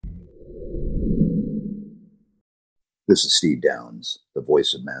This is Steve Downs, the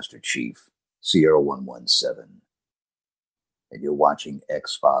voice of Master Chief, Sierra 117, and you're watching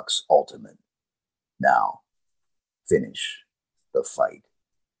Xbox Ultimate. Now, finish the fight.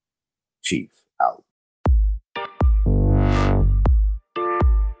 Chief out.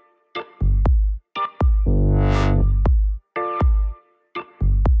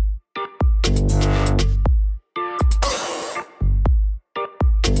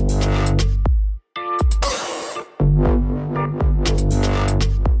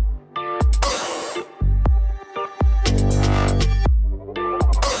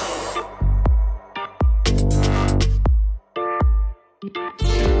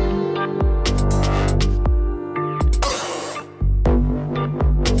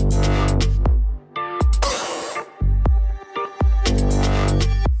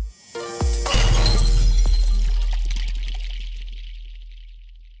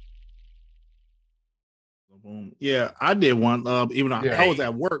 Yeah, I did one. Even though I was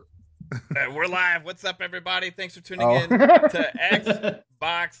at work. We're live. What's up, everybody? Thanks for tuning in to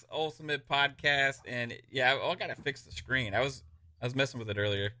Xbox Ultimate Podcast. And yeah, I gotta fix the screen. I was messing with it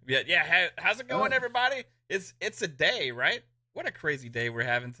earlier. Yeah. How's it going, everybody? It's a day, right? What a crazy day we're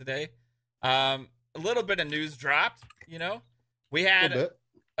having today. A little bit of news dropped. You know, we had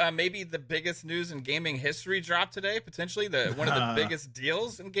maybe the biggest news in gaming history dropped today. Potentially one of the biggest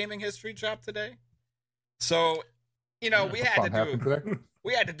deals in gaming history dropped today. So, you know, we had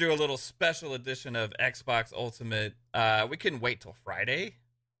to do a little special edition of Xbox Ultimate. We couldn't wait till Friday.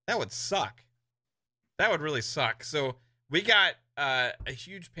 That would suck. That would really suck. So we got a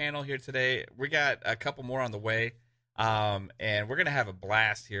huge panel here today. We got a couple more on the way, and we're gonna have a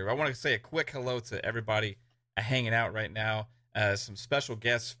blast here. I want to say a quick hello to everybody hanging out right now. Some special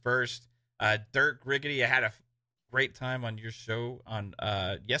guests first. Dirk Riggedy. I had a great time on your show on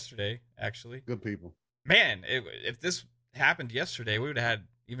yesterday. Actually, good people. Man, if this happened yesterday, we would have had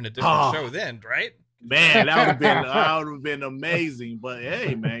even a different show then, right? Man, that would have been amazing. But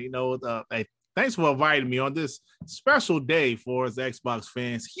hey, man, you know, hey, thanks for inviting me on this special day for us Xbox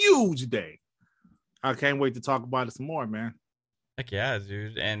fans. Huge day. I can't wait to talk about it some more, man. Heck yeah,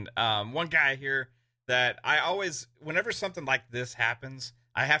 dude. And one guy here that I always, whenever something like this happens,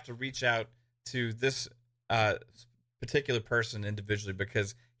 I have to reach out to this particular person individually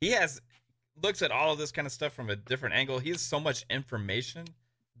because he looks at all of this kind of stuff from a different angle. He has so much information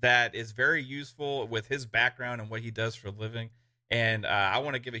that is very useful with his background and what he does for a living. And I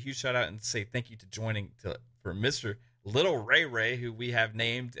want to give a huge shout out and say thank you to joining for Mr. Little Ray Ray, who we have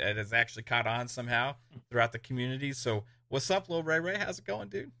named and has actually caught on somehow throughout the community. So what's up, Little Ray Ray? How's it going,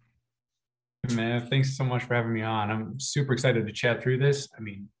 dude? Man, thanks so much for having me on. I'm super excited to chat through this. I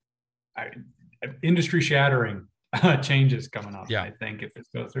mean, industry shattering changes coming up, I think, if it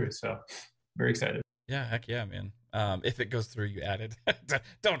goes through. So very excited. Yeah, heck yeah, man. If it goes through, you added.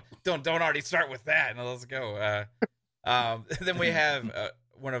 don't already start with that. No, let's go. Then we have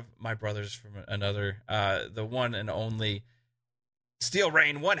one of my brothers from another, the one and only Steel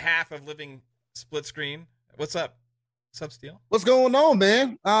Rain, one half of Living Split Screen. What's up? What's up, Steel? What's going on,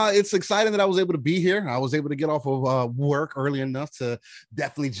 man? It's exciting that I was able to be here. I was able to get off of work early enough to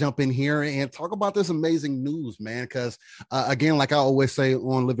definitely jump in here and talk about this amazing news, man. Because again, like I always say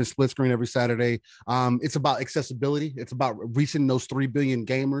on Living Split Screen every Saturday, it's about accessibility. It's about reaching those 3 billion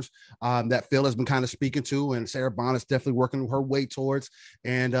gamers that Phil has been kind of speaking to, and Sarah Bond is definitely working her way towards,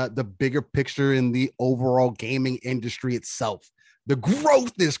 and the bigger picture in the overall gaming industry itself. The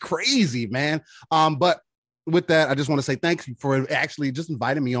growth is crazy, man. But with that, I just want to say thanks for actually just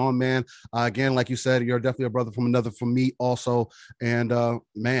inviting me on, man. Again, like you said, you're definitely a brother from another from me also. And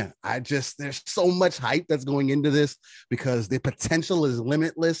man, there's so much hype that's going into this because the potential is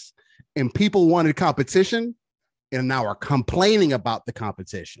limitless and people wanted competition and now are complaining about the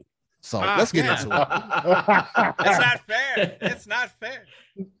competition. So let's get into it. It's not fair. It's not fair.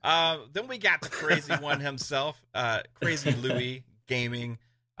 Then we got the crazy one himself, Crazy Louie Gaming,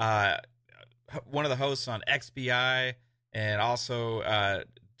 one of the hosts on XBI, and also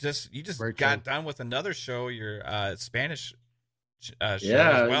you just got done with another show, your Spanish show as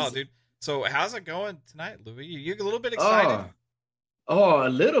well, dude. So how's it going tonight, Louis? You a little bit excited? Oh, a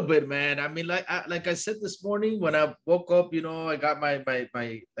little bit, man. I mean, like I said this morning when I woke up, you know, I got my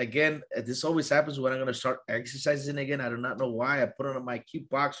again, this always happens when I'm going to start exercising again. I do not know why. I put on my cute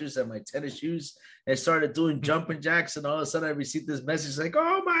boxers and my tennis shoes and started doing jumping jacks, and all of a sudden I received this message like,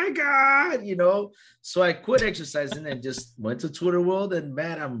 oh my God, you know. So I quit exercising and just went to Twitter World, and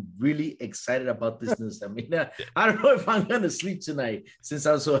man, I'm really excited about this news. I mean, I don't know if I'm going to sleep tonight since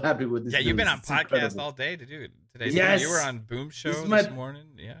I'm so happy with this. Yeah, you've been on podcast all day to do it today. Yes. You were on Boom Show this morning.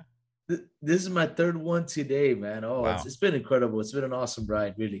 Yeah. This is my third one today, man. Oh, Wow. it's been incredible. It's been an awesome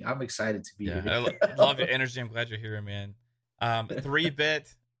ride, really. I'm excited to be here. I love your energy. I'm glad you're here, man.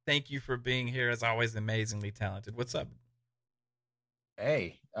 3-Bit, thank you for being here. As always, amazingly talented. What's up?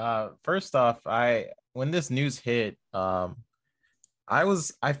 Hey, first off, when this news hit, I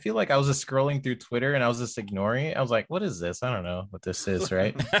feel like I was just scrolling through Twitter and I was just ignoring it. I was like, what is this? I don't know what this is,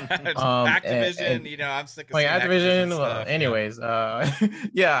 right? Activision, you know, I'm sick of like Activision. Stuff, anyways,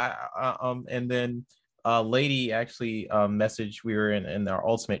 and then lady actually messaged, we were in our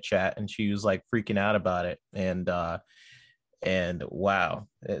ultimate chat, and she was like freaking out about it. And wow,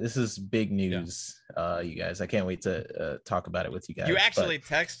 this is big news, you guys. I can't wait to talk about it with you guys. You actually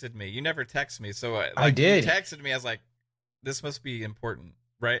texted me. You never text me, so I did. You texted me. I was like, this must be important,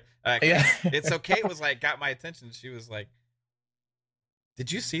 right? Yeah. It's okay. Was like got my attention. She was like,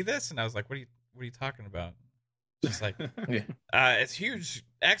 "Did you see this?" And I was like, "What are you talking about?" She's like, "It's huge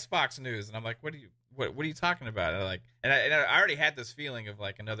Xbox news." And I'm like, "What are you talking about?" And I already had this feeling of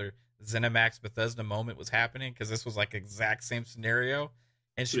like another ZeniMax Bethesda moment was happening, because this was like exact same scenario.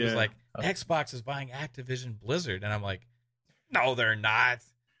 And she was like, "Xbox is buying Activision Blizzard," and I'm like, "No, they're not.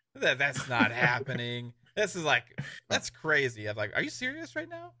 That's not happening." This is like, that's crazy. I'm like, are you serious right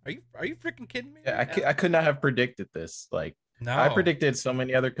now? Are you freaking kidding me? Yeah, I could not have predicted this. Like, no, I predicted so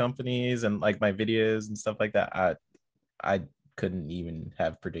many other companies and like my videos and stuff like that. I couldn't even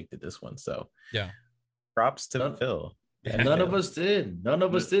have predicted this one. So yeah, props to Phil. Yeah, none of us did. None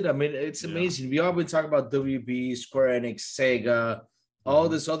of us did. I mean, it's amazing. We all been talking about WB, Square Enix, Sega, all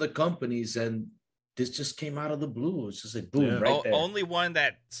these other companies, and this just came out of the blue. It's just like boom, right there. Only one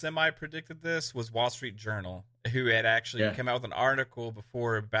that semi-predicted this was Wall Street Journal, who had actually come out with an article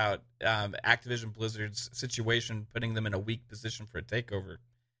before about Activision Blizzard's situation, putting them in a weak position for a takeover,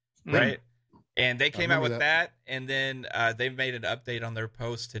 right? And they came out with that, and then they made an update on their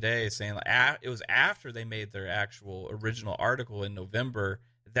post today saying like, it was after they made their actual original article in November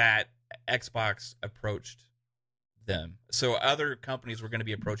that Xbox approached them. So other companies were going to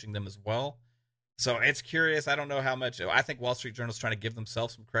be approaching them as well. So it's curious. I don't know how much. I think Wall Street Journal's trying to give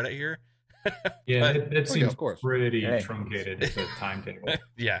themselves some credit here. Yeah, it seems of course. pretty truncated as a timetable.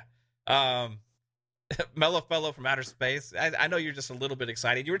 Yeah. Mellow Fellow from Outer Space. I know you're just a little bit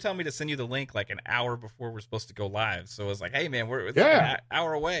excited. You were telling me to send you the link like an hour before we're supposed to go live. So I was like, hey, man, we're like an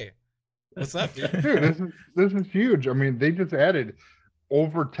hour away. What's up, dude? Dude, this is huge. I mean, they just added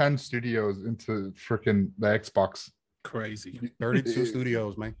over 10 studios into freaking the Xbox. Crazy. 32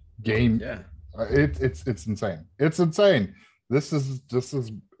 studios, man. Game. Yeah. It's insane. It's insane. This is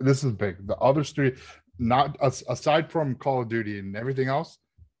big. The other studio, not aside from Call of Duty and everything else,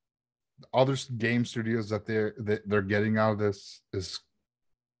 other game studios that they're getting out of this is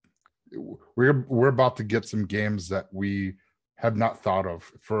we're about to get some games that we have not thought of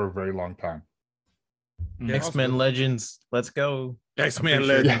for a very long time. X-Men Legends, let's go. X-Men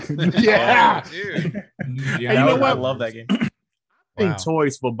Legends. Yeah. Oh, dude. Hey, you know what? I love that game. I think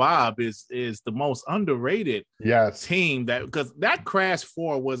Toys for Bob is the most underrated team, that because that Crash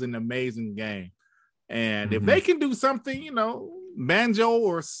 4 was an amazing game. And if they can do something, you know, Banjo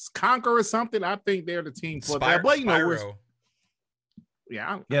or Conquer or something, I think they're the team for that. But you know, they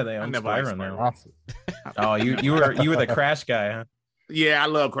own Spyro now. Oh, you were the Crash guy, huh? Yeah, I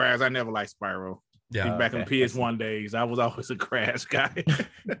love Crash. I never liked Spyro. Yeah, back in PS1 days, I was always a Crash guy.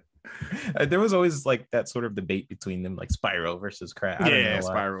 There was always like that sort of debate between them, like Spyro versus Crash.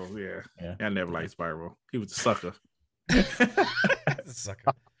 Spyro. Yeah. I never liked Spyro. He was a sucker.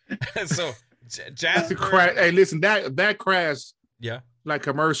 Sucker. So, Jasper. Hey, listen, that Crash, like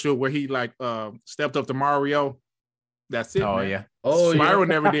commercial where he like stepped up to Mario. That's it. Oh man. yeah. Oh, Spyro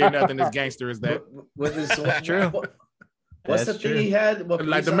never did nothing as gangster as that. That's true. What's the thing he had?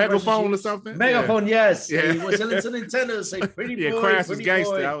 Like the megaphone or something? Megaphone, yes. He was selling to Nintendo. Say, pretty boy. Yeah, Crash was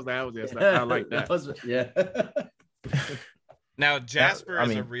gangster. Boy. I was just like, I like that. Now, Jasper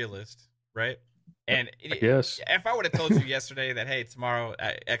is a realist, right? And if I would have told you yesterday that, hey, tomorrow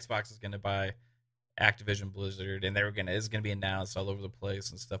Xbox is going to buy Activision Blizzard and it's going to be announced all over the place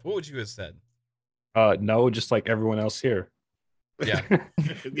and stuff, what would you have said? No, just like everyone else here. Yeah.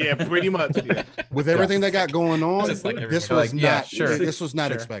 Yeah, pretty much. Yeah. With everything that got going on, like this was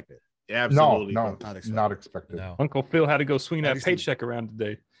not expected. Yeah, absolutely. No, not expected. No. Uncle Phil had to go swing that paycheck around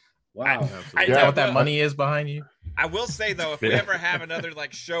today. Wow. I know what that money is behind you. I will say though, if we ever have another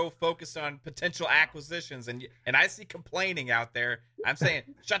like show focused on potential acquisitions, and I see complaining out there, I'm saying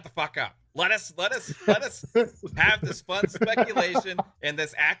shut the fuck up. Let us have this fun speculation and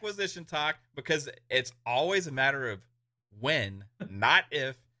this acquisition talk, because it's always a matter of when, not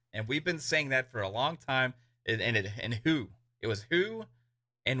if. And we've been saying that for a long time. And who? It was who,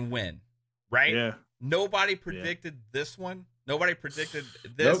 and win, right? Yeah. Nobody predicted this one. Nobody predicted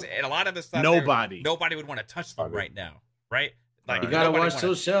this, and a lot of us thought nobody would want to touch them right now, right? Like you gotta watch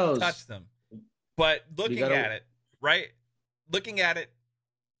those shows, touch them. But looking at it, right? Looking at it,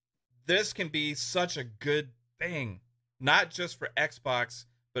 this can be such a good thing, not just for Xbox,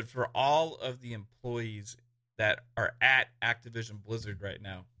 but for all of the employees that are at Activision Blizzard right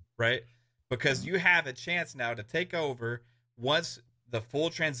now, right? Because you have a chance now to take over once the full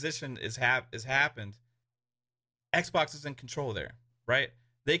transition is happened. Xbox is in control there, right?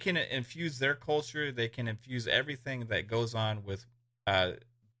 They can infuse their culture. They can infuse everything that goes on with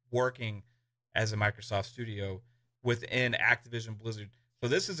working as a Microsoft studio within Activision Blizzard. So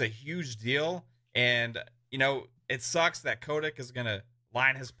this is a huge deal. And, you know, it sucks that Kotick is going to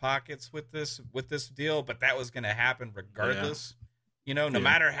line his pockets with this deal, but that was going to happen regardless. Yeah. You know, no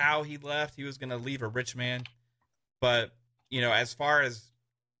matter how he left, he was going to leave a rich man. But, you know, as far as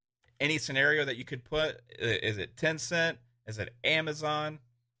any scenario that you could put, is it Tencent? Is it Amazon?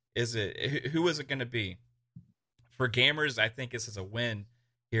 Who is it going to be? For gamers, I think this is a win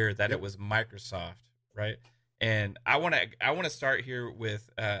here that it was Microsoft, right? And I want to start here with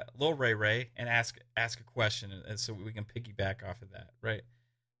Lil Ray and ask a question, and so we can piggyback off of that, right?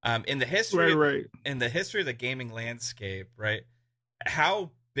 In the history of the gaming landscape, right?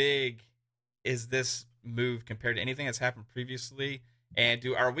 How big is this move compared to anything that's happened previously? And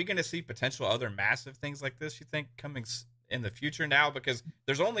are we going to see potential other massive things like this, you think, coming in the future now? Because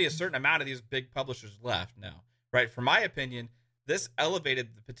there's only a certain amount of these big publishers left now, right? For my opinion, this elevated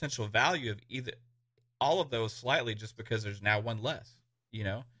the potential value of all of those slightly just because there's now one less, you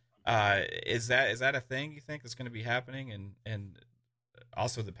know? Is that a thing you think that's going to be happening? And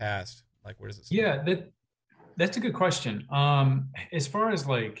also the past, like, where does it stand? Yeah, that's a good question. As far as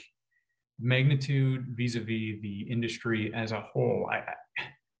like magnitude vis-a-vis the industry as a whole,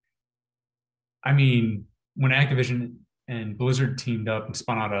 I mean, when Activision and Blizzard teamed up and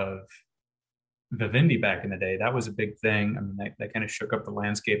spun out of Vivendi back in the day, that was a big thing. I mean, that kind of shook up the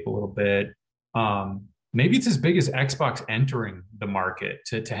landscape a little bit. Maybe it's as big as Xbox entering the market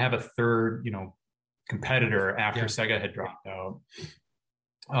to have a third, you know, competitor after Sega had dropped out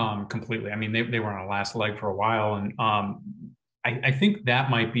completely. I mean, they were on a last leg for a while, and I think that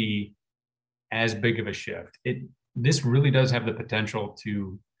might be as big of a shift. This really does have the potential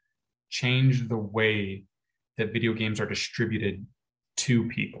to change the way that video games are distributed to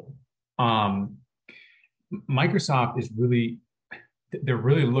people. Microsoft is they're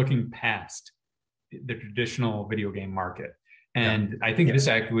really looking past the traditional video game market. And I think this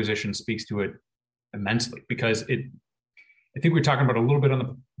acquisition speaks to it immensely, because I think we were talking about a little bit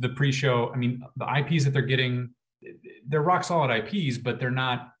on the pre-show. I mean, the IPs that they're getting, they're rock solid IPs, but they're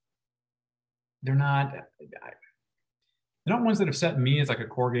not ones that have set me as like a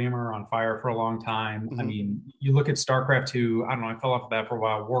core gamer on fire for a long time. Mm-hmm. I mean, you look at StarCraft 2, I don't know, I fell off of that for a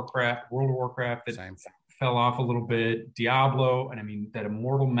while. World of Warcraft, that fell off a little bit. Diablo, and I mean, that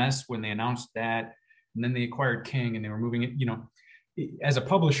Immortal mess when they announced that, and then they acquired King and they were moving it, you know, as a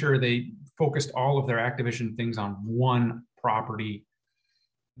publisher, they focused all of their Activision things on one property.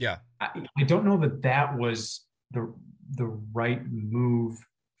 Yeah. I don't know that was the right move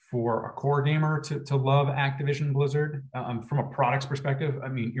for a core gamer to love Activision Blizzard from a products perspective. I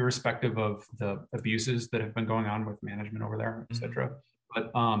mean, irrespective of the abuses that have been going on with management over there, et cetera.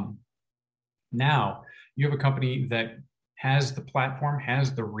 But now you have a company that has the platform,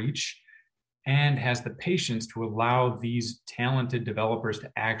 has the reach, and has the patience to allow these talented developers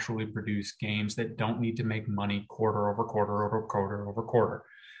to actually produce games that don't need to make money quarter over quarter over quarter over quarter,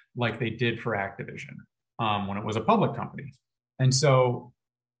 like they did for Activision when it was a public company. And so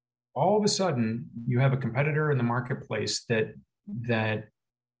all of a sudden, you have a competitor in the marketplace that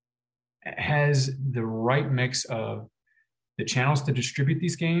has the right mix of the channels to distribute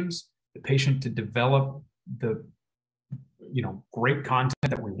these games, the patience to develop the, you know, great content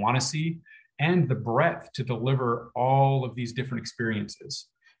that we want to see, and the breadth to deliver all of these different experiences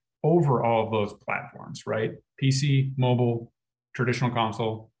over all of those platforms, right? PC, mobile, traditional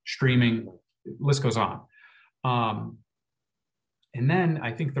console, streaming, list goes on. And then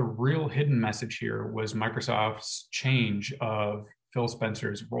I think the real hidden message here was Microsoft's change of Phil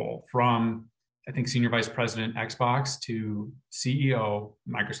Spencer's role from, I think, Senior Vice President Xbox to CEO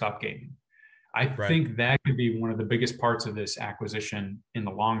Microsoft Gaming. I think that could be one of the biggest parts of this acquisition in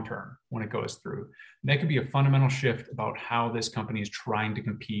the long term when it goes through. That could be a fundamental shift about how this company is trying to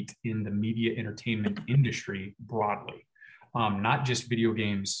compete in the media entertainment industry broadly, not just video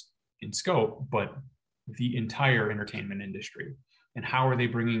games in scope, but the entire entertainment industry. And how are they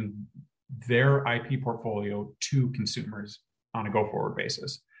bringing their IP portfolio to consumers on a go forward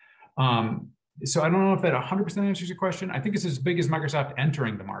basis. So I don't know if that 100% answers your question. I think it's as big as Microsoft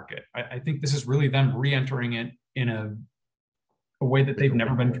entering the market. I think this is really them re-entering it in a way that they've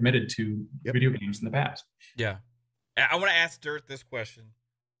never been committed to video games in the past. Yeah. I want to ask Dirt this question.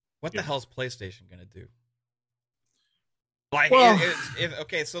 What the hell is PlayStation going to do? Like,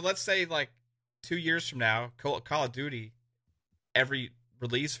 okay, so let's say like 2 years from now, Call of Duty, every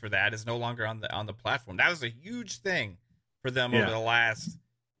release for that is no longer on the platform. That was a huge thing for them over the last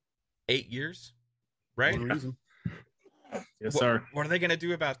 8 years, right? Yes, sir. What are they going to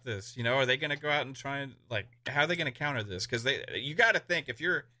do about this? You know, are they going to go out and try and like, how are they going to counter this? Because you got to think if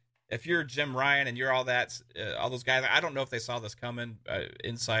you're Jim Ryan and you're all those guys, I don't know if they saw this coming,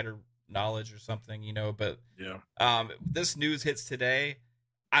 insider knowledge or something, you know, but this news hits today.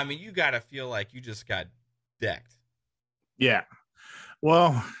 I mean, you got to feel like you just got decked. Yeah.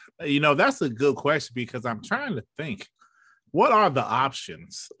 Well, you know, that's a good question because I'm trying to think. What are the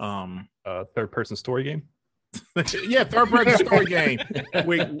options? Third-person story game. Yeah, third-person story game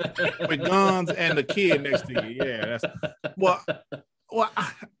with guns and the kid next to you. Yeah, well,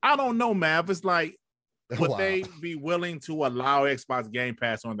 I don't know, man. If it's like, would they be willing to allow Xbox Game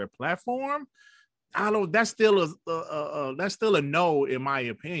Pass on their platform? I don't. That's still a no, in my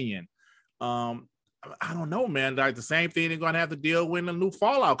opinion. I don't know, man. Like the same thing they're going to have to deal when the new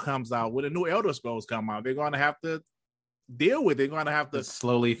Fallout comes out, when the new Elder Scrolls come out. They're going to have to deal with. They're going to have to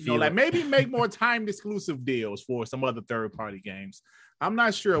slowly feel like maybe make more timed exclusive deals for some other third-party games. I'm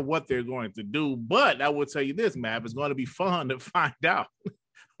not sure what they're going to do, but I will tell you this, Matt, it's going to be fun to find out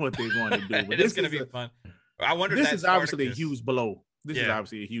what they're going to do. But it's going to be fun. I wonder. This is obviously a huge blow. This is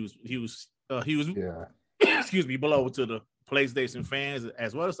obviously a huge excuse me, blow to the PlayStation fans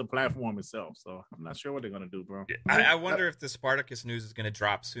as well as the platform itself. So I'm not sure what they're going to do, bro. I wonder if the Spartacus news is going to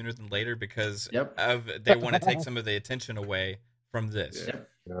drop sooner than later because they want to take some of the attention away from this.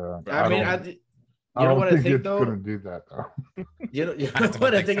 I mean, you know what I think though? Going to do that though. You know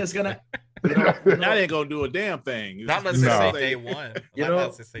what I think is going to. Now they ain't gonna do a damn thing. Not unless they say day one. You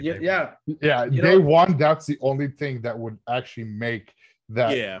know, day one. That's the only thing that would actually make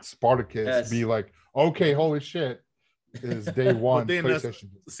that Spartacus be like, okay, holy shit, is day one. PlayStation.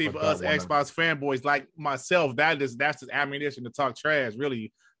 See, for us Xbox fanboys like myself, that's just ammunition to talk trash,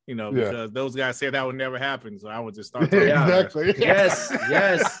 really. You know, because those guys said that would never happen, so I would just start. Exactly. Yes.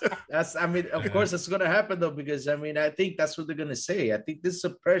 That's. I mean, of course, it's going to happen though, because I mean, I think that's what they're going to say. I think this is a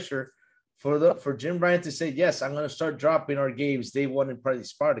pressure for Jim Ryan to say, yes, I'm going to start dropping our games day one and probably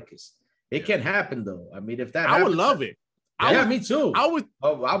Spartacus. It can happen though. I mean, if that happens, I would love it. Me too. I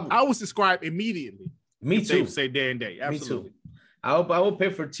would subscribe immediately. Me too. Say day and day. Absolutely. Me too. I will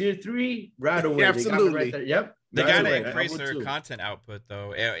pay for tier 3 right away. Absolutely. Right there. Yep. They got to increase their content output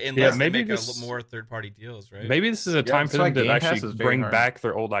though, unless they make more third-party deals, right? Maybe this is a time for them to actually bring back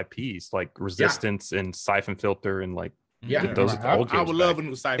their old IPs like Resistance and Siphon Filter and like those old games. I would love a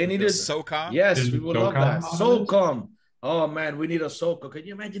new Siphon. They needed SOCOM. Yes, we would love that. SOCOM. Oh man, we need a SOCOM. Can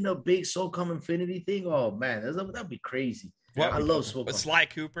you imagine a big SOCOM Infinity thing? Oh man, that'd be crazy. I love SOCOM. But Sly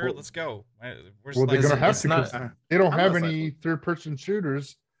Cooper, let's go. They're gonna have to. They don't have any third-person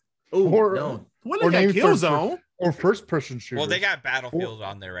shooters. Well, they got Killzone or first-person shooters. Well, they got Battlefield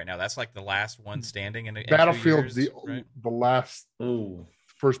on there right now. That's like the last one standing in Battlefield. 2 years, The last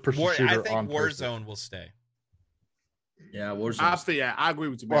first-person shooter. I think Warzone will stay. Yeah, Warzone. I agree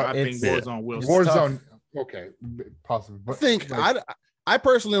with you, man. I think Warzone will. Warzone, okay, possibly. But I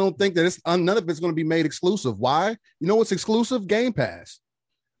personally don't think that none of it's going to be made exclusive. Why? You know what's exclusive? Game Pass.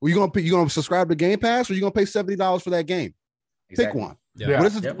 Well, you gonna subscribe to Game Pass, or you gonna pay $70 for that game? Exactly. Pick one. Yeah.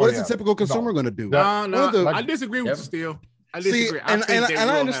 What is the typical consumer going to do? No, I disagree with you still. I disagree.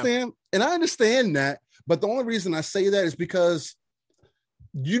 I understand that, but the only reason I say that is because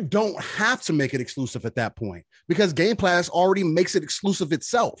you don't have to make it exclusive at that point, because Game Pass already makes it exclusive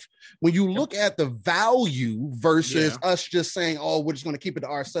itself. When you look at the value versus us just saying, oh, we're just going to keep it to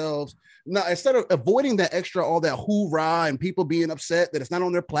ourselves. Now, instead of avoiding that extra, all that hoorah and people being upset that it's not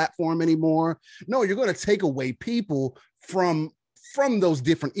on their platform anymore. No, you're going to take away people from those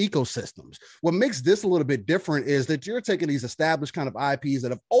different ecosystems. What makes this a little bit different is that you're taking these established kind of IPs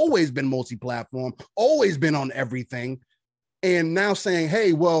that have always been multi-platform, always been on everything, and now saying,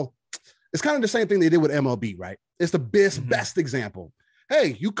 hey, well, it's kind of the same thing they did with MLB, right? It's the best example.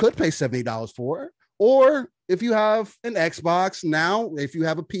 Hey, you could pay $70 for it, or if you have an Xbox now, if you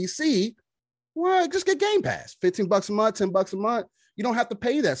have a PC, well, just get Game Pass, $15 a month, $10 a month. You don't have to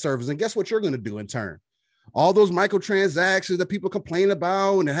pay that service. And guess what you're going to do in turn? All those microtransactions that people complain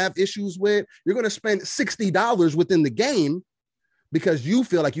about and have issues with, you're going to spend $60 within the game because you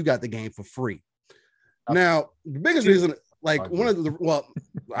feel like you got the game for free. Now, the biggest reason like one of the, well,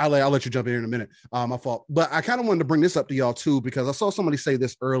 I'll let you jump in a minute. My fault. But I kind of wanted to bring this up to y'all too, because I saw somebody say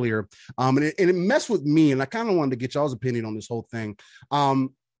this earlier. And it messed with me. And I kind of wanted to get y'all's opinion on this whole thing.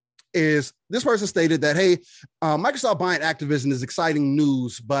 Is this person stated that, hey, Microsoft buying Activision is exciting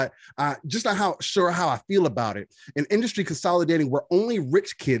news, but just not sure how I feel about it. An industry consolidating where only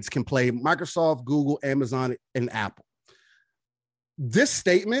rich kids can play Microsoft, Google, Amazon, and Apple. This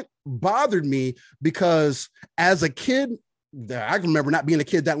statement bothered me because as a kid, I remember not being a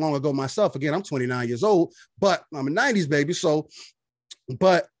kid that long ago myself. Again, I'm 29 years old, but I'm a 90s baby. So,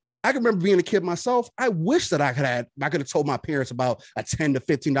 but I can remember being a kid myself. I wish that I could have told my parents about a $10 to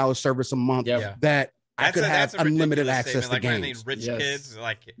 $15 service a month that I could have unlimited access to games. Rich kids,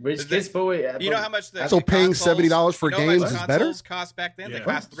 like rich kids, but you know how much so paying $70 for games is better. Cost back then, they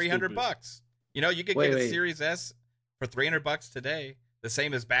cost $300. You know, you could get a Series S for $300 today, the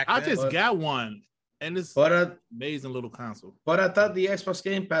same as back then. I just got one. And it's amazing little console. But I thought the Xbox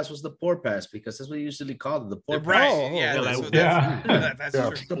Game Pass was the poor pass because that's what you usually call it, the poor pass.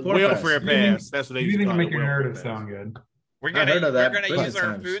 That's true. The welfare pass. That's what they used to call it. Make your narrative sound good. We're gonna use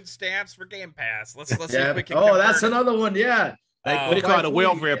our food stamps for Game Pass. Let's see if we can. Oh, that's another one. Yeah. Like they call it a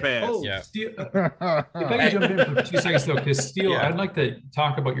welfare pass. Yeah. If I can jump in for 2 seconds though, because Steele, I'd like to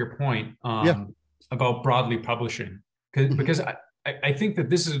talk about your point about broadly publishing, because I think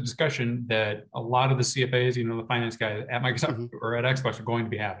that this is a discussion that a lot of the CFAs, the finance guys at Microsoft or at Xbox are going to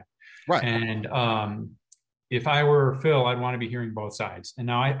be having. Right. And if I were Phil, I'd want to be hearing both sides. And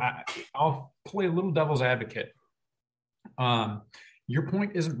now I'll play a little devil's advocate. Your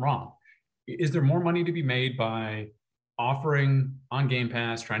point isn't wrong. Is there more money to be made by offering on Game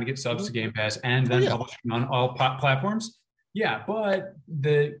Pass, trying to get subs to Game Pass, and then publishing on all platforms? Yeah, but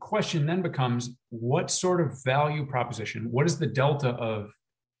the question then becomes, what sort of value proposition? What is the delta of,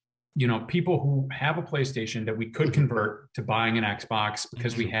 people who have a PlayStation that we could convert to buying an Xbox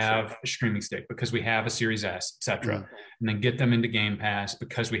because we have a streaming stick, because we have a Series S, et cetera, and then get them into Game Pass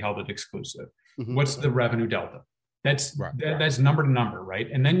because we held it exclusive? What's the revenue delta? That's number to number, right?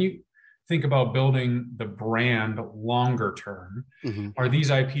 And then you think about building the brand longer term. Are these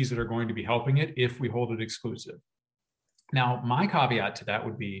IPs that are going to be helping it if we hold it exclusive? Now, my caveat to that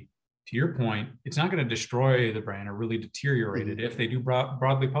would be, to your point, it's not going to destroy the brand or really deteriorate it if they do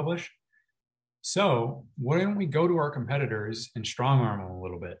broadly publish. So why don't we go to our competitors and strong arm them a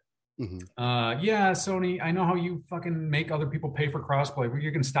little bit? Sony, I know how you fucking make other people pay for crossplay, but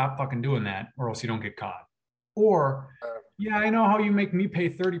you're going to stop fucking doing that or else you don't get caught. Or, I know how you make me pay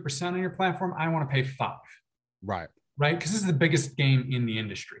 30% on your platform. I want to pay 5%. Right. Right? Because this is the biggest game in the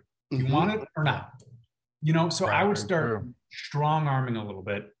industry. You want it or not? So I would start strong arming a little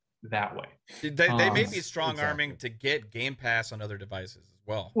bit that way. They may be strong arming to get Game Pass on other devices as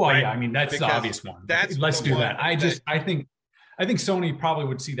well. Well, right? That's the obvious one. Let's do that. I think Sony probably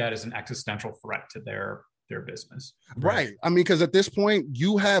would see that as an existential threat to their business. Right. I mean, because at this point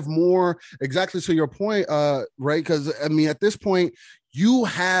you have more, exactly to your point, right? Because at this point you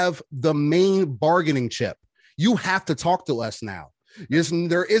have the main bargaining chip. You have to talk to us now. Yes,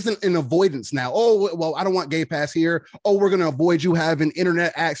 there isn't an avoidance now. Oh, well, I don't want Game Pass here. Oh, we're going to avoid you having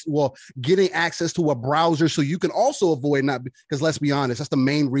internet access, getting access to a browser so you can also avoid not, because let's be honest, that's the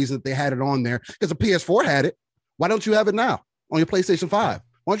main reason that they had it on there, because the PS4 had it. Why don't you have it now on your PlayStation 5?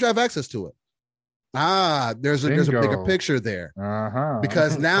 Why don't you have access to it? There's a bigger picture there,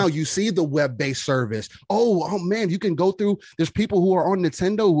 because now you see the web-based service. Oh man, you can go through. There's people who are on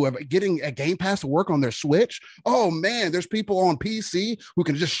Nintendo who are getting a Game Pass to work on their Switch. Oh man, there's people on PC who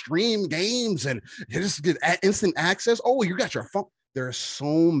can just stream games and just get instant access. Oh, you got your phone. There are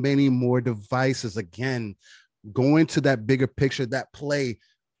so many more devices. Again, going to that bigger picture, that play.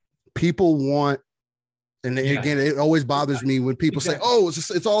 People want. And again, it always bothers me when people say, "Oh,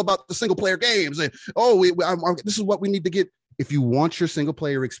 it's all about the single player games," and this is what we need to get. If you want your single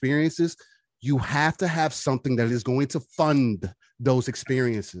player experiences, you have to have something that is going to fund those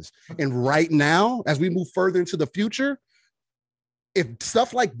experiences. And right now, as we move further into the future, if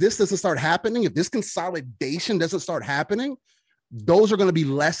stuff like this doesn't start happening, if this consolidation doesn't start happening, those are going to be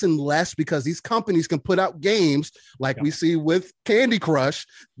less and less, because these companies can put out games like we see with Candy Crush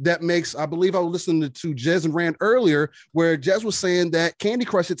that makes, I believe I was listening to Jez and Rand earlier, where Jez was saying that Candy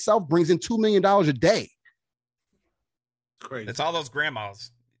Crush itself brings in $2 million a day. Crazy. It's all those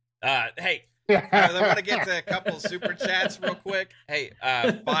grandmas. Hey, I want to get to a couple of super chats real quick. Hey,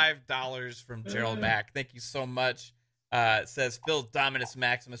 $5 from Gerald Mack. Thank you so much. It says Phil Dominus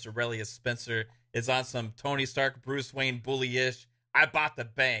Maximus Aurelius Spencer is on some Tony Stark, Bruce Wayne bully-ish. I bought the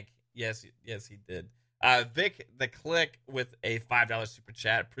bank. Yes, he did. Vic the Click with a $5 super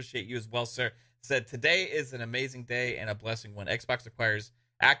chat. Appreciate you as well, sir. said, today is an amazing day and a blessing when Xbox acquires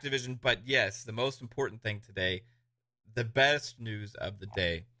Activision. But yes, the most important thing today, the best news of the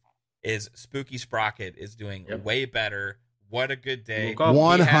day, is Spooky Sprocket is doing way better. What a good day.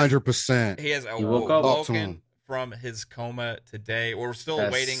 100%. He has awoken from his coma today. We're still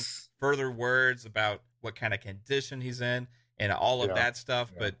awaiting further words about what kind of condition he's in and all of that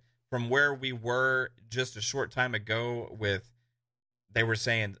stuff. But from where we were just a short time ago they were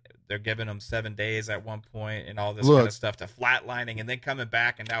saying they're giving him 7 days at one point and all this kind of stuff, to flatlining and then coming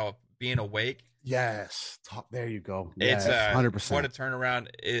back and now being awake. Yes. There you go. It's 100%. What a turnaround.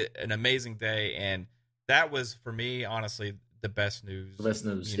 An amazing day. And that was, for me, honestly, the best news.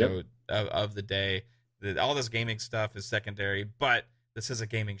 Of the day. All this gaming stuff is secondary, but this is a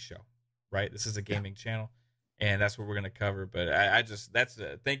gaming show, right? This is a gaming channel, and that's what we're going to cover. But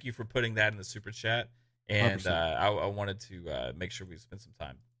thank you for putting that in the super chat. And I wanted to make sure we spend some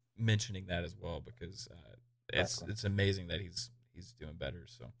time mentioning that as well, because it's amazing that he's doing better.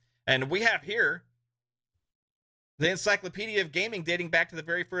 So, and we have here the Encyclopedia of Gaming, dating back to the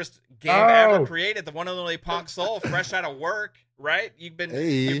very first game ever created, the one and only Pong Soul, fresh out of work, right? You've been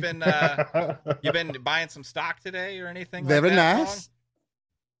buying some stock today or anything? Very like that, nice. Pong?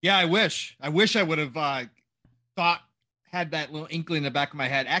 Yeah, I wish I would have had that little inkling in the back of my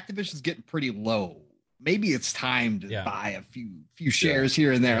head. Activision's getting pretty low. Maybe it's time to buy a few shares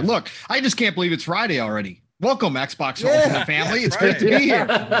here and there. Look, I just can't believe it's Friday already. Welcome, Xbox Ultimate family. It's great to be here.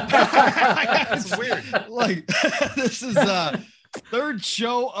 It's weird. Like, this is third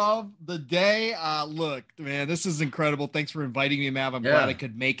show of the day. Look, man, this is incredible. Thanks for inviting me, Mav. I'm glad I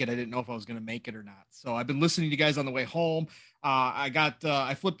could make it. I didn't know if I was going to make it or not. So I've been listening to you guys on the way home.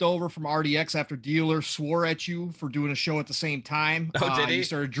 I flipped over from RDX after Dealer swore at you for doing a show at the same time. Oh, did he? You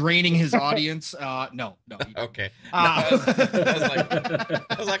started draining his audience. No. Okay. I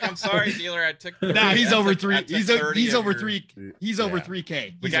was like, I'm sorry, Dealer. I took. He's over three. He's over 3. He's over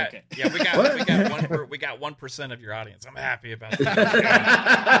 3K. We got 1% of your audience. I'm happy about that.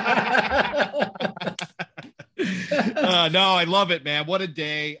 No, I love it, man. What a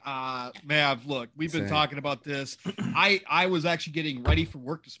day. Mav, look, we've been talking about this. I was actually getting ready for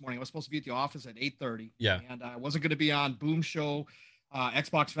work this morning. I was supposed to be at the office at 8:30. Yeah. And I wasn't going to be on Boom Show,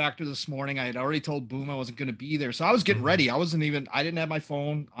 Xbox Factor this morning. I had already told Boom I wasn't going to be there. So I was getting ready. I didn't have my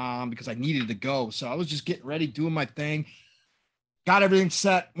phone because I needed to go. So I was just getting ready, doing my thing. Got everything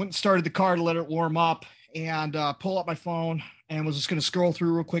set, went and started the car to let it warm up, and pull up my phone and was just going to scroll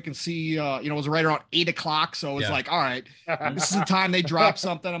through real quick and see, it was right around 8 o'clock. So it was like, all right, this is the time they drop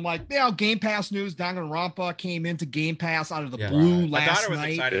something. I'm like, Game Pass news. Danganronpa came into Game Pass out of the blue last night. My daughter was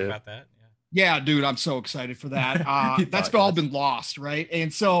excited about that. Yeah, dude, I'm so excited for that. That's all been lost, right?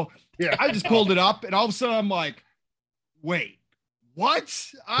 And so I just pulled it up, and all of a sudden I'm like, wait, what?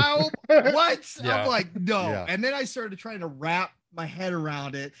 What? I'm like, no. Yeah. And then I started trying to wrap my head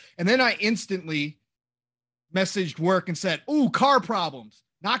around it, and then I instantly messaged work and said, "Ooh, car problems.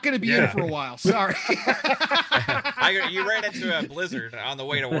 Not going to be in for a while. Sorry." You ran into a blizzard on the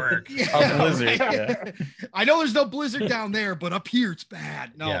way to work. A blizzard. Yeah. I know there's no blizzard down there, but up here it's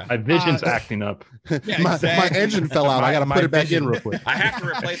bad. No, my vision's acting up. My engine fell out. I got to put it back in real quick. I have to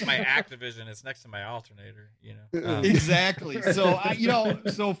replace my Activision. It's next to my alternator. Exactly. So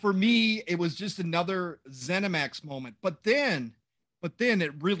so for me, it was just another ZeniMax moment. But then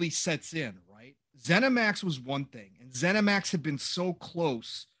it really sets in, right? ZeniMax was one thing, and ZeniMax had been so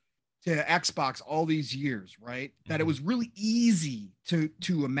close to Xbox all these years, right? That it was really easy to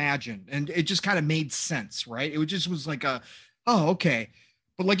imagine, and it just kind of made sense, right? It just was like okay.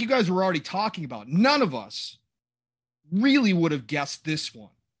 But like you guys were already talking about, none of us really would have guessed this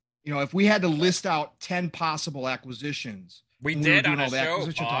one. If we had to list out 10 possible acquisitions, we did on a show.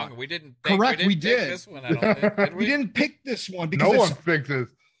 We didn't. We did. This one, I don't think. Did we? We didn't pick this one because no one picked this.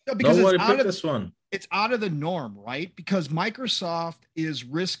 Because nobody picked this one. It's out of the norm, right? Because Microsoft is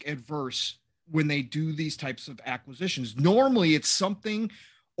risk adverse when they do these types of acquisitions. Normally, it's something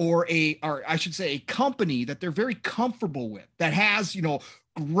or I should say a company that they're very comfortable with, that has,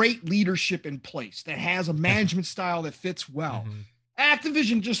 great leadership in place, that has a management style that fits well. Mm-hmm.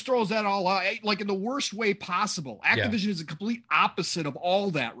 Activision just throws that all out, like in the worst way possible. Activision is a complete opposite of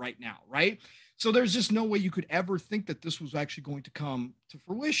all that right now, right? So there's just no way you could ever think that this was actually going to come to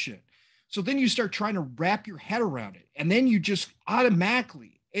fruition. So then you start trying to wrap your head around it. And then you just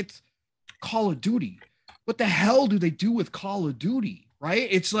automatically, it's Call of Duty. What the hell do they do with Call of Duty, right?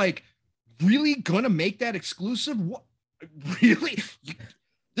 It's like, really going to make that exclusive? What? Really?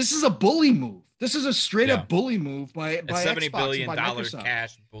 This is a bully move. This is a straight up bully move by $70 Xbox billion and by Microsoft.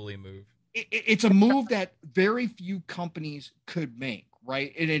 cash bully move. It's a move that very few companies could make,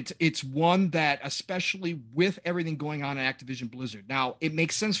 right? And it's one that, especially with everything going on in Activision Blizzard. Now, it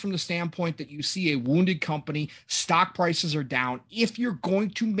makes sense from the standpoint that you see a wounded company, stock prices are down. If you're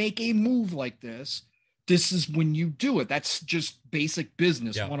going to make a move like this is when you do it. That's just basic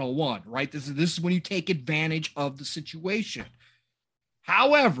business 101, right? This is when you take advantage of the situation.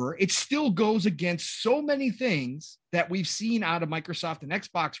 However, it still goes against so many things that we've seen out of Microsoft and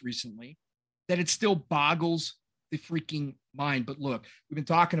Xbox recently that it still boggles the freaking mind. But look, we've been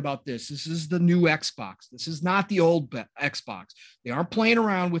talking about this. This is the new Xbox. This is not the old Xbox. They aren't playing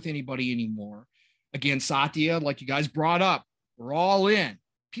around with anybody anymore. Again, Satya, like you guys brought up, we're all in.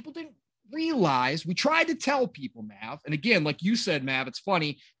 People didn't realize, we tried to tell people, Mav, and again, like you said, Mav, it's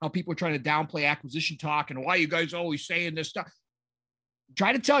funny how people are trying to downplay acquisition talk and why you guys always saying this stuff.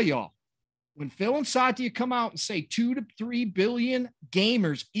 Try to tell y'all, when Phil and Satya come out and say 2 to 3 billion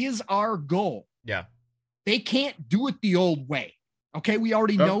gamers is our goal. Yeah. They can't do it the old way. Okay. We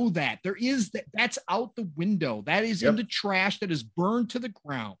already know that. That's out the window. That is in the trash. That is burned to the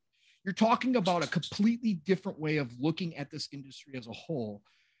ground. You're talking about a completely different way of looking at this industry as a whole.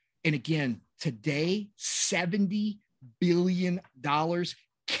 And again, today, $70 billion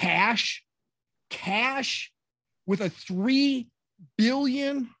cash with a $3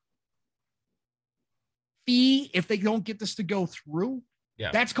 billion fee if they don't get this to go through. Yeah.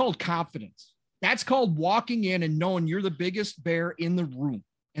 That's called confidence. That's called walking in and knowing you're the biggest bear in the room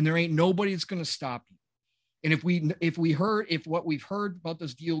and there ain't nobody that's going to stop you. And if what we've heard about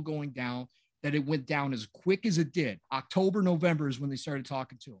this deal going down, that it went down as quick as it did, October, November is when they started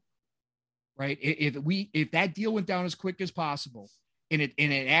talking to him. Right. If that deal went down as quick as possible, and it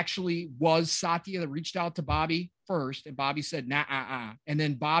actually was Satya that reached out to Bobby first, and Bobby said, nah, and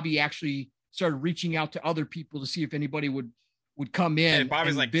then Bobby actually started reaching out to other people to see if anybody would come in. And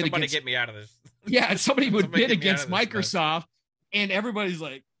Bobby's like, somebody get me out of this. Yeah, somebody would bid against Microsoft, and everybody's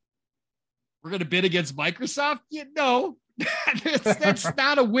like, we're going to bid against Microsoft? Yeah, no, that's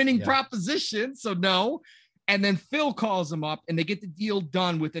not a winning proposition. So no. And then Phil calls them up and they get the deal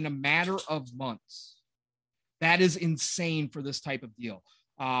done within a matter of months. That is insane for this type of deal.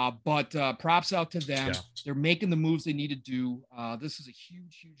 But props out to them. Yeah. They're making the moves they need to do. This is a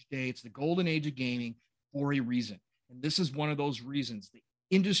huge, huge day. It's the golden age of gaming for a reason. And this is one of those reasons. The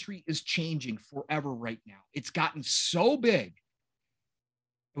industry is changing forever right now. It's gotten so big.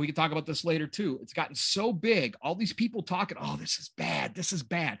 And we can talk about this later too. It's gotten so big. All these people talking, oh, this is bad. This is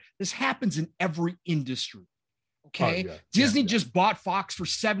bad. This happens in every industry. Okay. Disney just bought Fox for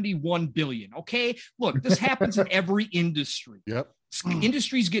 $71 billion. Okay. Look, this happens in every industry. Yep.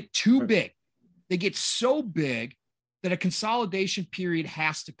 Industries get too big. They get so big that a consolidation period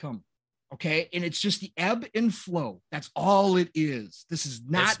has to come. Okay. And it's just the ebb and flow. That's all it is. This is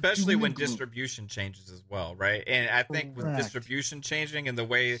not, especially when distribution changes as well. Right. And I think with distribution changing and the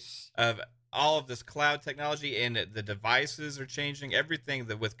way of all of this cloud technology and the devices are changing, everything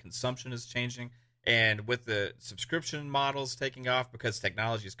that with consumption is changing. And with the subscription models taking off because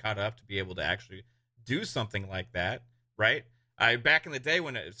technology is caught up to be able to actually do something like that, right? Back in the day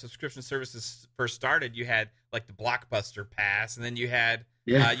when subscription services first started, you had like the Blockbuster Pass, and then you had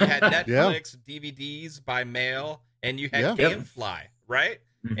Netflix DVDs by mail, and you had GameFly, right?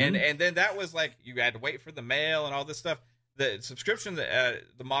 Mm-hmm. And then that was like you had to wait for the mail and all this stuff. The subscription, the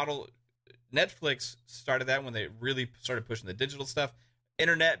model, Netflix started that when they really started pushing the digital stuff.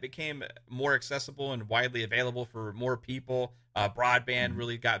 Internet became more accessible and widely available for more people. Broadband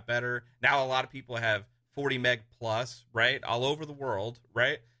really got better. Now a lot of people have 40 meg plus, right? All over the world,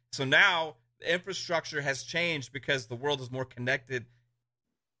 right? So now the infrastructure has changed because the world is more connected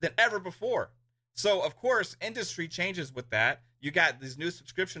than ever before. So, of course, industry changes with that. You got these new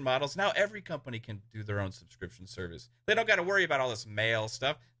subscription models. Now every company can do their own subscription service. They don't got to worry about all this mail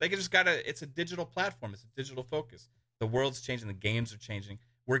stuff. They can just it's a digital platform. It's a digital focus. The world's changing. The games are changing.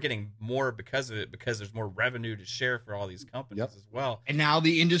 We're getting more because of it, because there's more revenue to share for all these companies as well. And now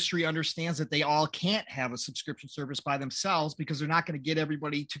the industry understands that they all can't have a subscription service by themselves because they're not going to get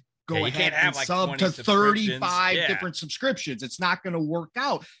everybody to go ahead and like sub to 35 different subscriptions. It's not going to work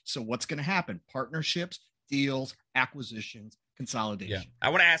out. So what's going to happen? Partnerships, deals, acquisitions, consolidation. Yeah. I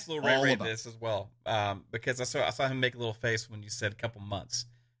want to ask Lil Ray this as well, because I saw him make a little face when you said a couple months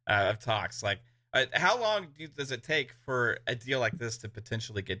of talks. Like, how long does it take for a deal like this to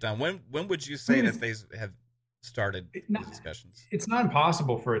potentially get done? When would you say that they have started these discussions? It's not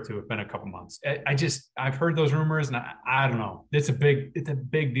impossible for it to have been a couple months. I've heard those rumors, and I don't know. It's a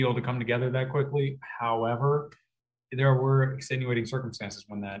big deal to come together that quickly. However, there were extenuating circumstances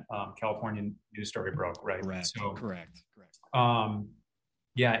when that California news story broke, right? Correct. So, correct.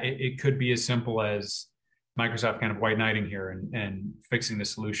 It could be as simple as Microsoft kind of white knighting here and fixing the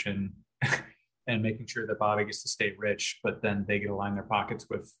solution and making sure that Bobby gets to stay rich, but then they get to line their pockets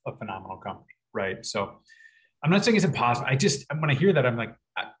with a phenomenal company, right? So I'm not saying it's impossible. When I hear that, I'm like,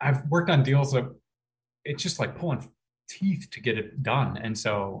 I've worked on deals that it's just like pulling teeth to get it done. And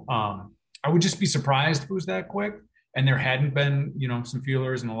so I would just be surprised if it was that quick and there hadn't been, some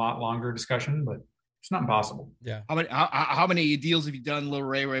feelers and a lot longer discussion, but it's not impossible. Yeah. How many deals have you done, Lil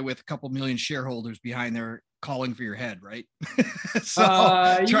Ray, with a couple million shareholders behind there calling for your head, right? So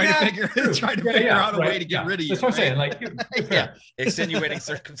trying to figure out a way to get rid of you. That's what I'm saying. Like, extenuating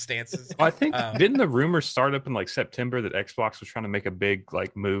circumstances. Well, I think didn't the rumor start up in like September that Xbox was trying to make a big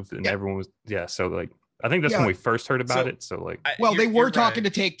like move and everyone was so like I think that's when we first heard about it. So like, they were talking to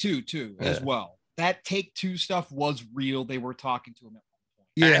Take-Two too as well. That Take-Two stuff was real. They were talking to him.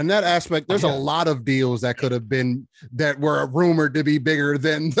 Yeah, in that aspect, there's a lot of deals that could have been that were rumored to be bigger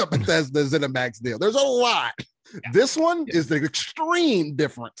than the Bethesda ZeniMax deal. There's a lot. Yeah. This one is the extreme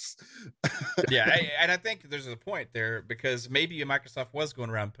difference. And I think there's a point there because maybe Microsoft was going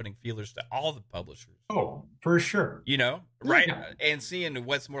around putting feelers to all the publishers. Oh, for sure. Right? Yeah. And seeing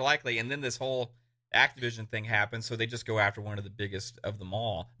what's more likely. And then this whole Activision thing happens, so they just go after one of the biggest of them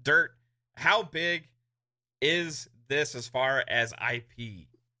all. Dirt, how big is this as far as IP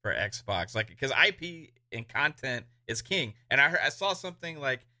for Xbox? Like, because IP and content is king. And I saw something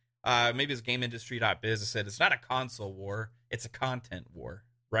like maybe it's GameIndustry.biz that said it's not a console war, it's a content war,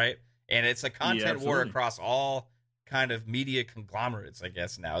 right? And it's a content war across all kind of media conglomerates, I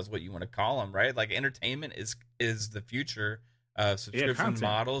guess now is what you want to call them, right? Like entertainment is the future of subscription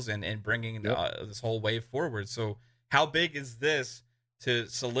models and bringing this whole wave forward. So how big is this to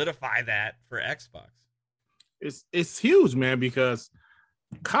solidify that for Xbox? It's huge, man, because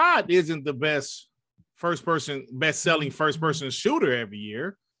COD isn't the best selling first person shooter every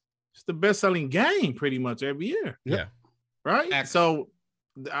year. It's the best selling game pretty much every year. Yeah. Right. So,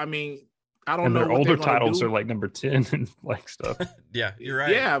 I mean, I don't know. Their older titles are like number 10 and like stuff. Yeah, you're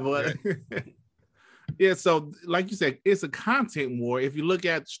right. Yeah, but so like you said, it's a content war. If you look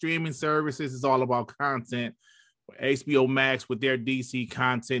at streaming services, it's all about content. HBO Max with their DC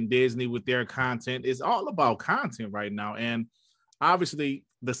content, Disney with their content. It's all about content right now. And obviously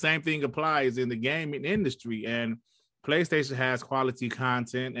the same thing applies in the gaming industry. And PlayStation has quality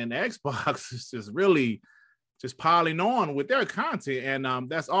content and Xbox is just really just piling on with their content. And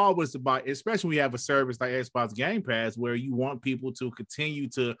that's always about, especially when you have a service like Xbox Game Pass, where you want people to continue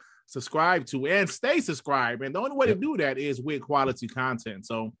to subscribe to and stay subscribed. And the only way to do that is with quality content.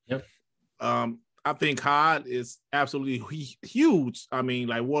 So I think COD is absolutely huge. I mean,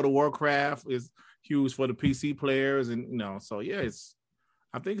 like World of Warcraft is huge for the PC players, and so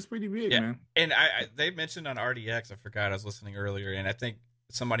I think it's pretty big, man. And they mentioned on RDX, I forgot, I was listening earlier, and I think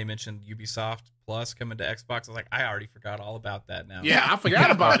somebody mentioned Ubisoft Plus coming to Xbox. I was like, I already forgot all about that now. Yeah, I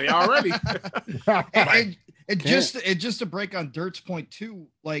forgot about it already. and just to break on Dirt's point too,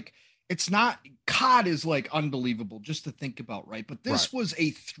 like it's not COD is like unbelievable just to think about, right? But this was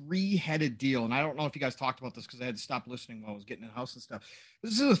a 3-headed deal, and I don't know if you guys talked about this because I had to stop listening while I was getting in the house and stuff.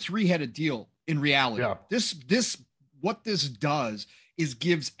 This is a 3-headed deal in reality. Yeah. What this does is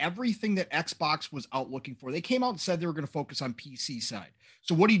gives everything that Xbox was out looking for. They came out and said they were going to focus on PC side.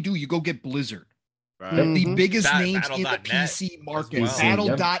 So what do? You go get Blizzard, the biggest names in the PC market,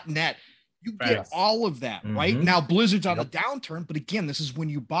 Battle.net. You get all of that, right? Now Blizzard's on a downturn, but again, this is when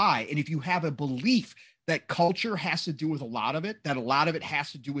you buy. And if you have a belief that culture has to do with a lot of it, that a lot of it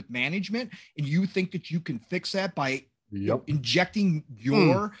has to do with management, and you think that you can fix that by injecting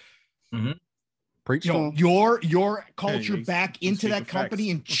your your culture back into that company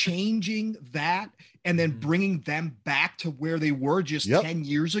and changing that, and then bringing them back to where they were just 10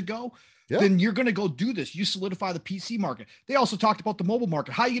 years ago, then you're going to go do this. You solidify the PC market. They also talked about the mobile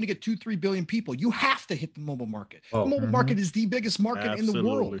market. How are you going to get 2-3 billion people? You have to hit the mobile market. The mobile market is the biggest market in the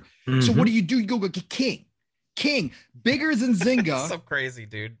world. So what do? You go get King, bigger than Zynga. That's so crazy,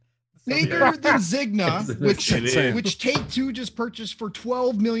 dude. Bigger than Zynga, which Take-Two just purchased for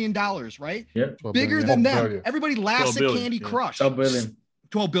 $12 million, right? Yep. Bigger than them. Everybody laughs at Candy Crush.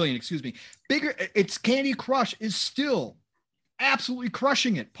 12 billion, excuse me. Bigger, it's Candy Crush is still absolutely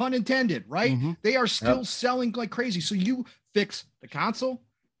crushing it, pun intended, right? They are still selling like crazy. So you fix the console,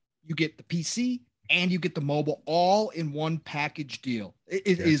 you get the PC, and you get the mobile all in one package deal.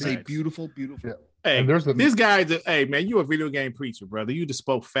 It is a beautiful. Hey, this guy, hey man, you a video game preacher, brother. You just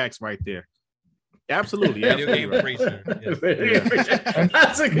spoke facts right there. Absolutely. Video game preacher.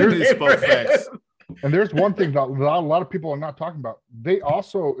 That's a good spoke facts. And there's one thing that a lot of people are not talking about. They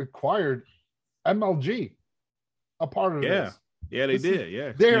also acquired MLG, a part of this. Yeah, they did.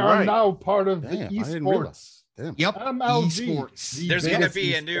 Yeah, They You're are right. now part of Damn, the I didn't esports. realize. Damn. Yep. MLG. Esports. the There's gonna biggest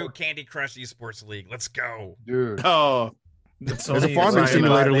be a new esport. Candy Crush Esports League. Let's go. Dude. Oh, There's a farming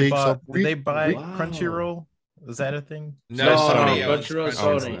simulator league. Did they buy Wow. Crunchyroll? Is that a thing? No, No, Sony no, owns Crunchyroll,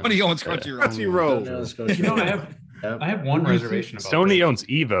 Crunchyroll. Sony. Sony owns Crunchyroll. Crunchyroll. You know, I have one reservation about Sony this. owns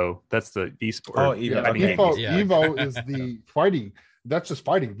Evo. That's the esport. Oh, Yeah, Evo. fighting Okay. game. Yeah. Evo is the fighting. That's just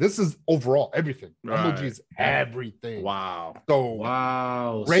fighting. This is overall everything. Right. MLG is everything. Wow. So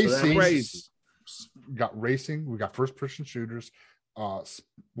Wow. racing, crazy. we got racing. We got first-person shooters. Well,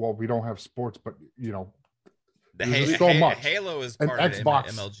 we don't have sports, but you know, The There's Ha- so Ha- much. Halo is And part of the Xbox.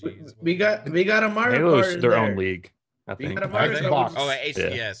 MLG. as well. we got a Mario Halo's Kart in their there. own league, I We think. got a Mario Xbox. Kart. Oh,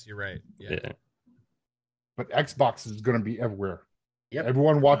 HCS. You're right. Yeah. Yeah. but Xbox is going to be everywhere. Yep.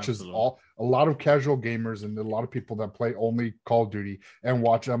 Everyone watches Absolutely. a lot of casual gamers and a lot of people that play only Call of Duty and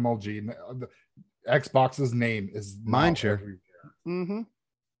watch MLG. And Xbox's name is now Mindshare. everywhere. Mm-hmm.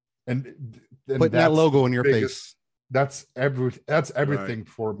 And Putting that that's logo in your biggest- face. That's everything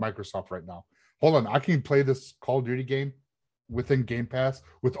for Microsoft right now. Hold on, I can play this Call of Duty game within Game Pass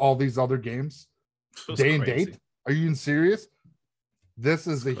with all these other games That's day and crazy. date. Are you even serious? This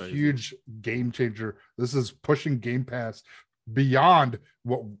is a Crazy. huge game changer. This is pushing Game Pass beyond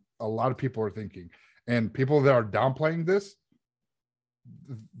what a lot of people are thinking. And people that are downplaying this,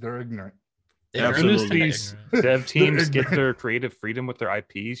 they're ignorant. As Absolutely. soon as these dev teams get their creative freedom with their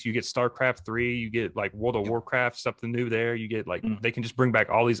IPs, you get StarCraft 3, you get like World of Warcraft, something new there. You get like they can just bring back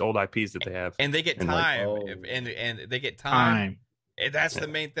all these old IPs that they have. And they get And, like, time, oh. and they get time. Time. And that's the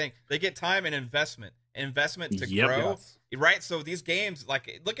main thing. They get time and investment to Yep. grow, right? So these games,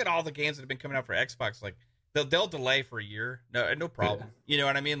 like, look at all the games that have been coming out for Xbox. Like, they'll delay for a year, no problem. You know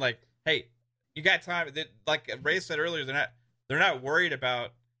what I mean? Like, hey, you got time. Like Ray said earlier, they're not worried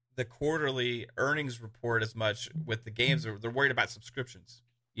about the quarterly earnings report as much with the games. They're worried about subscriptions.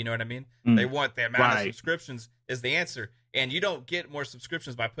 You know what I mean? Mm. They want the amount of Right. subscriptions is the answer, and you don't get more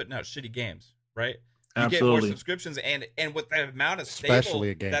subscriptions by putting out shitty games, right? You get Absolutely. more subscriptions, and with the amount of Especially stable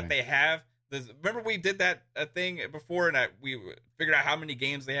at gaming. that they have. Remember we did that thing before, and we figured out how many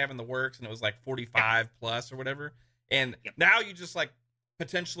games they have in the works, and it was like 45 plus or whatever. And now you just like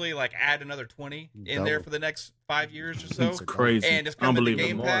potentially like add another 20 in there Double. for the next 5 years or so. It's crazy. And it's coming to Game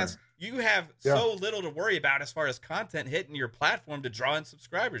Unbelievable. Pass. You have Yeah. so little to worry about as far as content hitting your platform to draw in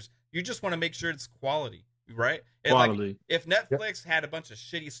subscribers. You just want to make sure it's quality, right? And like, Quality. if Netflix had a bunch of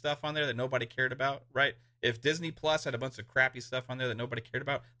shitty stuff on there that nobody cared about, right? If Disney Plus had a bunch of crappy stuff on there that nobody cared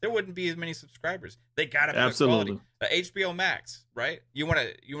about, there wouldn't be as many subscribers. They got to put Absolutely. quality. HBO Max, right? You want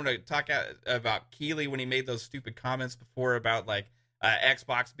to talk about Keeley when he made those stupid comments before about like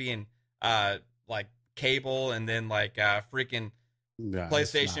Xbox being like cable and then like freaking Nah, it's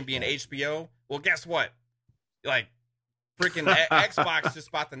PlayStation not being that. HBO. Well, guess what? Like freaking Xbox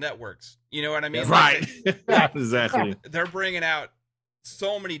just bought the networks. You know what I mean? Right. Like, Exactly. they're bringing out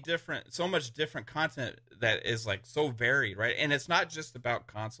so much different content that is like so varied, right? And it's not just about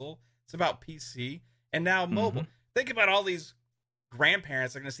console; it's about PC and now mobile. Think about all these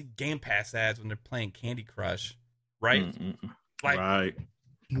grandparents are going to see Game Pass ads when they're playing Candy Crush, right? Like, Right.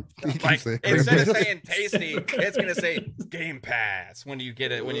 like Say- instead of saying tasty, it's going to say Game Pass when you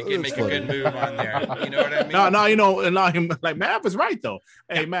get it, when you get make a good move on there. You know what I mean? No, you know, and like Mav is right though.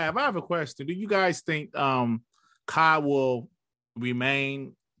 Hey, Mav, I have a question. Do you guys think COD will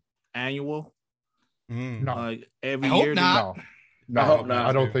remain annual? Mm. No. Like every I hope year? not. No, I hope not.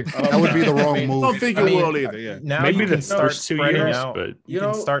 I don't think so. That would be the wrong I move. don't think I it mean, will either. Yeah. Now Maybe you the can start first 2 spreading years, out. but You You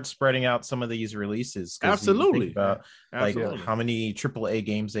can know- start spreading out some of these releases. 'cause you Absolutely. think about like Absolutely. how many AAA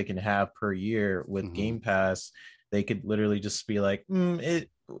games they can have per year with Mhm. Game Pass. They could literally just be like,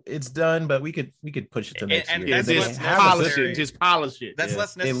 it's done, but we could push it to next And year. that's They what's have polish necessary. it. Just polish it. That's Yeah.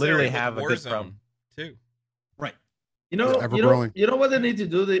 less They necessary. literally with have a good Warzone, problem. too. Right. You know, Ever you know, growing. you know what they need to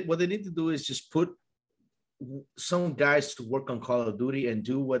do? What they need to do is just put some guys to work on Call of Duty and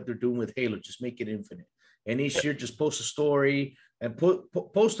do what they're doing with Halo. Just make it infinite. And each year, just post a story and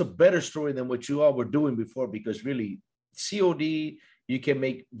post a better story than what you all were doing before. Because really, COD, you can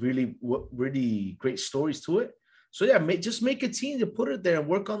make really great stories to it. So yeah, just make a team to put it there and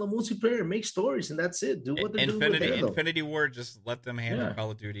work on the multiplayer and make stories, and that's it. Do what they're doing with Halo. Infinity Ward, just let them handle Yeah.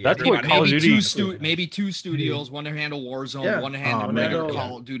 Call of Duty. That's what Everybody- Call of Maybe Duty- maybe two studios, one to handle Warzone, Yeah. one to handle Oh, regular man.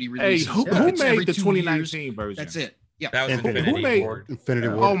 Call of Duty Hey, releases. who Yeah. It's made every the 2 2019 years. version? That's it. Yeah. That was And who Infinity made- Ward. Infinity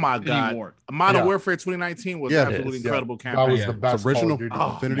Yeah. War. Oh my Infinity God! Ward. Modern Yeah. Warfare 2019 was Yeah, absolutely yes, incredible That campaign. was Yeah. the best original. Call of Duty.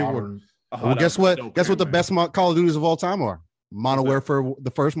 Oh, Infinity War. modern. Oh, Well, that guess was what? dope, Guess what the man. best Call of Duties of all time are? Modern Warfare, the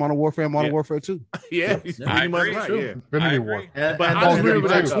first Modern Warfare, and Modern Yeah. Warfare 2. Yeah, Yeah. pretty I much agree. right. True. Yeah. Infinity I War. agree. But And I don't just remember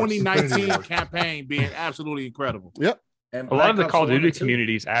get that backups. 2019 Infinity War. campaign being absolutely incredible. Yep. And A lot of the Black Call of Ops 1 Duty and 2.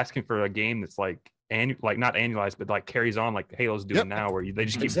 community is asking for a game that's like not annualized, but like carries on like Halo's doing now, where they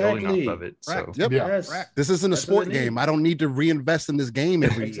just keep building Exactly. off of it. Correct. So Yep. Yeah. Yes. This isn't a That's what sport they need. game. I don't need to reinvest in this game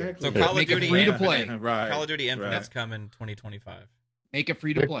every year. Exactly. So Call of Make it Duty free to Infinite. play. Right. Call of Duty Infinite's Right. coming 2025. Make it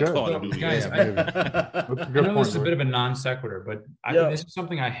free to It play. could. Call of Duty. Guys, Yeah, I- maybe. That's a I good know point. this is a Rick. bit of a non sequitur, but Yeah. this is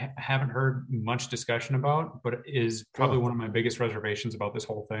something I haven't heard much discussion about, but is probably one of my biggest reservations about this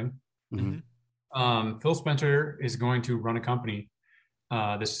whole thing. Mhm. Phil Spencer is going to run a company.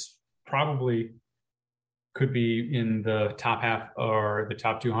 This probably could be in the top half or the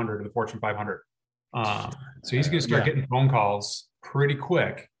top 200 of the Fortune 500. So he's going to start getting phone calls pretty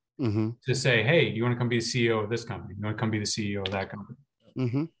quick Mhm. to say, hey, do you want to come be the CEO of this company? You want to come be the CEO of that company?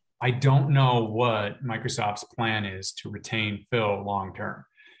 Mhm. I don't know what Microsoft's plan is to retain Phil long term.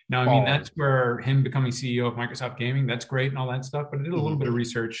 Now, I mean, that's where him becoming CEO of Microsoft Gaming, that's great and all that stuff, but I did a little bit of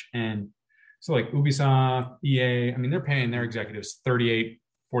research. And so like Ubisoft, EA, I mean, they're paying their executives 38,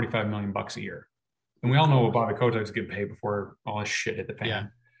 45 million bucks a year. And we all know what Bobby Kotick's getting paid before all this shit hit the fan. Yeah.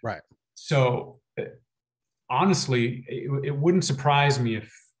 Right. So honestly, it wouldn't surprise me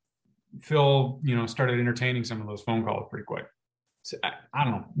if Phil, started entertaining some of those phone calls pretty quick. So, I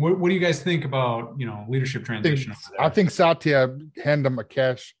don't know. What do you guys think about, leadership transition? I think Satya handed him a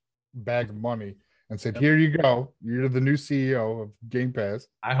cash bag of money and said, "Here you go. You're the new CEO of Game Pass."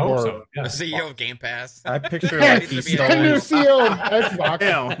 I hope so. The Yeah. CEO of Game Pass. I picture Yeah, like he's he gonna be The new stole. CEO of Xbox.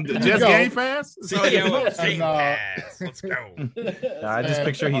 Damn, Here you just go. Game Pass? CEO of Game And, Pass. Let's go. I just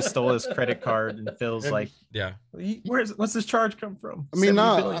picture he stole his credit card and Phil's like, Yeah. what's this charge come from? I mean, 70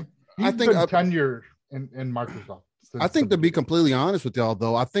 no, billion. He's think- been tenure in Microsoft. I think to be completely honest with y'all,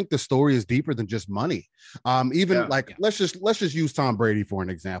 though, I think the story is deeper than just money. Let's just use Tom Brady for an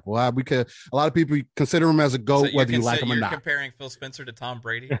example. A lot of people consider him as a GOAT, So whether you like him or you're not. comparing Phil Spencer to Tom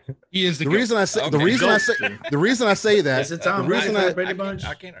Brady? He is The GOAT. reason I say Okay. the reason I say that Is it Tom the Brady reason from I- the Brady Bunch?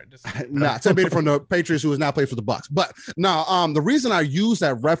 I can't just. Nah, Tom Brady from the Patriots, who has now played for the Bucks. But no, the reason I use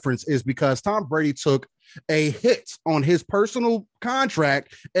that reference is because Tom Brady took a hit on his personal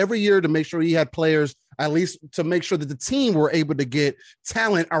contract every year to make sure he had players, at least to make sure that the team were able to get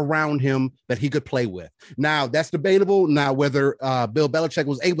talent around him that he could play with. Now, that's debatable. Now, whether Bill Belichick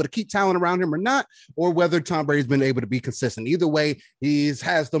was able to keep talent around him or not, or whether Tom Brady's been able to be consistent. Either way, he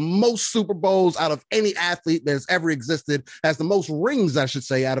has the most Super Bowls out of any athlete that has ever existed, has the most rings, I should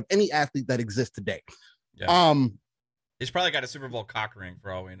say, out of any athlete that exists today. Yeah. He's probably got a Super Bowl cock ring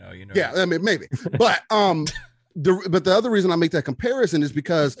for all we know. Yeah, I mean, maybe. But the other reason I make that comparison is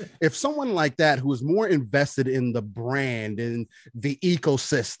because if someone like that who is more invested in the brand and the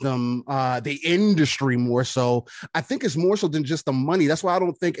ecosystem, the industry more so, I think it's more so than just the money. That's why I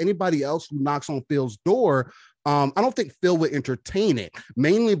don't think anybody else who knocks on Phil's door, I don't think Phil would entertain it,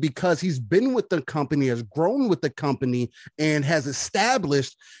 mainly because he's been with the company, has grown with the company, and has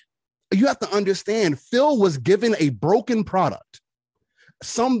established. You have to understand, Phil was given a broken product,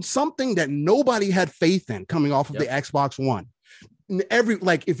 something that nobody had faith in coming off of the Xbox One.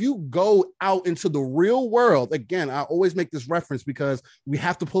 If you go out into the real world, again, I always make this reference because we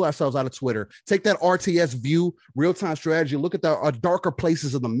have to pull ourselves out of Twitter. Take that RTS view, real-time strategy, look at the darker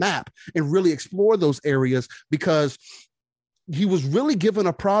places of the map and really explore those areas, because he was really given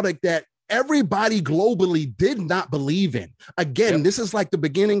a product that everybody globally did not believe in. Again, this is like the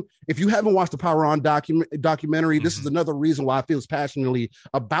beginning. If you haven't watched the Power On documentary, this is another reason why I feel as passionately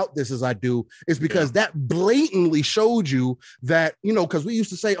about this as I do, is because that blatantly showed you that, because we used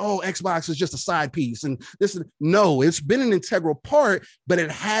to say, oh, Xbox is just a side piece. And no, it's been an integral part, but it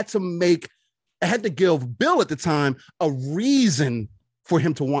had to give Bill at the time a reason for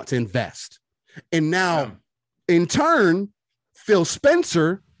him to want to invest. And now, in turn, Phil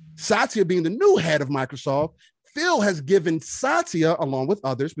Spencer, Satya being the new head of Microsoft, Phil has given Satya, along with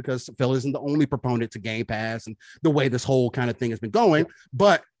others, because Phil isn't the only proponent to Game Pass and the way this whole kind of thing has been going,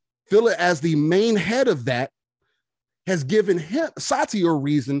 but Phil, as the main head of that, has given Satya a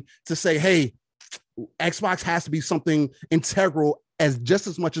reason to say, hey, Xbox has to be something integral just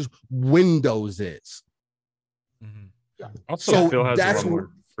as much as Windows is. Also, Phil has a lot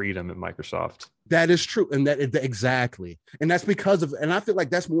more freedom at Microsoft. That is true. And exactly. And that's because of, and I feel like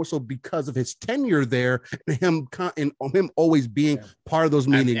that's more so because of his tenure there and him always being part of those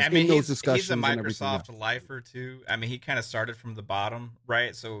meetings, in those discussions. He's a Microsoft lifer too. I mean, he kind of started from the bottom,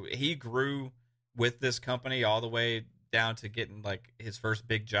 right? So he grew with this company all the way down to getting like his first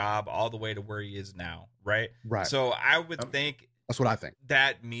big job, all the way to where he is now, right? Right. So I would think that's what I think.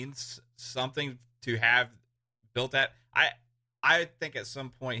 That means something to have built that. I think at some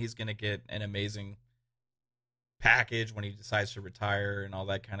point he's going to get an amazing package when he decides to retire and all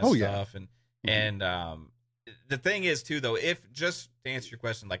that kind of stuff. Yeah. And the thing is too, though, if just to answer your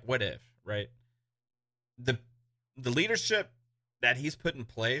question, like what if, right? The leadership that he's put in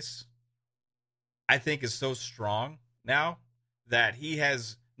place, I think, is so strong now that he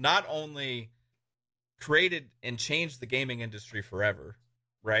has not only created and changed the gaming industry forever,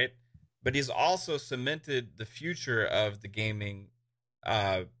 right? But he's also cemented the future of the gaming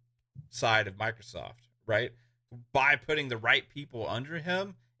side of Microsoft, right? By putting the right people under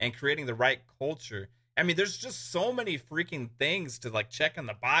him and creating the right culture. I mean, there's just so many freaking things to like check in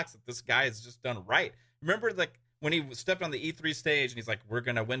the box that this guy has just done right. Remember, like when he stepped on the E3 stage and he's like, "We're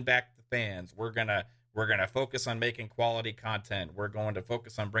gonna win back the fans. We're gonna focus on making quality content. We're going to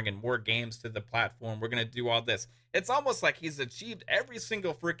focus on bringing more games to the platform. We're gonna do all this." It's almost like he's achieved every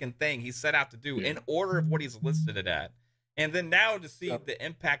single freaking thing he set out to do in order of what he's listed it at. And then now to see the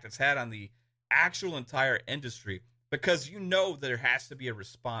impact it's had on the actual entire industry, because you know there has to be a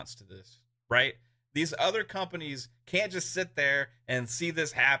response to this, right? These other companies can't just sit there and see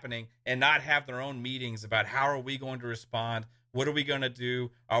this happening and not have their own meetings about how are we going to respond? What are we going to do?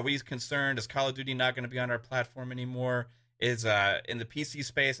 Are we concerned? Is Call of Duty not going to be on our platform anymore? Is in the PC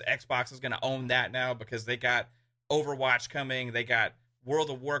space, Xbox is going to own that now because they got Overwatch coming. They got World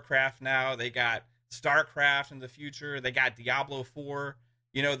of Warcraft now. They got StarCraft in the future. They got Diablo 4.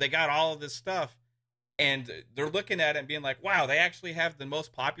 You know, they got all of this stuff. And they're looking at it and being like, wow, they actually have the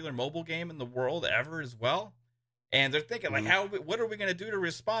most popular mobile game in the world ever as well. And they're thinking, like, what are we going to do to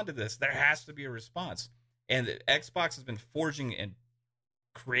respond to this? There has to be a response. And Xbox has been forging and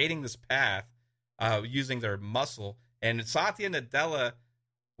creating this path using their muscle. And Satya Nadella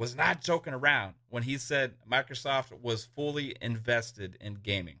was not joking around when he said Microsoft was fully invested in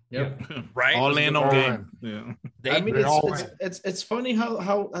gaming. Yep. Right? All in on game. Yeah. I mean, it's funny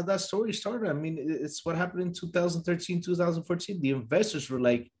how that story started. I mean, it's what happened in 2013, 2014. The investors were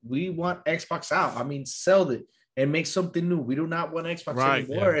like, we want Xbox out. I mean, sell it and make something new. We do not want Xbox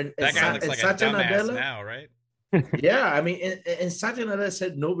anymore. Yeah. And that guy looks like Satya a dumbass Nadella, now, right? Yeah, I mean, and Satya Nadella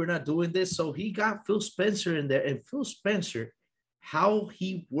said, no, we're not doing this. So he got Phil Spencer in there, and Phil Spencer, how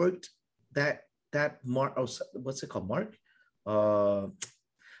he worked that Mark, what's it called, Mark?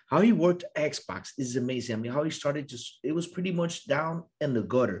 How he worked Xbox is amazing. I mean, how he started it was pretty much down in the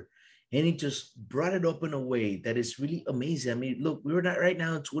gutter, and he just brought it up in a way that is really amazing. I mean, look, we're not right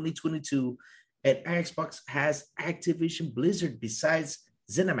now in 2022, and Xbox has Activision Blizzard besides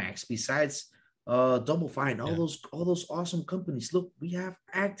ZeniMax, besides Double Fine, all those awesome companies. Look, we have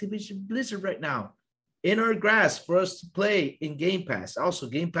Activision Blizzard right now in our grasp for us to play in Game Pass. Also,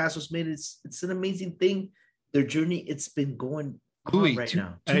 Game Pass was made. It's an amazing thing. Their journey, it's been going on right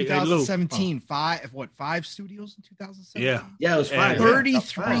now. 2017, five studios in 2017? Yeah, it was 5.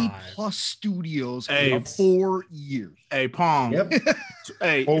 33 plus studios in 4 years. Hey, Pong. Yep.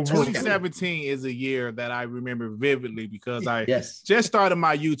 Hey, 2017 is a year that I remember vividly because I just started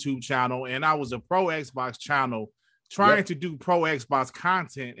my YouTube channel and I was a pro Xbox channel trying to do pro Xbox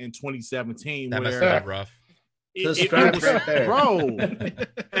content in 2017. That must have been rough. It was, right there. Bro,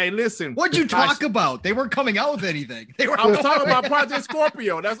 hey, listen. What'd you talk about? They weren't coming out with anything. I was talking about Project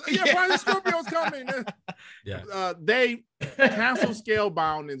Scorpio. Project Scorpio's coming. They canceled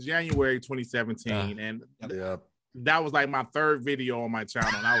Scalebound in January 2017, and that was like my third video on my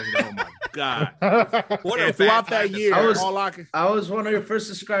channel. And I was like, oh my god! Throughout that year, I was one of your first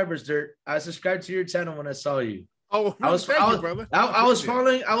subscribers, Dirt. I subscribed to your channel when I saw you. Oh, thank you, brother. I was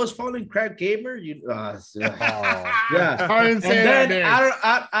following Crab Gamer. I didn't say that. Then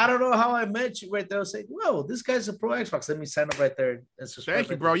I don't know how I met you right there. I was like, whoa, this guy's a pro Xbox. Let me sign up right there and subscribe. Thank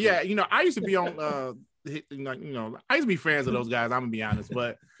you, bro. Yeah, I used to be on. I used to be fans of those guys. I'm gonna be honest,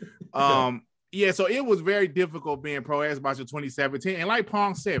 but yeah. So it was very difficult being pro Xbox in 2017, and like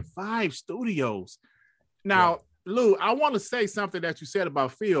Pong said, 5 studios. Now, Lou, I want to say something that you said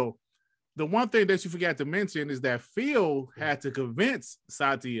about Phil. The one thing that you forgot to mention is that Phil had to convince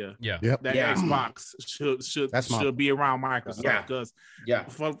Satya that Xbox should be around Microsoft. Because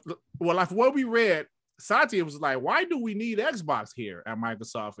for what we read, Satya was like, why do we need Xbox here at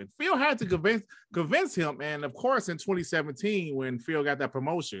Microsoft? And Phil had to convince him. And of course, in 2017, when Phil got that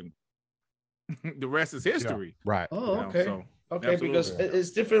promotion, the rest is history. Yeah. Right. Oh, okay. Okay, because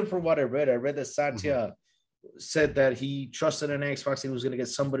it's different from what I read. I read that Satya said that he trusted an Xbox. He was going to get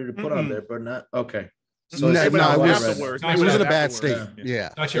somebody to put on there, but not okay. So it was in a bad state. Yeah,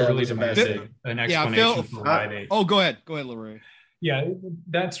 Satya really demanded an explanation for why they. Oh, go ahead, Leroy. Yeah,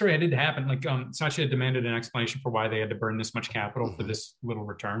 that story did happen. Like Satya demanded an explanation for why they had to burn this much capital for this little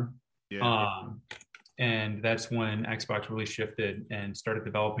return. And that's when Xbox really shifted and started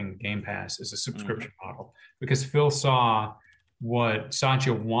developing Game Pass as a subscription model, because Phil saw what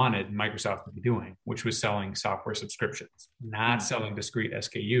Satya wanted Microsoft to be doing, which was selling software subscriptions, not selling discrete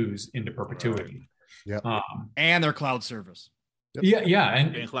SKUs into perpetuity. And their cloud service.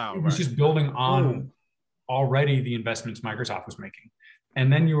 And cloud, it was just building on already the investments Microsoft was making.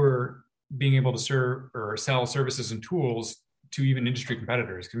 And then you were being able to serve or sell services and tools to even industry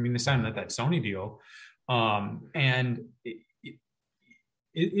competitors. I mean, they signed that Sony deal. And it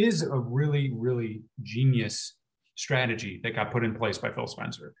is a really, really genius strategy that got put in place by Phil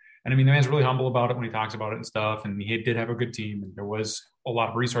Spencer. And I mean, the man's really humble about it when he talks about it and stuff. And he did have a good team and there was a lot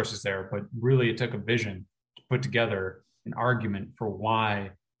of resources there, but really it took a vision to put together an argument for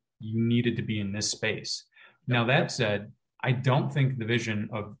why you needed to be in this space. Now, that said, I don't think the vision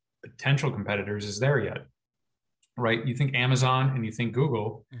of potential competitors is there yet, right? You think Amazon and you think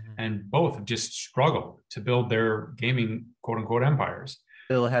Google, and both have just struggled to build their gaming quote unquote empires.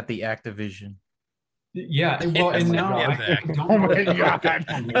 Phil had the Activision. Yeah, well, and now I don't know the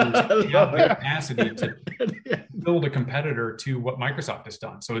capacity to build a competitor to what Microsoft has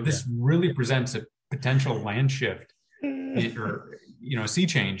done. So this really presents a potential land shift or a sea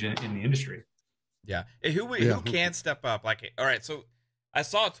change in the industry. Yeah. Who can step up? Like, all right, so I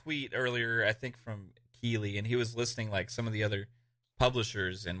saw a tweet earlier, I think from Keeley, and he was listing like some of the other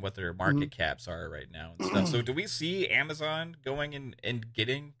publishers and what their market caps are right now and stuff. So do we see Amazon going and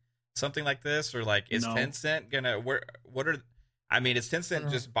getting something like this, or like is Tencent gonna is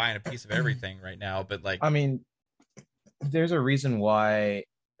Tencent just buying a piece of everything right now? But like, I mean, there's a reason why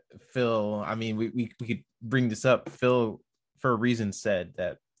Phil, I mean, we could bring this up. Phil, for a reason, said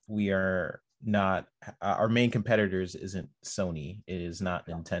that we are not, our main competitors isn't Sony, it is not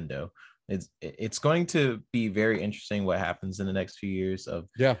Nintendo. It's going to be very interesting what happens in the next few years of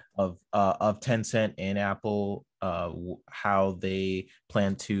Tencent and Apple, how they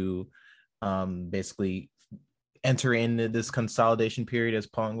plan to basically enter into this consolidation period, as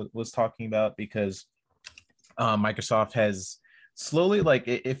Pong was talking about, because Microsoft has slowly, like,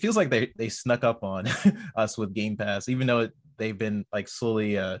 it feels like they snuck up on us with Game Pass, even though they've been like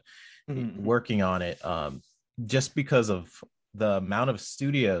slowly working on it, just because of the amount of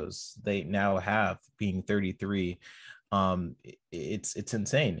studios they now have being 33. It's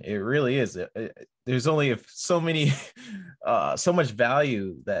insane. It really is. There's only so much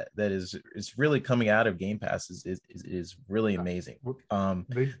value that is really coming out of Game Pass is really amazing.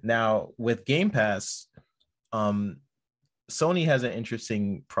 Now with Game Pass, Sony has an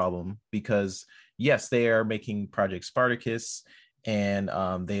interesting problem because yes, they are making Project Spartacus and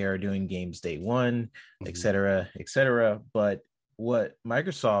they are doing games day one, et cetera. But what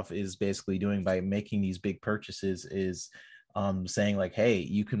Microsoft is basically doing by making these big purchases is saying like, hey,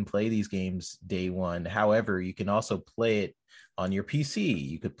 you can play these games day one. However, you can also play it on your PC.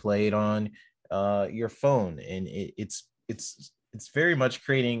 You could play it on your phone, and it's very much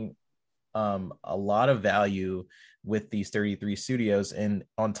creating a lot of value with these 33 studios. And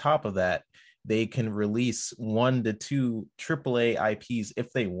on top of that, they can release 1 to 2 AAA IPs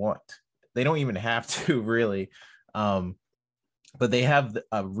if they want. They don't even have to really, but they have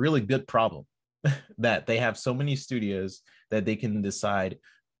a really good problem that they have so many studios that they can decide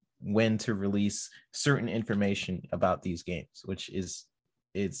when to release certain information about these games, which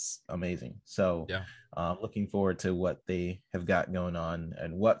it's amazing. So looking forward to what they have got going on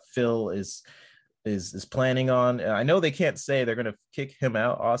and what Phil is planning on. I know they can't say they're going to kick him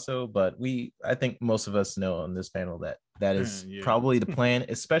out also, but I think most of us know on this panel that is probably the plan,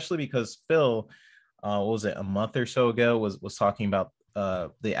 especially because Phil, what was it, a month or so ago was talking about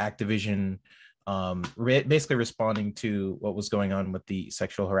the Activision, basically responding to what was going on with the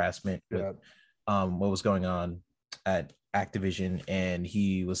sexual harassment, with what was going on at Activision. And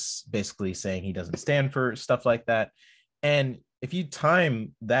he was basically saying he doesn't stand for stuff like that. And if you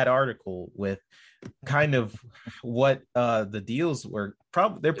time that article with kind of what the deals were,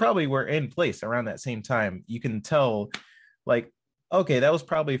 probably were in place around that same time, you can tell, like, okay, that was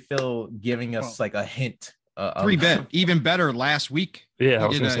probably Phil giving us like a hint. Even better last week. Yeah, I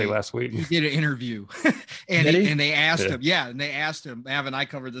was gonna say last week he did an interview, and they asked him. Yeah, and they asked him. Av and I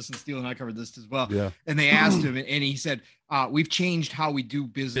covered this, and Steele and I covered this as well. Yeah, and they asked him, and he said, "We've changed how we do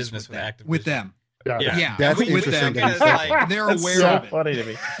business with them." Yeah. That's with them. Like, they're aware of it. Funny to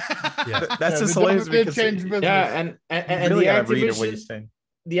me. That's just hilarious. And really gotta read what he's saying.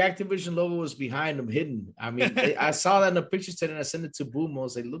 The Activision logo was behind them, hidden. I mean, I saw that in the picture today, and I sent it to Boom. I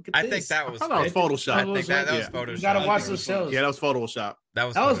was like, "Look at this." I think that was Photoshop. I think that was Photoshop. You gotta watch those shows. Yeah, that was Photoshop. That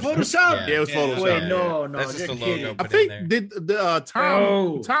was Photoshop. Yeah, it was Photoshop. Wait, no, that's just a logo. I think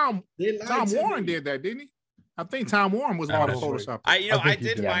Tom Warren did that, didn't he? I think Tom Warren was on Photoshop. I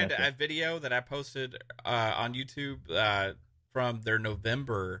did find a video that I posted on YouTube from their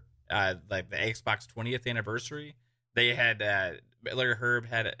November, like the Xbox 20th anniversary. They had Larry Herb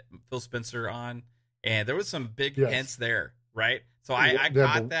had Phil Spencer on, and there was some big hints there, right? So I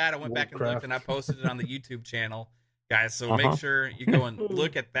caught that. I went back and looked, and I posted it on the YouTube channel, guys. So make sure you go and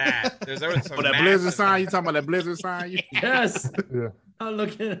look at that. There was some that Blizzard sign. You talking about that Blizzard sign? Yes. Yeah. I'm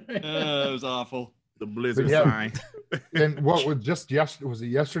looking at it. It was awful. The Blizzard sign. And what was just yesterday? Was it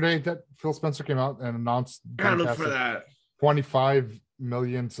yesterday that Phil Spencer came out and announced? I look for that. 25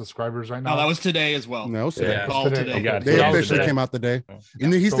 million subscribers right now. No, that was today as well. No, today. They officially came out today.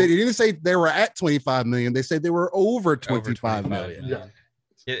 And he said he didn't say they were at 25 million. They said they were over 25 million. Yeah.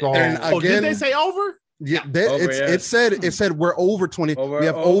 And again, did they say over? Yeah, it said we're over 20. We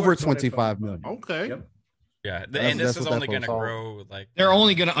have over 25 million. Okay. Yep. Yeah, and this is only going to grow. Like they're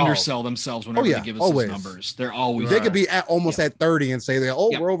only going to undersell themselves whenever they give us those numbers. They're always they could be at almost at 30 and say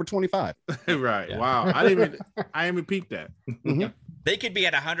we're over 25. Right. Yeah. Wow. I didn't even peep that. Mm-hmm. They could be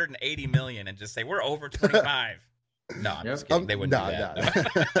at 180 million and just say we're over 25. No, I'm just kidding. They wouldn't do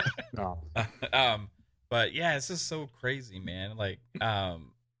that. No. But yeah, it's just so crazy, man. Like,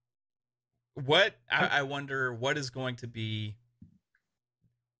 what I wonder what is going to be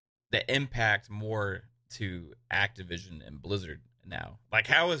the impact more to Activision and Blizzard now. Like,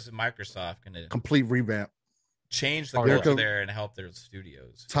 how is Microsoft going to complete revamp, change the culture there and help their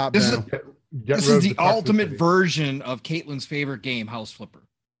studios? Top this down. This is the ultimate version of Caitlin's favorite game, House Flipper.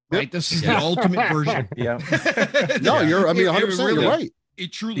 Right? Yep. This is the ultimate version. Yeah. No, you're. I mean, 100%. You're right.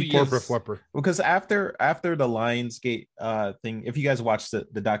 It truly is. Corporate flipper. Because after the Lionsgate thing, if you guys watch the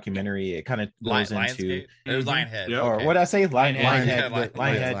documentary, it kind of goes into it was Lionhead. Yeah. Or what did I say? Lionhead.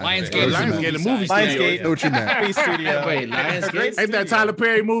 Lionsgate, the movie Lionsgate. studio. What you meant? Studio. Wait, Lionsgate. Ain't that Tyler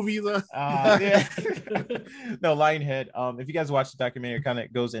Perry movie? Yeah. No, Lionhead. If you guys watch the documentary, it kind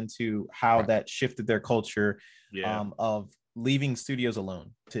of goes into how that shifted their culture of leaving studios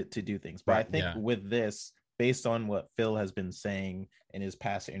alone to do things. But I think with this, based on what Phil has been saying in his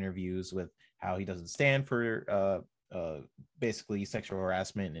past interviews with how he doesn't stand for basically sexual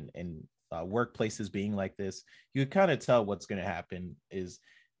harassment and workplaces being like this, you could kind of tell what's going to happen is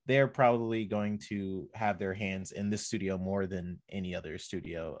they're probably going to have their hands in this studio more than any other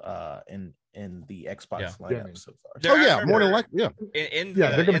studio in the Xbox lineup so far. More than likely, In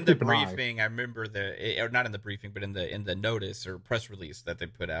the briefing, I remember or not in the briefing, but in the notice or press release that they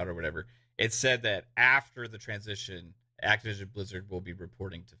put out or whatever, it said that after the transition, Activision Blizzard will be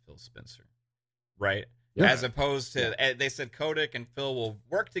reporting to Phil Spencer, right? Yeah. As opposed to, they said Kotick and Phil will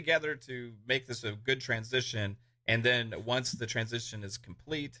work together to make this a good transition, and then once the transition is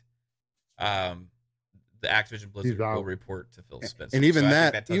complete, the Activision Blizzard will report to Phil Spencer. And even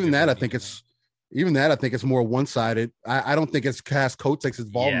I think it's more one-sided. I don't think it's cast Kotick's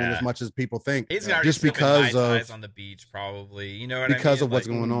involvement as much as people think. He's just because of on the beach, probably. You know what because of what's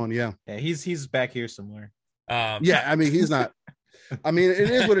going on. Yeah, he's back here somewhere. I mean, he's not. I mean, it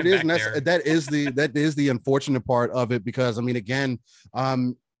is what it is, and that is the unfortunate part of it. Because I mean, again,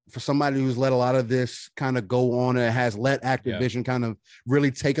 for somebody who's let a lot of this kind of go on and has let Activision kind of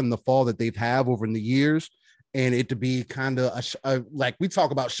really take them the fall that they've had over in the years. And it to be kind of like we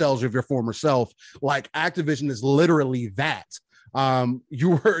talk about shells of your former self, like Activision is literally that.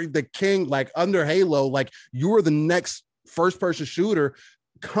 You were the king, like under Halo, like you were the next first-person shooter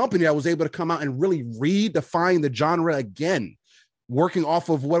company that was able to come out and really redefine the genre again, working off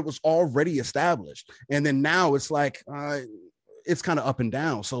of what was already established. And then now it's like it's kind of up and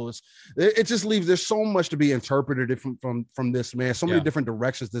down. So it just leaves, there's so much to be interpreted from this, man. So many different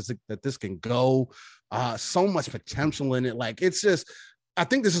directions that this can go. So much potential in it. Like it's just, I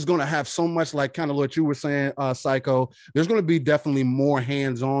think this is going to have so much, like kind of what you were saying, Psycho. There's going to be definitely more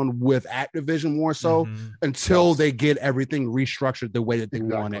hands-on with Activision, more so until they get everything restructured the way that they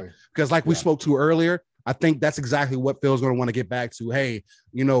want it. Because like we spoke to earlier, I think that's exactly what Phil's going to want to get back to. Hey,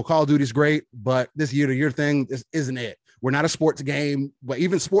 Call of Duty's great, but this year-to-year thing isn't it. We're not a sports game, but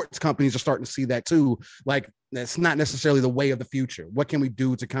even sports companies are starting to see that too. Like that's not necessarily the way of the future. What can we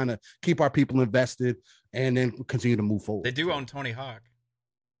do to kind of keep our people invested and then continue to move forward? They do own Tony Hawk.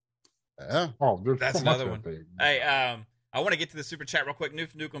 Yeah. Oh, that's another one. Hey, I want to get to the super chat real quick.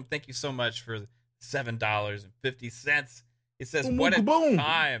 Noof Nukem, thank you so much for $7.50. It says, what a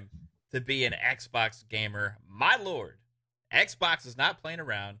time to be an Xbox gamer. My lord, Xbox is not playing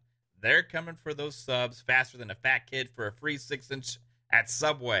around. They're coming for those subs faster than a fat kid for a free 6-inch at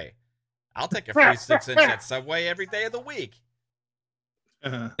Subway. I'll take a free 6-inch at Subway every day of the week.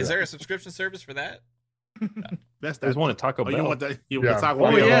 Is there a subscription service for that? There's one at Taco Bell. You want Taco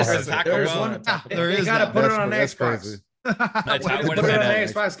Bell? Oh, yes. Taco Bell. There is. They got to put it on Xbox. What is Put it on that?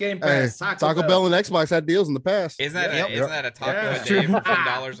 Xbox Game Pass. Taco Bell and Xbox had deals in the past. Isn't that a taco a day for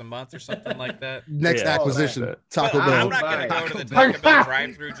 $10 a month or something like that? Next acquisition, Taco Bell. I'm not going to go to the Taco Bell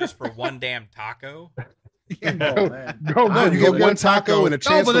drive-thru just for one damn taco. You get one taco and a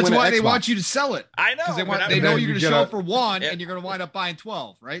chance. No, but that's to win why an they Xbox. want you to sell it. I know. Because they know you're going to show up for one, and you're going to wind up buying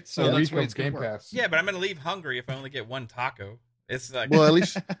 12, right? So that's why it's Game Pass. Yeah, but I'm going to leave hungry if I only get one taco. It's like, well, at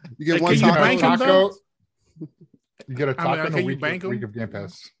least you get one Can you taco. bank taco. You get a taco I mean, in can a you bank 'em? week of Game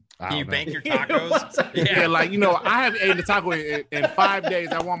Pass. Can you bank your tacos? Yeah, like, I have ate a taco in 5 days.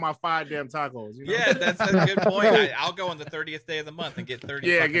 I want my 5 damn tacos. Yeah, that's a good point. I'll go on the 30th day of the month and get 30.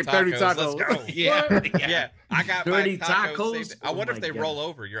 Yeah, get 30 tacos. Let's go. Yeah. I got 30 my tacos. tacos? I wonder Oh if they my roll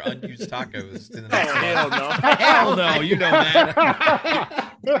over your unused tacos to the next Hell month. no. Hell no, you know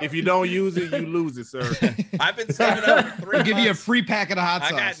that. If you don't use it, you lose it, sir. I've been saving up for 3 We'll months. give you a free packet of hot I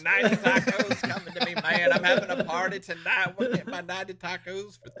sauce. got 90 tacos coming to me, man. I'm having a party tonight. We'll get my 90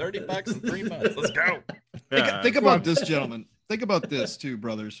 tacos for $30 in 3 months. Let's go. Think about this, gentlemen. Think about this too,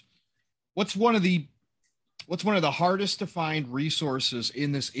 brothers. What's one of the hardest to find resources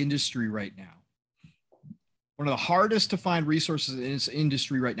in this industry right now? One of the hardest to find resources in this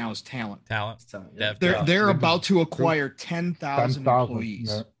industry right now is talent. They're about to acquire 10,000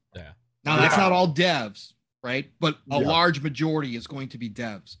 employees. Yeah. Now that's not all devs, right? But a large majority is going to be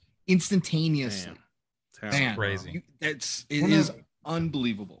devs instantaneously. That's crazy. It is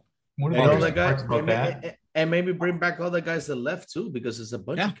unbelievable. What And all about the guys, about that? and maybe bring back all the guys that left too, because it's a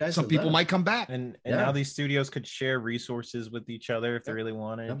bunch of guys. Some that people left. might come back. And now these studios could share resources with each other if they really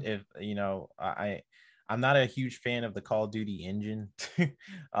wanted. If I'm not a huge fan of the Call of Duty engine,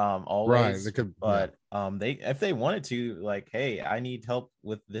 always. Right, but they if they wanted to, like, hey, I need help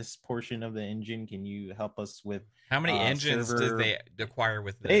with this portion of the engine. Can you help us with how many engines did they acquire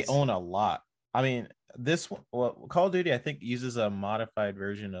with this? They own a lot. I mean, this one, Call of Duty, I think, uses a modified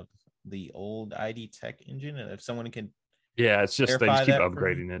version of the old ID Tech engine, and if someone can, it's just they just keep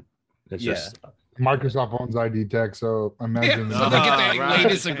upgrading it. It's just Microsoft owns ID Tech, so imagine so they get the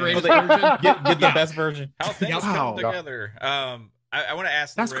latest and greatest version. Get the best version. How things come together. I want to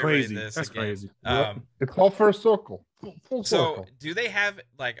ask. That's crazy. This That's again. crazy. It's all for a circle. Full so, circle. do they have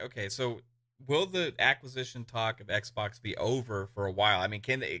so will the acquisition talk of Xbox be over for a while? I mean,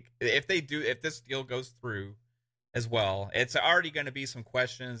 can they, if this deal goes through as well, it's already going to be some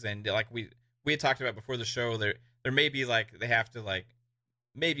questions, and like we had talked about before the show, there may be they have to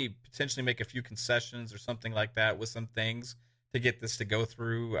maybe potentially make a few concessions or something like that with some things to get this to go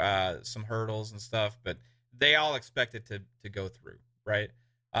through, some hurdles and stuff, but they all expect it to go through, right?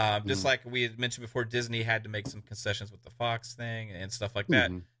 Just like we had mentioned before, Disney had to make some concessions with the Fox thing and stuff like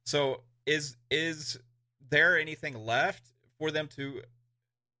that. So is there anything left for them to,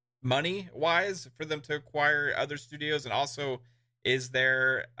 money wise, for them to acquire other studios? And also, is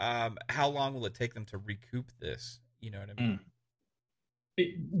there how long will it take them to recoup this? You know what I mean?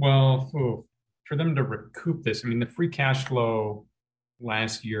 For them to recoup this, I mean, the free cash flow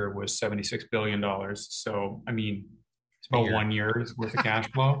last year was $76 billion. So, I mean, it's about 1 year's worth of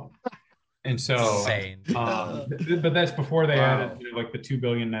cash flow. And so, but that's before they added the $2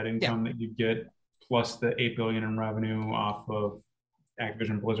 billion net income that you get, plus the $8 billion in revenue off of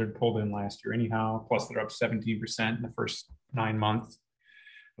Activision Blizzard pulled in last year anyhow, plus they're up 17% in the first 9 months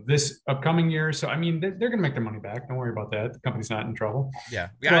of this upcoming year. So, I mean, they're going to make their money back. Don't worry about that. The company's not in trouble. Yeah.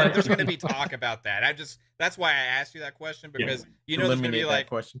 There's going to be talk about that. That's why I asked you that question, because there's going to be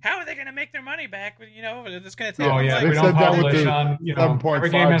how are they going to make their money back? It's going to take. We don't publish on, every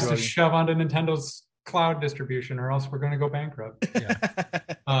game has to shove onto Nintendo's cloud distribution, or else we're going to go bankrupt.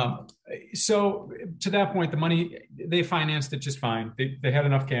 So to that point, the money, they financed it just fine. They had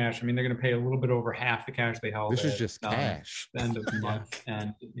enough cash. I mean, they're going to pay a little bit over half the cash they held. This is just cash. The end of the month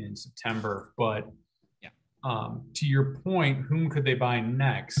and in September. But to your point, whom could they buy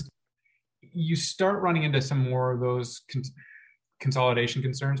next? You start running into some more of those consolidation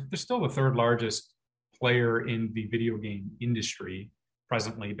concerns. They're still the third largest player in the video game industry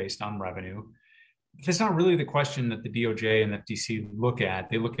presently based on revenue. That's not really the question that the DOJ and the FTC look at.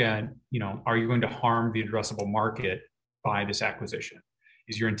 They look at, are you going to harm the addressable market by this acquisition?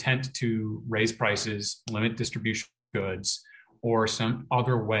 Is your intent to raise prices, limit distribution of goods, or some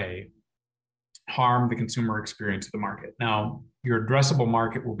other way harm the consumer experience of the market? Now, your addressable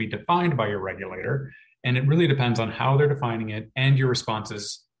market will be defined by your regulator, and it really depends on how they're defining it and your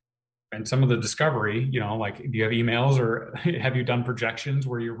responses. And some of the discovery, do you have emails, or have you done projections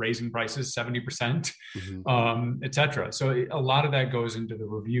where you're raising prices 70%, et cetera? So a lot of that goes into the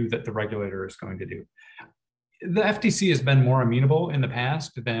review that the regulator is going to do. the FTC has been more amenable in the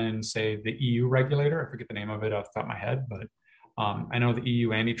past than, say, the EU regulator. I forget the name of it off the top of my head, but I know the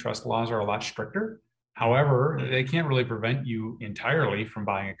EU antitrust laws are a lot stricter. However, they can't really prevent you entirely from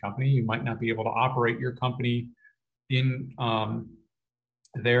buying a company. You might not be able to operate your company in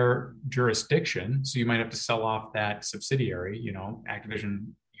their jurisdiction. So you might have to sell off that subsidiary, you know,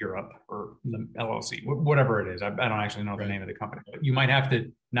 Activision Europe or the LLC, whatever it is. I don't actually know the name of the company, but you might have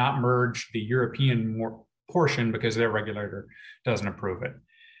to not merge the European portion because their regulator doesn't approve it.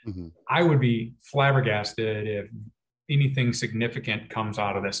 Mm-hmm. I would be flabbergasted if anything significant comes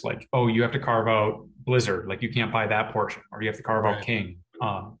out of this, like, oh, you have to carve out Blizzard, like you can't buy that portion, or you have to carve out King.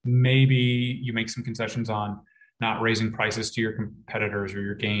 Maybe you make some concessions on not raising prices to your competitors or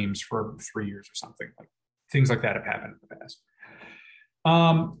your games for 3 years or something. Like things like that have happened in the past.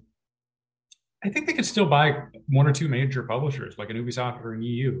 I think they could still buy one or two major publishers like an Ubisoft or an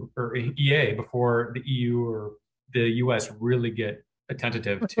EU or EA before the EU or the US really get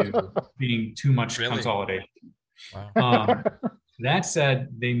attentive to being too much consolidation. Wow. That said,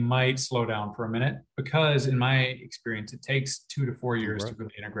 they might slow down for a minute because in my experience, it takes 2 to 4 years to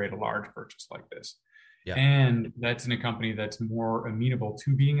really integrate a large purchase like this. Yeah. And that's in a company that's more amenable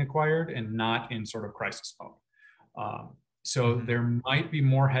to being acquired and not in sort of crisis mode. So there might be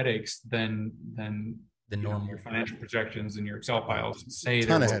more headaches than the normal your financial projections and your Excel files say.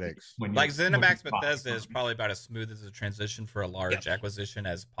 Ton of headaches. Like ZeniMax Bethesda is probably about as smooth as a transition for a large acquisition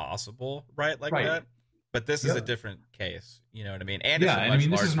as possible, right? Like that. But this is a different case. You know what I mean? And it's a much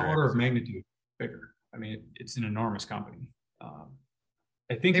this is an order of magnitude bigger. I mean, it's an enormous company.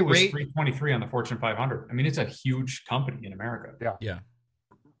 I think it was 323 on the Fortune 500. I mean, it's a huge company in America. Yeah.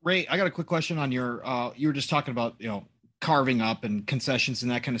 Ray, I got a quick question on your. You were just talking about carving up and concessions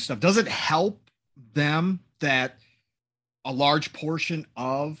and that kind of stuff. Does it help them that a large portion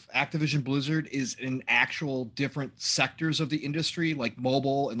of Activision Blizzard is in actual different sectors of the industry, like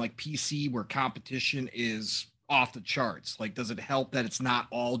mobile and like PC, where competition is off the charts? Like, does it help that it's not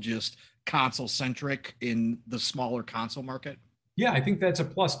all just console centric in the smaller console market? Yeah, I think that's a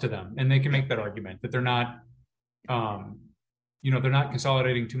plus to them, and they can make that argument that they're not, they're not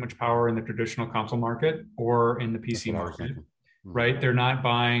consolidating too much power in the traditional console market or in the PC market. Right, they're not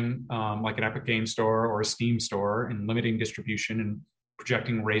buying like an Epic Game Store or a Steam store and limiting distribution and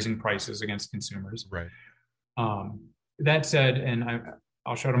projecting raising prices against consumers. Right. That said, and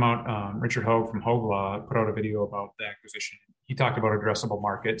I'll shout him out. Richard Hogue from Hoagla put out a video about the acquisition. He talked about addressable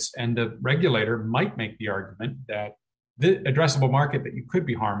markets, and the regulator might make the argument that the addressable market that you could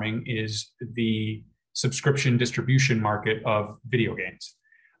be harming is the subscription distribution market of video games.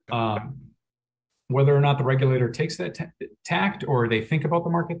 Whether or not the regulator takes that tact or they think about the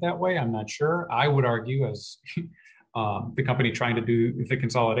market that way, I'm not sure. I would argue, as the company trying to do the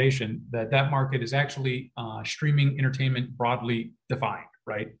consolidation, that market is actually streaming entertainment broadly defined,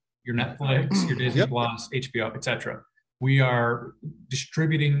 right? Your Netflix, your Disney Plus, HBO, etc. We are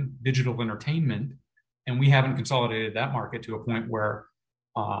distributing digital entertainment, and we haven't consolidated that market to a point where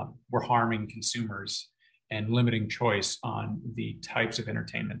we're harming consumers and limiting choice on the types of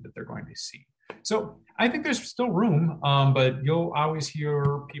entertainment that they're going to see. So I think there's still room, but you'll always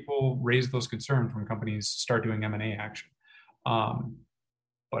hear people raise those concerns when companies start doing M&A action.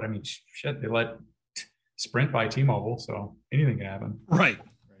 But I mean, shit, they let Sprint buy T-Mobile, so anything can happen. Right.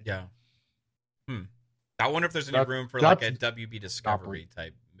 Yeah. I wonder if there's any room for like a WB Discovery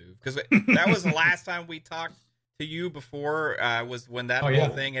type move, because that was the last time we talked to you before was when that whole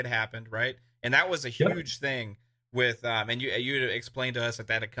thing had happened, right? And that was a huge thing. With and you explained to us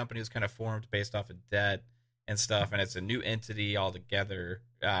that a company was kind of formed based off of debt and stuff, and it's a new entity altogether,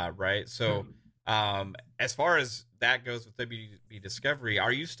 right? So, as far as that goes with WB Discovery,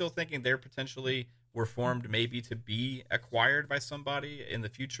 are you still thinking they're potentially were formed maybe to be acquired by somebody in the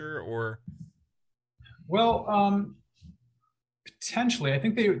future, or? Well, potentially. I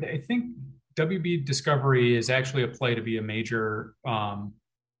think WB Discovery is actually a play to be a major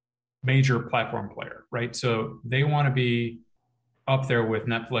platform player, right? So they want to be up there with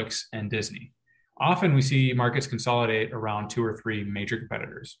Netflix and Disney. Often we see markets consolidate around 2 or 3 major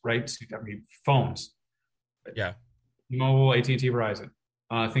competitors, right? So, I mean, phones. Yeah. Mobile, AT&T, Verizon.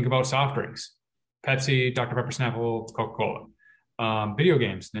 Think about soft drinks. Pepsi, Dr. Pepper, Snapple, Coca-Cola. Video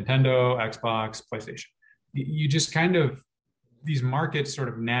games, Nintendo, Xbox, PlayStation. You just kind of, these markets sort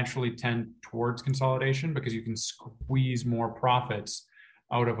of naturally tend towards consolidation because you can squeeze more profits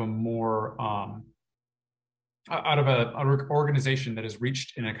out of a more out of an organization that has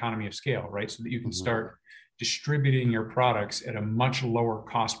reached an economy of scale, right? So that you can start distributing your products at a much lower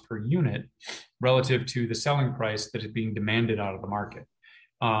cost per unit relative to the selling price that is being demanded out of the market.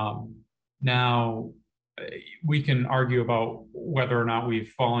 Now, we can argue about whether or not we've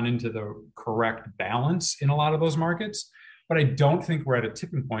fallen into the correct balance in a lot of those markets. But I don't think we're at a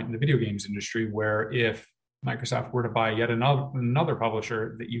tipping point in the video games industry where if Microsoft were to buy yet another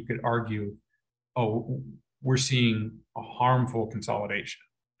publisher, that you could argue, oh, we're seeing a harmful consolidation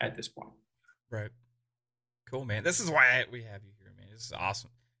at this point. Right. Cool, man. This is why we have you here, man. This is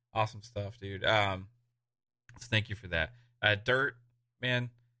awesome. Awesome stuff, dude. So thank you for that. Dirt, man,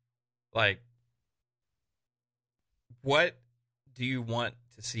 like, what do you want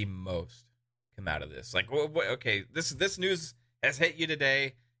to see most come out of this? Like, okay, this news has hit you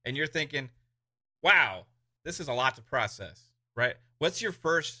today, and you're thinking, wow, this is a lot to process, right? What's your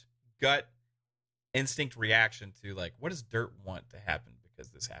first gut instinct reaction to, like, what does Dirt want to happen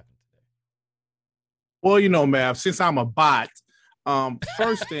because this happened today? Well, Mav, since I'm a bot,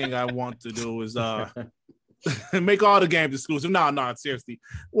 first thing I want to do is make all the games exclusive. No, seriously.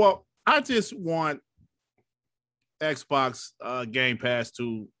 Well, I just want Xbox Game Pass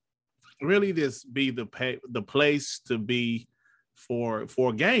to really just be the place to be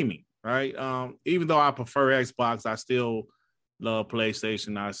for gaming, right? Even though I prefer Xbox, I still love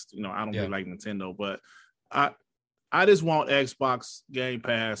PlayStation. I don't really like Nintendo, but I just want Xbox Game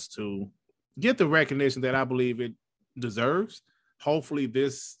Pass to get the recognition that I believe it deserves. Hopefully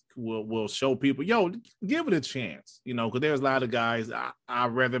this will show people, give it a chance, because there's a lot of guys,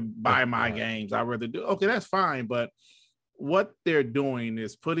 I'd rather buy my games. I'd rather do, okay, that's fine. But what they're doing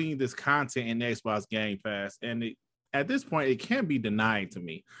is putting this content in Xbox Game Pass. And at this point, it can't be denied to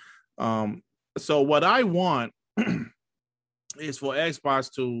me. So what I want is for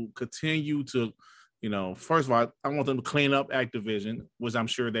Xbox to continue to, first of all, I want them to clean up Activision, which I'm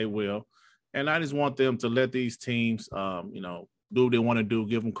sure they will. And I just want them to let these teams, do what they want to do,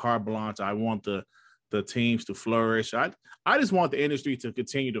 give them carte blanche. I want the teams to flourish. I just want the industry to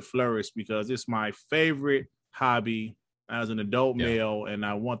continue to flourish because it's my favorite hobby as an adult male, and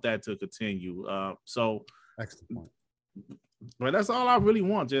I want that to continue. So, excellent point. But that's all I really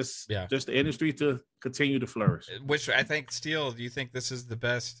want, just the industry to continue to flourish. Which I think, Steel, do you think this is the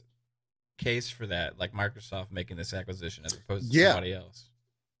best case for that, like Microsoft making this acquisition as opposed to somebody else?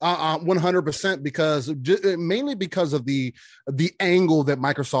 100%, because mainly because of the angle that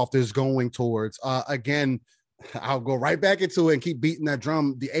Microsoft is going towards. Again, I'll go right back into it and keep beating that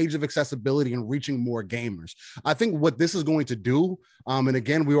drum, the age of accessibility and reaching more gamers. I think what this is going to do, and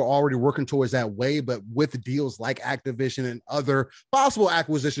again, we were already working towards that way, but with deals like Activision and other possible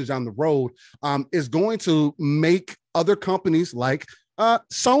acquisitions down the road, is going to make other companies like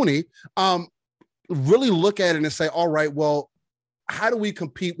Sony really look at it and say, all right, well, how do we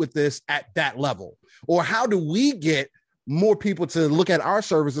compete with this at that level? Or how do we get more people to look at our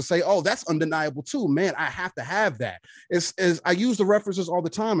service and say, oh, that's undeniable too, man, I have to have that. It's I use the references all the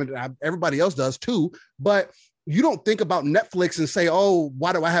time, and everybody else does too, but you don't think about Netflix and say, oh,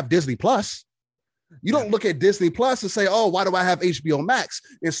 why do I have Disney Plus? You don't look at Disney Plus and say, oh, why do I have HBO Max?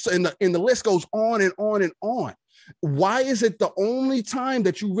 And the list goes on and on and on. Why is it the only time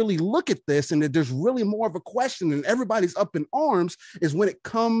that you really look at this and that there's really more of a question and everybody's up in arms is when it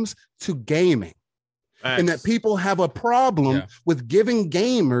comes to gaming? And that people have a problem with giving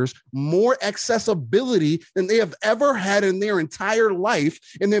gamers more accessibility than they have ever had in their entire life.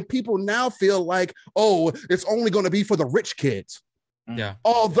 And then people now feel like, oh, it's only going to be for the rich kids. Yeah.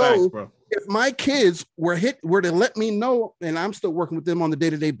 Although if my kids were to let me know, and I'm still working with them on the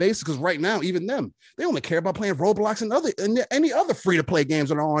day-to-day basis, because right now, even them, they only care about playing Roblox and any other free-to-play games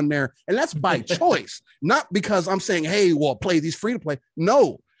that are on there. And that's by choice, not because I'm saying, hey, well, play these free-to-play.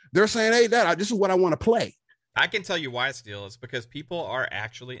 No, they're saying, hey, Dad, this is what I want to play. I can tell you why, Steel. It's because people are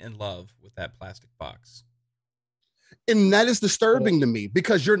actually in love with that plastic box. And that is disturbing to me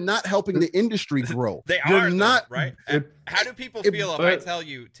because you're not helping the industry grow. You're not, right? How do people feel if I tell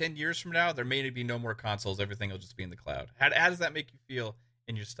you 10 years from now, there may be no more consoles, everything will just be in the cloud? How does that make you feel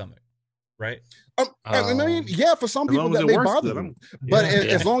in your stomach? Right? I mean, for some people that may bother them. But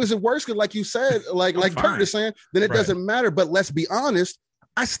as long as it works good, like you said, like Kurt is saying, then it doesn't matter. But let's be honest,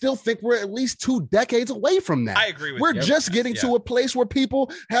 I still think we're at least 2 decades away from that. I agree with you. We're just getting to a place where people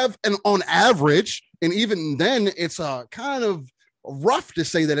have, on average, and even then it's kind of rough to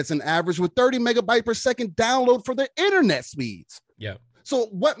say that it's an average with 30 megabyte per second download for their internet speeds. Yeah. So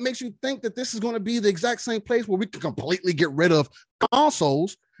what makes you think that this is going to be the exact same place where we can completely get rid of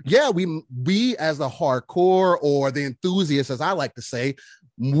consoles? Yeah, we as the hardcore or the enthusiasts, as I like to say,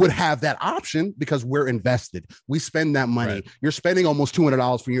 would have that option because we're invested. We spend that money. Right. You're spending almost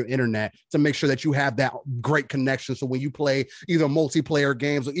 $200 for your internet to make sure that you have that great connection. So when you play either multiplayer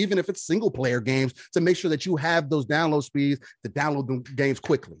games or even if it's single player games, to make sure that you have those download speeds to download the games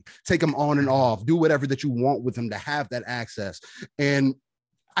quickly, take them on and off, do whatever that you want with them to have that access. And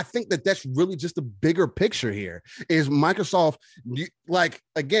I think that that's really just the bigger picture here is Microsoft. Like,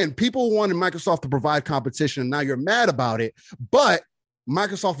 again, people wanted Microsoft to provide competition and now you're mad about it, but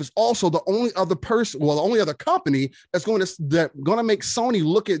Microsoft is also the only other the only other company that's going to make Sony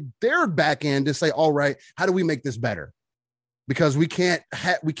look at their back end and say, all right, how do we make this better? Because we can't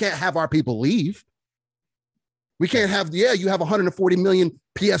have our people leave. We can't have, you have 140 million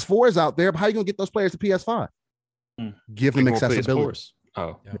PS4s out there, but how are you going to get those players to PS5? Give them accessibility.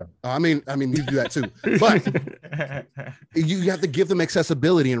 Oh, yeah. I mean, you do that too, but you have to give them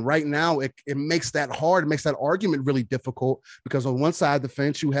accessibility. And right now it makes that hard. It makes that argument really difficult because on one side of the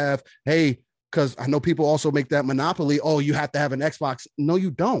fence, you have, because I know people also make that monopoly. Oh, you have to have an Xbox. No,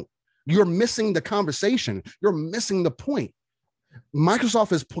 you don't. You're missing the conversation. You're missing the point.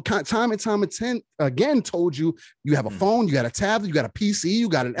 Microsoft has time and time again told you have a phone, you got a tablet, you got a PC, you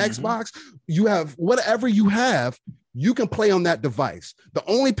got an Xbox, you have whatever you have, you can play on that device. The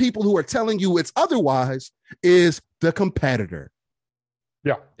only people who are telling you it's otherwise is the competitor.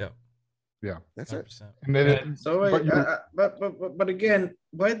 Yeah. That's 100%. It. And then but again,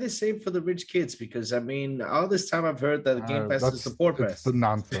 why they save for the rich kids? Because I mean, all this time I've heard that the Game Pass is support pass. It's the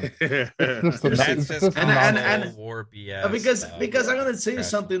nonsense. That's just war BS. Because I'm gonna tell you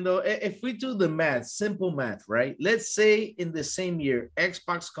something though. If we do the math, simple math, right? Let's say in the same year,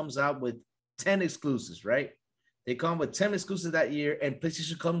 Xbox comes out with 10 exclusives, right? They come with 10 exclusives that year, and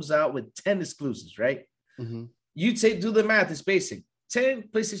PlayStation comes out with 10 exclusives, right? Mm-hmm. You do the math, it's basic. 10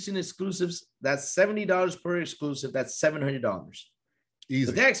 PlayStation exclusives, that's $70 per exclusive, that's $700. Easy.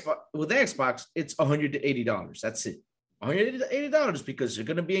 With the Xbox, it's $180. That's it. $180 because you're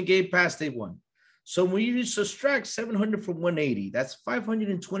going to be in Game Pass day one. So when you subtract 700 from 180, that's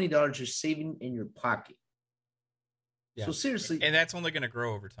 $520 you're saving in your pocket. Yeah. So seriously. And that's only going to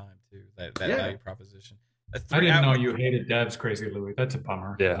grow over time too, that value proposition. I didn't know you hated devs, Crazy Louis. That's a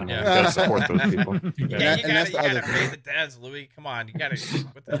bummer. Yeah. Gotta support those people. You gotta pay the devs, Louis. Come on, you gotta.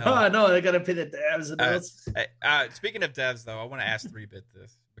 What the hell? Oh no, they gotta pay the devs. Speaking of devs, though, I want to ask 3-Bit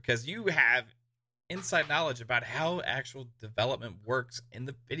this because you have inside knowledge about how actual development works in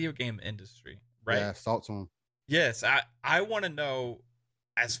the video game industry, right? Yeah, thoughts on. Yes, I want to know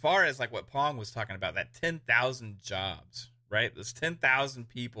as far as like what Pong was talking about, that 10,000 jobs, right? There's 10,000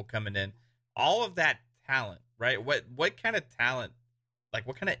 people coming in, all of that talent, right? What kind of talent, like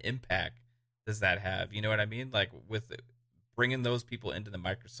what kind of impact does that have? You know what I mean? Like with bringing those people into the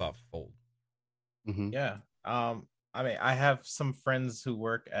Microsoft fold. Mm-hmm. Yeah. I mean, I have some friends who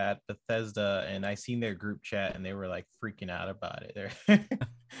work at Bethesda, and I seen their group chat, and they were like freaking out about it.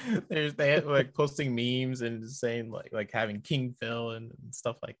 They had like posting memes and saying like having King Phil and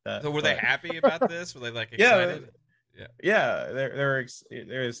stuff like that. So were they happy about this? Were they like excited? They're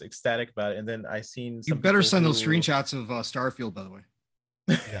ecstatic about it. And then I seen some. You better send those screenshots of Starfield, by the way.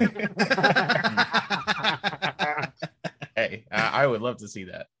 Hey, I would love to see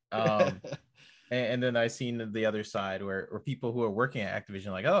that. And then I seen the other side where people who are working at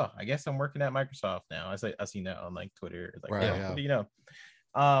Activision like, oh, I guess I'm working at Microsoft now. I seen that on like Twitter. Like, what do you know?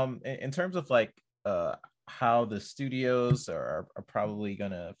 In terms of like how the studios are probably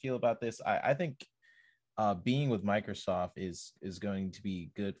gonna feel about this, I think being with Microsoft is going to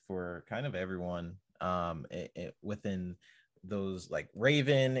be good for kind of everyone within those like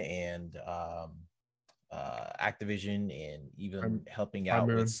Raven and Activision, and even helping out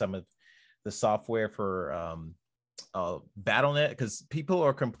with some of the software for BattleNet, because people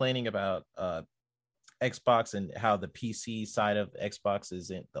are complaining about Xbox and how the PC side of Xbox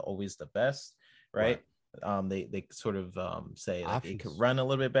isn't always the best, right? They sort of say like it could run a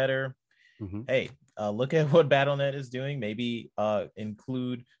little bit better. Mm-hmm. Hey, look at what BattleNet is doing. Maybe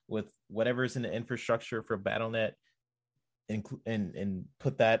include with whatever's in the infrastructure for BattleNet, and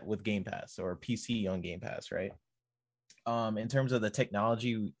put that with Game Pass or PC on Game Pass, right? In terms of the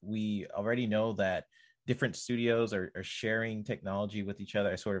technology, we already know that different studios are sharing technology with each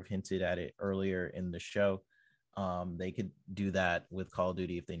other. I sort of hinted at it earlier in the show. They could do that with Call of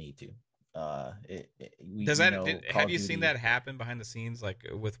Duty if they need to. Have you seen that happen behind the scenes, like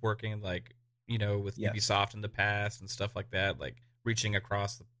with working like, with Ubisoft in the past and stuff like that, like reaching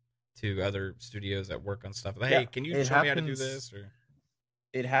across to other studios that work on stuff? Like, hey, can you show me how to do this? Or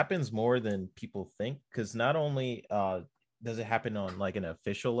it happens more than people think, because not only does it happen on like an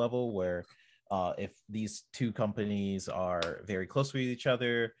official level where if these two companies are very close with each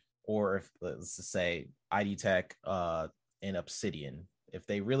other, or if, let's just say, ID Tech and Obsidian, if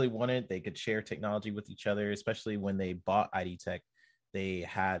they really wanted, they could share technology with each other. Especially when they bought ID Tech, they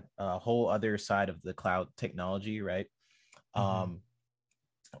had a whole other side of the cloud technology, right? And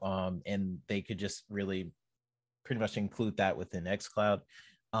they could just really pretty much include that within xCloud.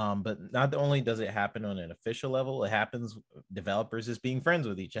 But not only does it happen on an official level, it happens developers just being friends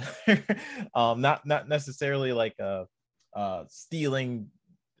with each other. Not necessarily like stealing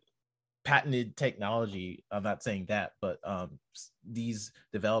patented technology. I'm not saying that, but these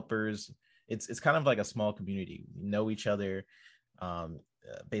developers, it's kind of like a small community. We know each other,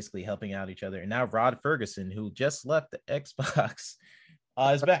 basically helping out each other. And now Rod Ferguson, who just left the Xbox,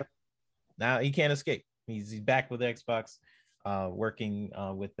 is back. Now he can't escape. He's back with Xbox, working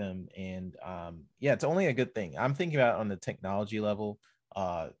with them. And yeah, it's only a good thing. I'm thinking about on the technology level,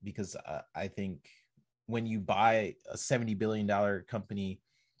 because I think when you buy a $70 billion company,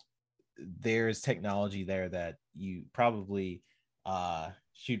 there's technology there that you probably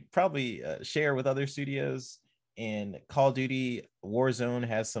should share with other studios. And Call of Duty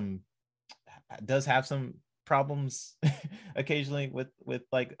Warzone does have some problems occasionally with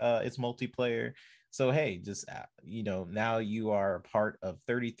like its multiplayer. So hey, just now you are a part of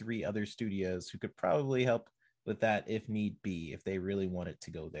 33 other studios who could probably help with that if need be, if they really wanted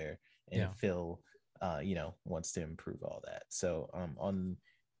to go there. And Phil wants to improve all that. So on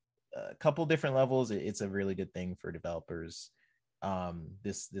a couple different levels, it's a really good thing for developers.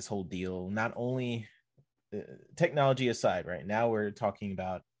 This whole deal, not only technology aside, right now we're talking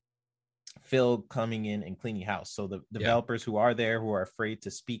about Phil coming in and cleaning house. So the developers who are there, who are afraid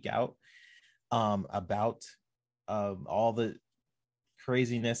to speak out about all the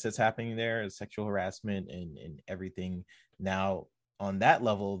craziness that's happening there, sexual harassment and everything. Now on that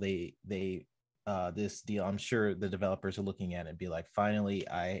level, they this deal, I'm sure the developers are looking at it and be like, finally,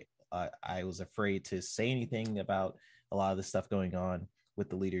 I was afraid to say anything about a lot of the stuff going on with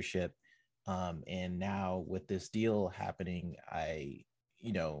the leadership. And now with this deal happening,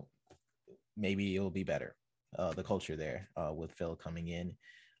 maybe it'll be better. The culture there with Phil coming in.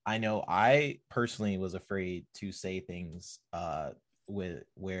 I know I personally was afraid to say things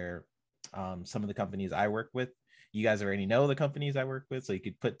where some of the companies I work with, you guys already know the companies I work with, so you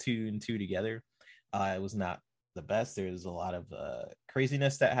could put two and two together. It was not the best. There's a lot of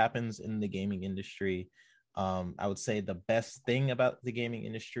craziness that happens in the gaming industry. I would say the best thing about the gaming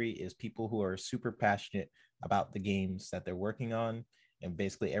industry is people who are super passionate about the games that they're working on, and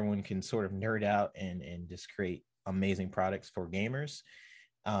basically everyone can sort of nerd out and just create amazing products for gamers.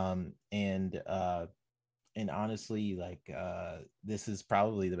 And honestly, like this is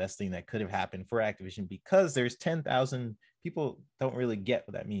probably the best thing that could have happened for Activision, because there's 10,000 people. Don't really get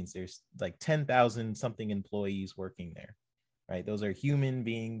what that means. There's like 10,000 something employees working there, right? Those are human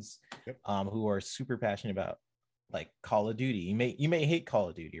beings who are super passionate about like Call of Duty. You may hate Call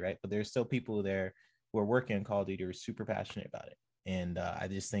of Duty, right? But there's still people there who are working on Call of Duty who are super passionate about it. And I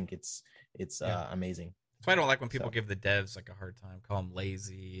just think it's amazing. That's why I don't like when people give the devs like a hard time, call them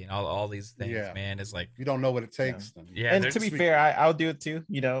lazy and all these things, man. It's like, you don't know what it takes. Yeah. And to be fair, I'll do it too,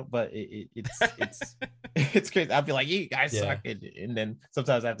 but it's crazy. I'll be like, you guys suck. And then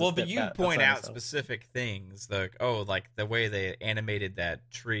sometimes I have to but you point out specific things like, like the way they animated that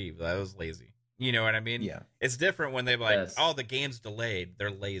tree, that was lazy. You know what I mean? Yeah. It's different when they're like, the game's delayed.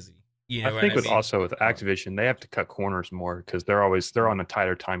 They're lazy. You know I think also with Activision, they have to cut corners more because they're on a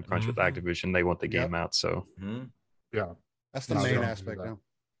tighter time crunch with Activision. They want the game out. So that's the main aspect now.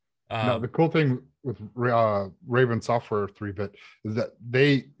 No, the cool thing with Raven Software 3-bit is that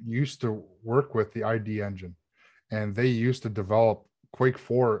they used to work with the ID engine, and they used to develop Quake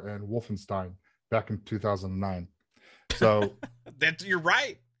 4 and Wolfenstein back in 2009. So you're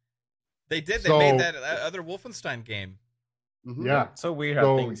right. They did. They made that other Wolfenstein game. Mm-hmm. Yeah, so weird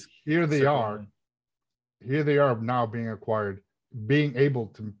how things here they are now being acquired, being able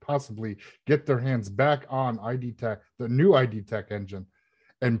to possibly get their hands back on ID Tech, the new ID Tech engine,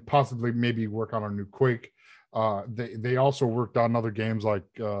 and possibly maybe work on a new Quake. They also worked on other games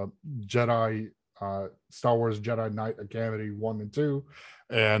like Jedi, Star Wars Jedi Knight Academy 1 and 2,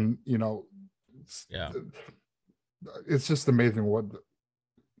 and it's just amazing what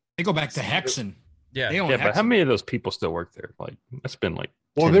they go back to Hexen. Yeah, but how many of those people still work there? Like, that's been like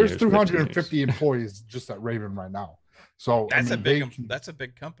there's 350 employees just at Raven right now. So that's a big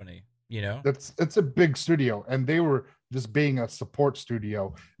company. It's a big studio, and they were just being a support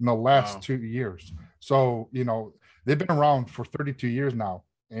studio in the last 2 years. So they've been around for 32 years now,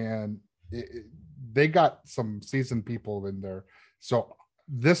 and they got some seasoned people in there. So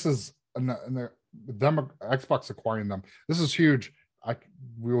this is Xbox acquiring them. This is huge.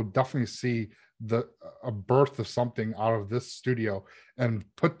 We will definitely see a birth of something out of this studio and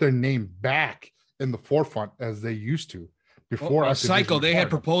put their name back in the forefront as they used to. Before Psycho, they had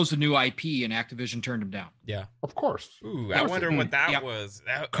proposed a new IP and Activision turned them down. Yeah, of course. Ooh, I wonder what that was.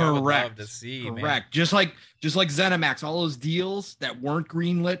 Correct. I would love to see. Correct. Man. Just like ZeniMax, all those deals that weren't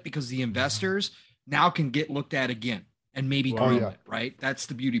greenlit because the investors now can get looked at again and maybe greenlit. Right. That's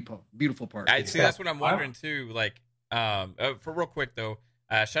the beautiful part. I see. That's what I'm wondering too. Like, for real quick though,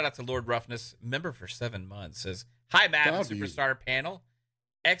 shout out to Lord Roughness, member for 7 months. Says, "Hi, Matt, Superstar panel.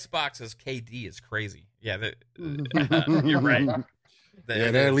 Xbox's KD is crazy." Yeah, you're right.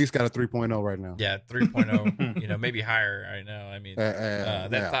 They at least got a 3.0 right now. Yeah, 3.0. Maybe higher. I know. I mean,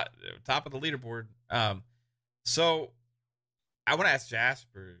 that's top of the leaderboard. So I want to ask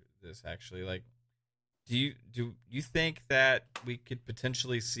Jasper this actually. Like, do you think that we could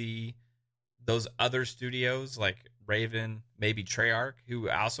potentially see those other studios like Raven, maybe Treyarch, who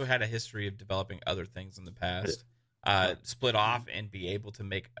also had a history of developing other things in the past, split off and be able to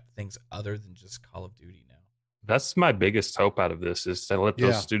make things other than just Call of Duty now? That's my biggest hope out of this, is to let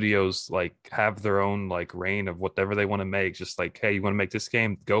those studios like have their own like reign of whatever they want to make. Just like, hey, you want to make this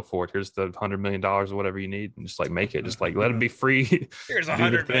game, go for it. Here's the $100 million or whatever you need, and just like make it. Just like let it be free. Here's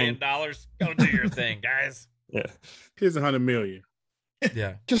 $100 million. Go do your thing, guys. Yeah. Here's $100 million.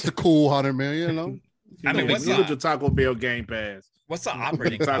 Yeah. Just a cool $100 million, you know. I mean, what's the Taco Bell Game Pass? What's the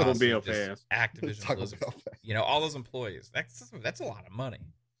operating Taco cost Bell of just Pass? Activision Blizzard? All those employees. That's a lot of money.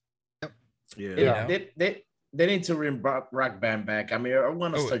 Yeah. They need to bring Rock Band back. I mean, I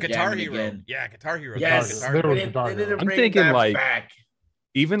want to start Guitar Hero again. Yeah, Guitar Hero. Yes, Guitar Hero. I'm thinking like back.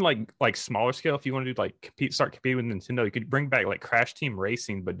 Even like smaller scale. If you want to do like start competing with Nintendo, you could bring back like Crash Team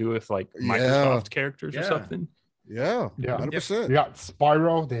Racing, but do it with like Microsoft characters or something. Yeah, 100%. They got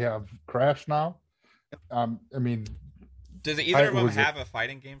Spyro. They have Crash now. I mean, does either of them have a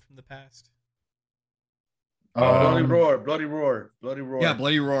fighting game from the past? Bloody Roar. Yeah,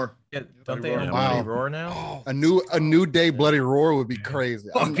 Bloody Roar. Yeah, don't they have Bloody Roar now? Oh, a new day Bloody Roar would be crazy.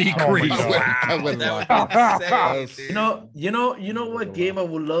 That'd be crazy. I would You know what game I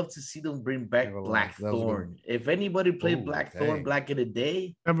would love to see them bring back? Blackthorn. If anybody played Blackthorn back in the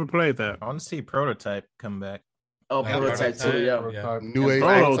day, never played that. I want to see Prototype come back. Oh, Prototype too. Yeah. New Age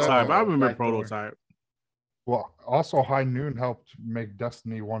Prototype. I remember Prototype. Well, also High Noon helped make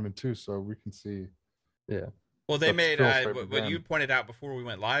Destiny 1 and 2, so we can see. Yeah. Well, they made what you pointed out before we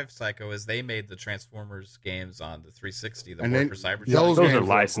went live, Psycho, is they made the Transformers games on the 360, the War for Cybertron. Those are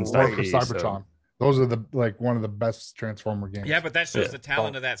licensed War for Cybertron. Those are one of the best Transformer games. Yeah, but that shows the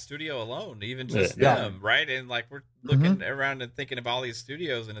talent of that studio alone, even just them, right? And like we're looking around and thinking of all these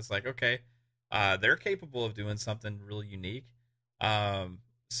studios, and it's like, okay, they're capable of doing something really unique.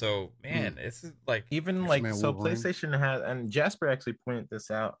 So man, it's like even like so PlayStation has, and Jasper actually pointed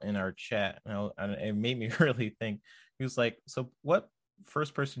this out in our chat, and it made me really think. He was like, so what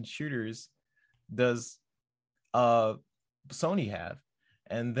first person shooters does Sony have?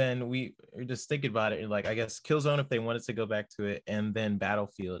 And then we were just thinking about it, and like I guess Killzone if they wanted to go back to it, and then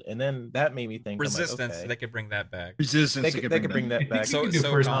Battlefield, and then that made me think Resistance. Like, okay, they could bring that back. Resistance. They could bring that back.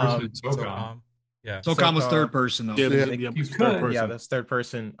 SOCOM. Yeah, SOCOM was third person though. That's third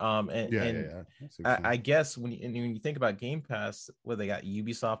person. I guess when you think about Game Pass, well, they got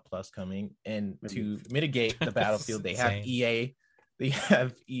Ubisoft Plus coming, and to mitigate the Battlefield, they have EA. They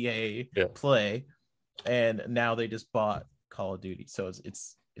have EA Play, and now they just bought Call of Duty. So it's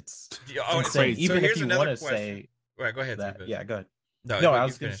insane. Even so if you want to say, right, go ahead. That, yeah, go ahead. No, I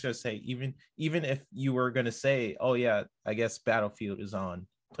was going to just say even if you were going to say, oh yeah, I guess Battlefield is on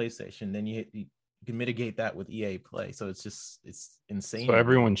PlayStation, then you can mitigate that with EA Play. So it's insane. So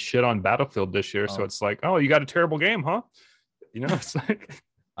everyone shit on Battlefield this year. So it's like, oh, you got a terrible game, huh? It's like,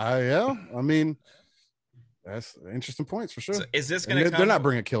 yeah. I mean, that's interesting points for sure. So is this going to? They're not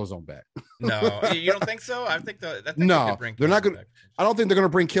bringing Killzone back. No, you don't think so? I think they're not going. I don't think they're going to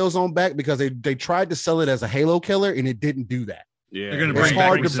bring Killzone back because they tried to sell it as a Halo killer and it didn't do that. Yeah, they're going to bring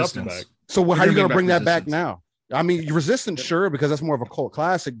back Resistance. So how are you going to bring that back now? I mean, Resistance, sure, because that's more of a cult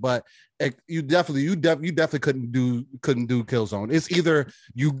classic, but you definitely couldn't do Killzone. It's either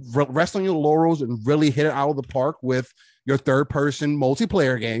you rest on your laurels and really hit it out of the park with your third-person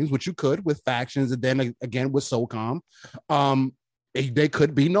multiplayer games, which you could with factions, and then again with SOCOM. They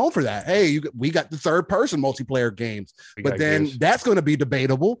could be known for that. Hey, we got the third-person multiplayer games, but then that's going to be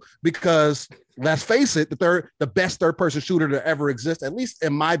debatable because let's face it, the best third-person shooter to ever exist, at least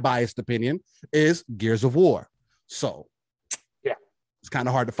in my biased opinion, is Gears of War. So, yeah, kind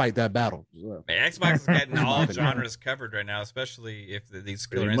of hard to fight that battle. Man, Xbox is getting all genres covered right now, especially if these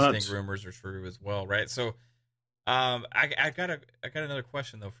Killer Instinct rumors are true as well, right? So, I got another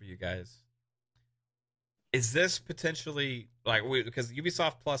question though for you guys. Is this potentially because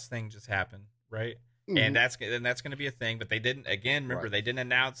Ubisoft Plus thing just happened, right? Mm-hmm. And that's going to be a thing, but they didn't. Again, remember they didn't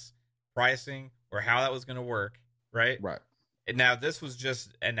announce pricing or how that was going to work, right? Right. And now this was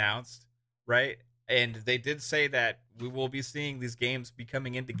just announced, right? And they did say that we will be seeing these games be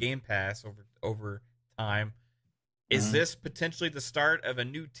coming into Game Pass over time. Is this potentially the start of a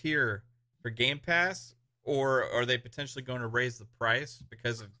new tier for Game Pass, or are they potentially going to raise the price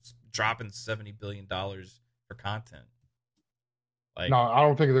because of dropping $70 billion for content? No, I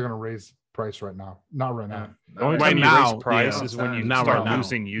don't think they're going to raise price right now. Not right now. The only time you raise price is when you start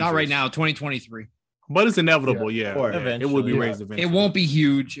losing users. Not right now, 2023. But it's inevitable, It will be raised eventually. It won't be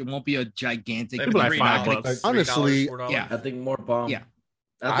huge. It won't be a gigantic. It'll be like $5. Honestly, I think more bomb. Yeah,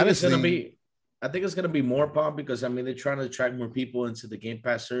 I think it's gonna be more bomb because they're trying to attract more people into the Game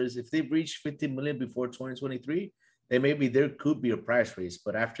Pass service. If they reach 15 million before 2023, then maybe there could be a price raise.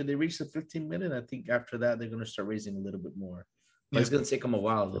 But after they reach the 15 million, I think after that they're gonna start raising a little bit more. But it's gonna take them a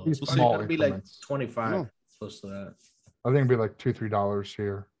while though. It's gonna be like 25, close to that. I think it'd be like $2-3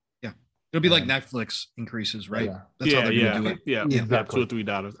 here. It'll be like Netflix increases, right? That's how they're gonna do it. Exactly. $2 or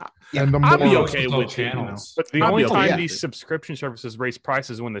 $3. And I'd be okay with channels. But the only time these subscription services raise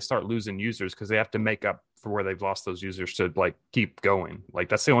prices is when they start losing users because they have to make up for where they've lost those users to keep going.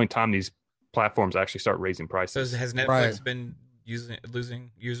 That's the only time these platforms actually start raising prices. So has Netflix been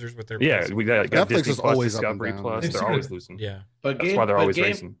losing users with their prices? We got Netflix Disney is Plus, always Discovery Plus. They're always losing. Yeah, that's why they're always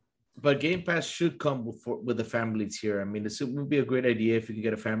raising. But Game Pass should come with a family tier. I mean, this would be a great idea if you could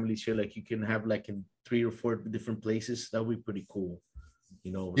get a family tier, you can have in 3 or 4 different places. That would be pretty cool.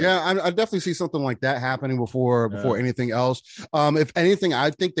 I definitely see something like that happening before anything else. If anything,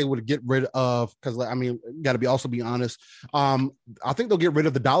 I think they would get rid of, because got to also be honest. I think they'll get rid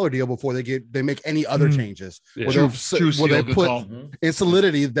of the dollar deal before they make any other changes. Yeah. Where they put in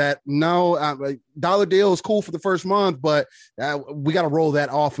solidity that dollar deal is cool for the first month, but we got to roll that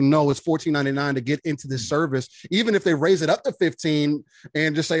off. And no, it's $14.99 to get into this service. Even if they raise it up to $15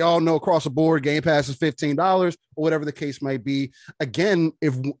 and just say, oh no, across the board, Game Pass is $15 or whatever the case might be. Again,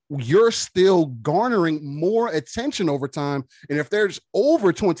 if you're still garnering more attention over time, and if there's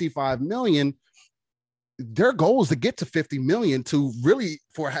over 25 million, their goal is to get to 50 million to really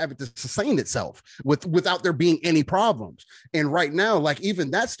for having to sustain itself without there being any problems. And right now, even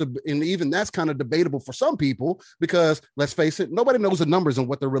that's kind of debatable for some people, because let's face it, nobody knows the numbers and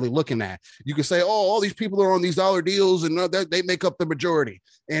what they're really looking at. You can say, oh, all these people are on these dollar deals and they make up the majority.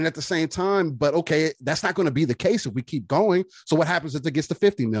 And at the same time, but okay, that's not going to be the case if we keep going. So what happens if it gets to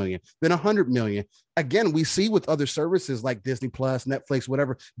 50 million, then 100 million? Again, we see with other services like Disney Plus, Netflix,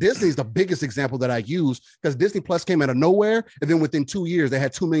 whatever. Disney's the biggest example that I use, because Disney Plus came out of nowhere, and then within 2 years they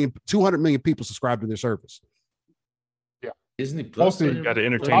had 200 million people subscribed to their service. Yeah, Disney Plus. Also, you got to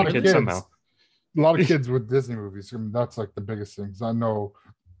entertain the kids somehow. A lot of kids with Disney movies. That's the biggest things I know.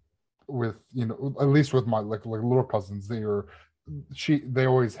 With at least with my like little cousins, they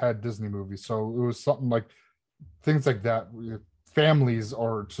always had Disney movies, so it was something like things like that. Families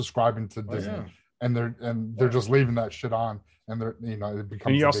are subscribing to Disney. Yeah. And they're just leaving that shit on, and it becomes.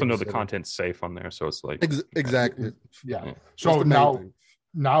 And you also know the content's safe on there, so it's exactly. Yeah. So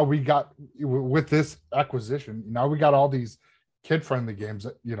now we got, with this acquisition, now we got all these kid-friendly games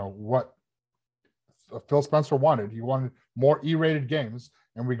that what Phil Spencer wanted. He wanted more E-rated games,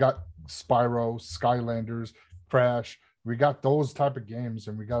 and we got Spyro, Skylanders, Crash. We got those type of games,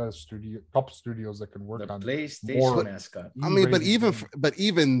 and we got a couple studios that can work on PlayStation mascot. But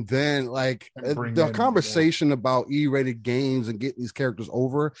even then, the conversation about E-rated games and getting these characters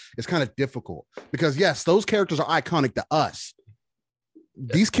over is kind of difficult, because yes, those characters are iconic to us.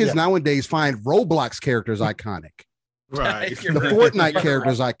 These kids nowadays find Roblox characters iconic. Right. The Fortnite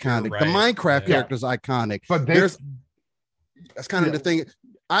characters iconic. The Minecraft characters iconic. But that's kind of the thing.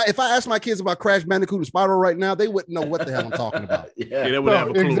 If I ask my kids about Crash Bandicoot and Spyro right now, they wouldn't know what the hell I'm talking about. They wouldn't have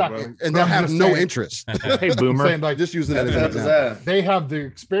a clue, exactly. Bro. And they'll have no interest. Hey, Boomer. Just using that as an example. They have the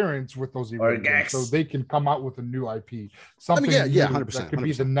experience with those games, so they can come out with a new IP. Something 100%. That could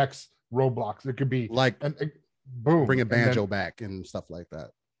be the next Roblox. It could be boom, bring a banjo back and stuff like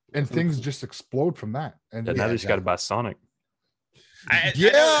that. And things just explode from that. And now they just got to buy Sonic. I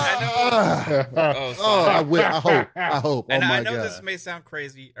know. I hope. And I know this may sound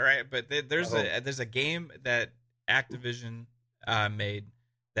crazy, all right, but there's a game that Activision made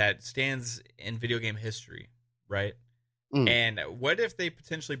that stands in video game history, right? And what if they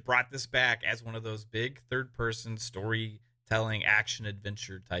potentially brought this back as one of those big third-person story telling action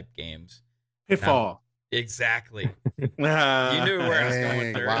adventure type games. Pitfall. Exactly. You knew where I was going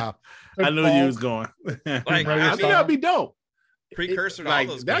with there. Wow. I knew you was going. Like, I think that'd be dope. Precursor to like,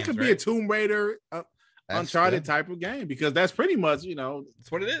 all those that games, could be right? a Tomb Raider, Uncharted type of game, because that's pretty much,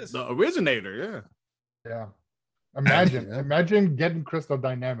 that's what it is. The originator. Yeah. Imagine getting Crystal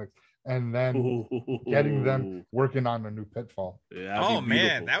Dynamics and then getting them working on a new Pitfall. Yeah. Oh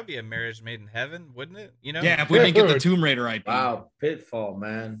man, that would be a marriage made in heaven, wouldn't it? Yeah, if we didn't get the Tomb Raider IP. Wow, Pitfall,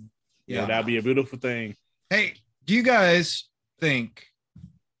 man. Yeah, that'd be a beautiful thing. Hey, do you guys think?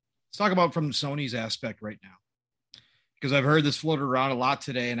 Let's talk about from Sony's aspect right now, because I've heard this floated around a lot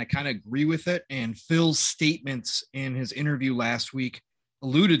today, and I kind of agree with it. And Phil's statements in his interview last week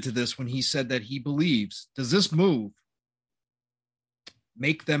alluded to this when he said that he believes, does this move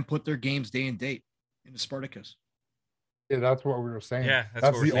make them put their games day and date into Spartacus? Yeah, that's what we were saying. Yeah,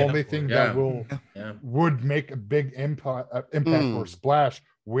 that's the only thing that would make a big impact or splash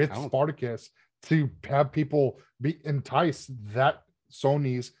with Spartacus, to have people be enticed that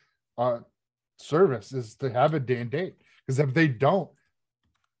Sony's service is to have a day and date. Because if they don't,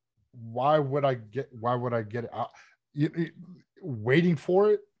 why would I get it? Waiting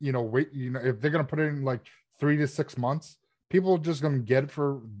for it, if they're gonna put it in like 3 to 6 months, people are just gonna get it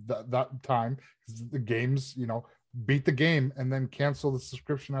for that time. The games, beat the game and then cancel the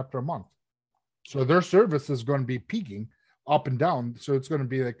subscription after a month. So their service is going to be peaking up and down. So it's going to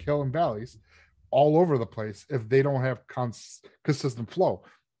be like hill and valleys all over the place if they don't have consistent flow.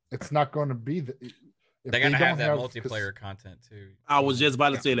 It's not going to be they gotta have that multiplayer content too. I was just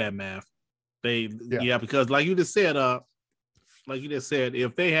about to say that, Math. Because like you just said,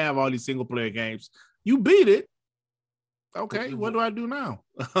 if they have all these single player games, you beat it. Okay, what do I do now?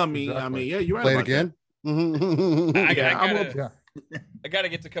 I mean, yeah, you're right. Play it again. I gotta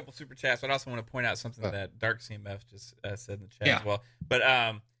get to a couple super chats, but I also want to point out something that Dark CMF just said in the chat as well. But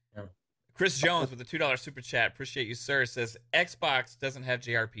Chris Jones with the $2 super chat, appreciate you, sir, says Xbox doesn't have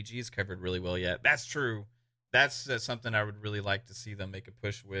JRPGs covered really well yet. That's true. That's something I would really like to see them make a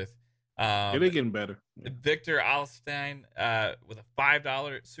push with. They're getting better. Victor Alstein with a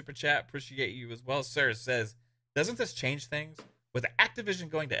 $5 super chat, appreciate you as well, sir, says, doesn't this change things? With Activision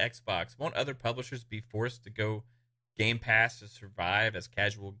going to Xbox, won't other publishers be forced to go Game Pass to survive as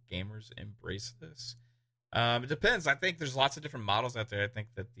casual gamers embrace this? It depends. I think there's lots of different models out there. I think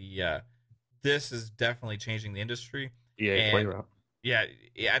that this is definitely changing the industry. Yeah,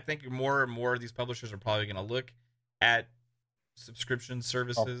 I think more and more of these publishers are probably going to look at subscription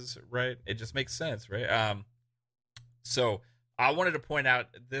services, right? It just makes sense, right? So I wanted to point out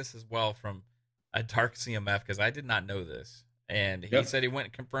this as well from a Dark CMF, because I did not know this. And he said he went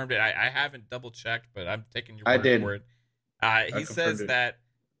and confirmed it. I haven't double checked, but I'm taking your word for it. He says that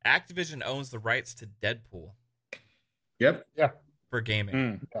Activision owns the rights to Deadpool. Yep. Yeah. For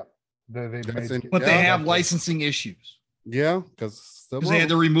gaming. Yeah. But they have licensing issues. Yeah, because they had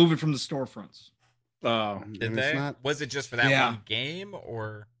to remove it from the storefronts. Did they? Was it just for that one game,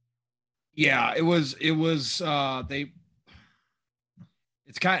 or? Yeah, it was.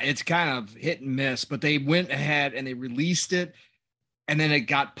 It's kind of hit and miss, but they went ahead and they released it, and then it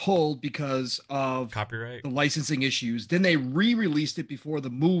got pulled because of copyright, the licensing issues. Then they re-released it before the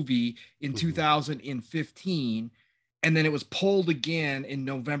movie in 2015, and then it was pulled again in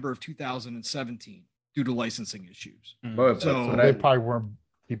November of 2017 due to licensing issues. So they probably weren't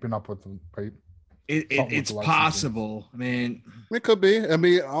keeping up with them. Right? It's possible. I mean, it could be. I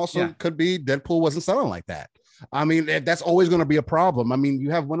mean, also could be Deadpool wasn't selling like that. I mean, that's always going to be a problem. I mean,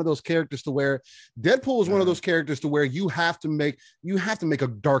 you have one of those characters to where Deadpool is one of those characters to where you have to make a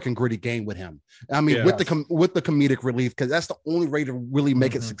dark and gritty game with him. I mean, with the comedic relief, because that's the only way to really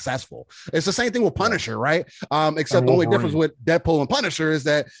make it successful. It's the same thing with Punisher, right? Except the only difference with Deadpool and Punisher is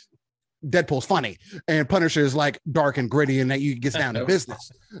that Deadpool's funny and Punisher is like dark and gritty and that you gets down to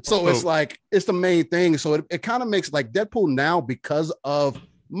business. So it's like, it's the main thing. So it kind of makes like Deadpool now, because of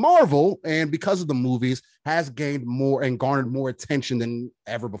Marvel and because of the movies, has gained more and garnered more attention than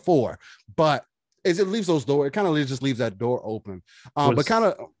ever before. But as it leaves those doors, it kind of just leaves that door open. But kind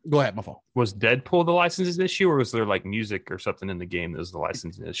of go ahead, my fault. Was Deadpool the licensing issue, or was there like music or something in the game that was the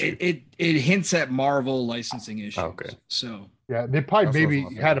licensing issue? It hints at Marvel licensing issues. Okay. So yeah, they probably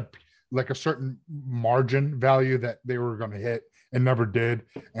maybe had a certain margin value that they were going to hit and never did,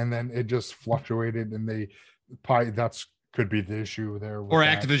 and then it just fluctuated, and they probably could be the issue there. Or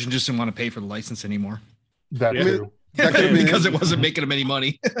Activision just didn't want to pay for the license anymore. That too. That could be because it wasn't making them any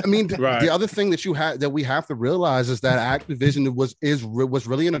money. I mean, the other thing that we have to realize is that Activision was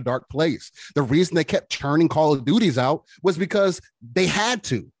really in a dark place. The reason they kept churning Call of Duties out was because they had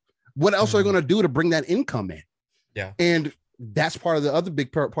to. What else are they going to do to bring that income in? Yeah. And that's part of the other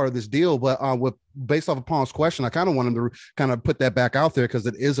big part of this deal. But with based off of Paul's question, I kind of wanted to kind of put that back out there because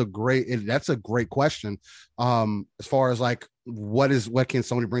that's a great question. As far as like what can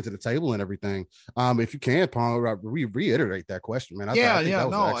Sony bring to the table and everything. If you can, Paul, reiterate that question, man.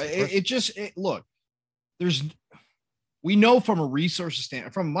 Look, we know from a resources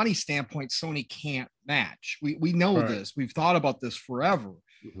standpoint, from a money standpoint, Sony can't match. We know this. We've thought about this forever.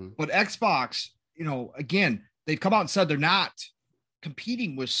 But Xbox, again, they've come out and said they're not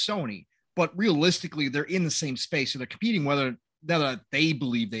competing with Sony, but realistically, they're in the same space. So they're competing whether they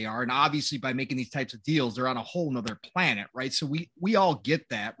believe they are. And obviously, by making these types of deals, they're on a whole nother planet, right? So we all get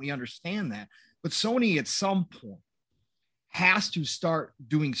that. We understand that. But Sony at some point has to start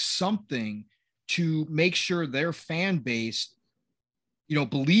doing something to make sure their fan base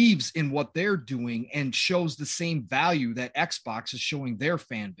believes in what they're doing and shows the same value that Xbox is showing their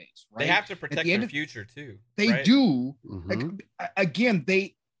fan base, right? They have to protect their future too. They do. Again,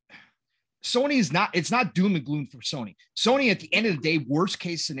 Sony is not, it's not doom and gloom for Sony. Sony at the end of the day, worst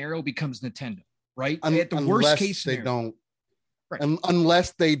case scenario becomes Nintendo, right? At the worst case scenario. They don't. Right.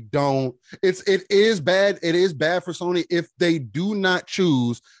 Unless they don't, it is bad. It is bad for Sony if they do not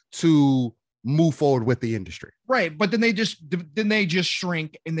choose to move forward with the industry. Right. But then they just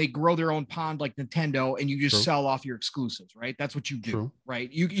shrink and they grow their own pond like Nintendo, and you just sell off your exclusives, right? That's what you do, right?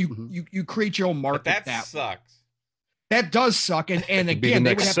 You create your own market. But that sucks. That does suck. And again,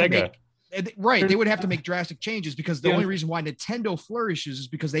 they would have to make they would have to make drastic changes because the only reason why Nintendo flourishes is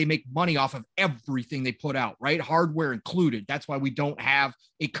because they make money off of everything they put out, right? Hardware included. That's why we don't have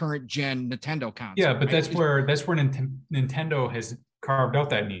a current gen Nintendo console. Yeah, but that's where Nintendo has carved out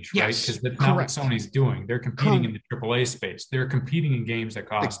that niche, right? Because that's not what Sony's doing. They're competing in the AAA space. They're competing in games that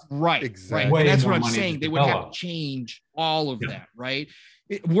cost exactly. And that's what I'm saying. They would have to change all of that, right?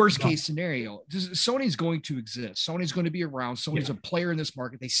 Worst case scenario, Sony's going to exist. Sony's going to be around. Sony's a player in this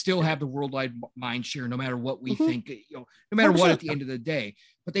market. They still have the worldwide mind share, no matter what we think, no matter what at the end of the day.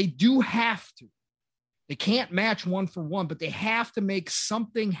 But they do have to. They can't match one for one, but they have to make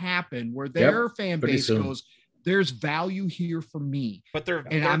something happen where their fan base goes, there's value here for me. But their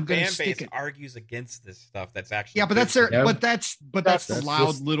fan base argues against this stuff. That's actually but that's but that's the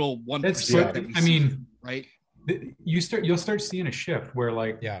loud little 1%. I mean, right? You'll start seeing a shift where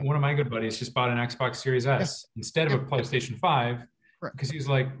one of my good buddies just bought an Xbox Series S instead of a PlayStation 5 because he's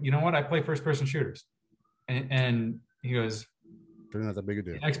like, you know what, I play first person shooters, and he goes, not that big a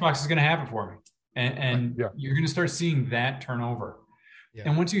deal. Xbox is going to have it for me, and you're going to start seeing that turnover.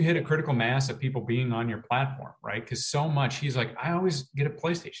 And once you hit a critical mass of people being on your platform, right? Because so much, he's like, I always get a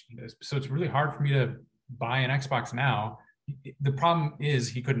PlayStation, so it's really hard for me to buy an Xbox now. The problem is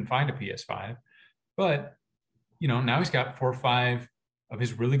he couldn't find a PS5, but now he's got 4 or 5 of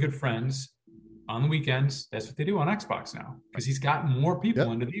his really good friends on the weekends. That's what they do on Xbox now because he's got more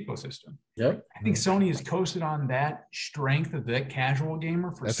people into the ecosystem. I think Sony has coasted on that strength of that casual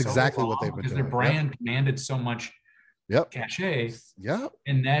gamer for exactly what they've been doing. Their brand commanded so much cachet.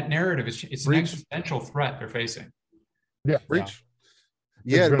 And that narrative it's an existential threat they're facing. But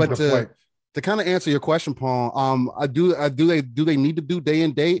to kind of answer your question, Paul, do they need to do day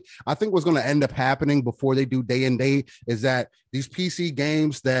and date? I think what's going to end up happening before they do day and date is that these PC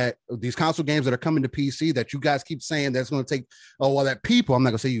games these console games that are coming to PC that you guys keep saying that's going to take, that people, I'm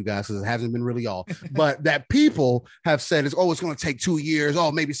not going to say you guys because it hasn't been really all, but that people have said it's going to take 2 years,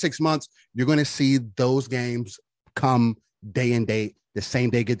 maybe 6 months. You're going to see those games come day and date, the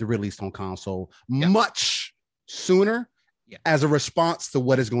same day get released on console much sooner. As a response to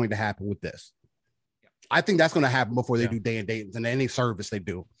what is going to happen with this. I think that's going to happen before they do day and date and any service they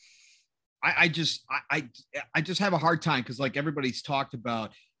do. I just have a hard time because like everybody's talked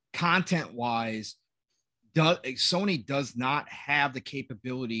about content wise, Sony does not have the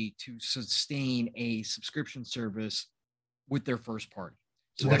capability to sustain a subscription service with their first party.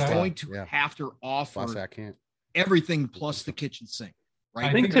 So they're going to have to offer everything plus the kitchen sink. Right?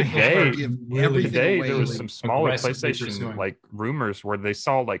 I think today there was some smaller PlayStation like rumors where they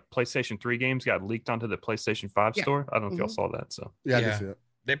saw like PlayStation 3 games got leaked onto the PlayStation 5 store. I don't know if y'all saw that. So I did see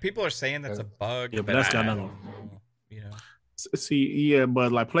it. People are saying that's a bug. But that's got nothing. See,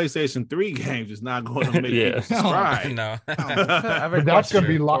 but like PlayStation 3 games is not going to make people subscribe. No. But that's going to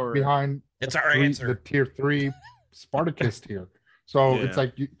be locked behind. It's our answer. The tier 3 Spartacus tier. So it's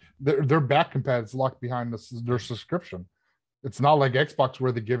like their back compatible is locked behind their subscription. It's not like Xbox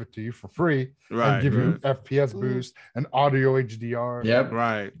where they give it to you for free and give you FPS boost and audio HDR.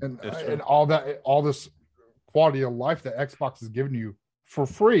 And all that, all this quality of life that Xbox is giving you for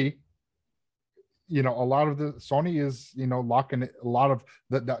free. A lot of the Sony is, locking a lot of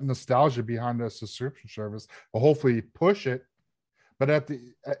that nostalgia behind the subscription service. Will hopefully push it but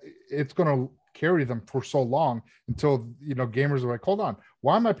it's going to carry them for so long until gamers are like, hold on,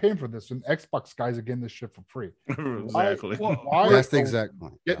 why am I paying for this? And Xbox guys are getting this shit for free. Exactly. Why that's the exact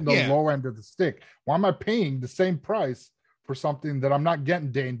point. Getting the low end of the stick. Why am I paying the same price for something that I'm not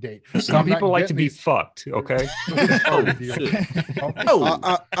getting day and date? Some people like to be fucked. Okay.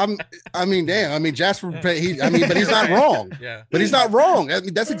 I mean, damn. I mean, Jasper. But he's not wrong. Yeah. But he's not wrong. I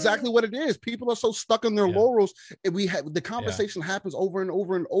mean, that's exactly what it is. People are so stuck in their laurels. And the conversation happens over and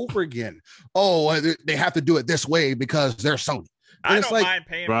over and over again. Oh, they have to do it this way because they're Sony. And I don't mind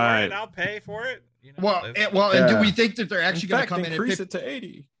paying for it. I'll pay for it. And do we think that they're actually going to come in increase it to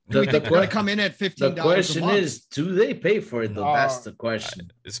 80? Do we think they're going to come in at $15? The question is, do they pay for it though? That's the question.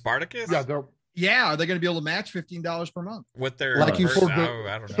 Is Spartacus? Yeah, are they going to be able to match $15 per month with their I don't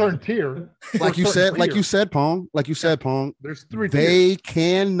know. Certain tier? Like you said, Pong. There's 3 They tiers.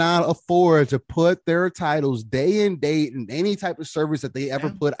 cannot afford to put their titles day and date in any type of service that they ever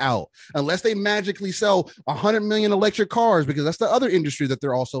put out, unless they magically sell 100 million electric cars, because that's the other industry that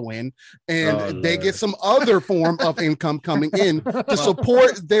they're also in, and they get some other form of income coming in to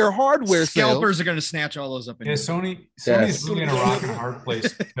support their hardware scalpers sales. Are going to snatch all those up. Sony's really in a rock and a hard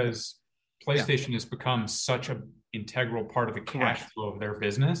place because PlayStation has become such an integral part of the cash flow of their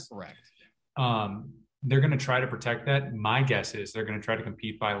business. Correct. They're going to try to protect that. My guess is they're going to try to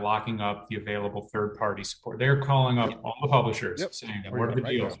compete by locking up the available third-party support. They're calling up all the publishers saying, what are the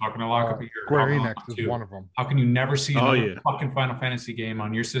deals? How can I lock up a year? Square Enix is one of them. How can you never see another fucking Final Fantasy game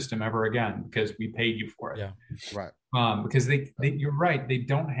on your system ever again because we paid you for it? Yeah. Right. Because you're right. They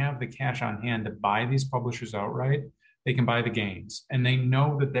don't have the cash on hand to buy these publishers outright. They can buy the games, and they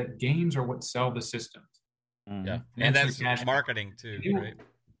know that games are what sell the systems. Yeah, and that's marketing too, right?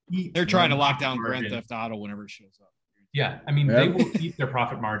 They're trying to lock down Grand Theft Auto whenever it shows up. Yeah, I mean, they will keep their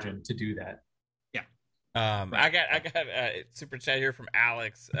profit margin to do that. Yeah. I got a super chat here from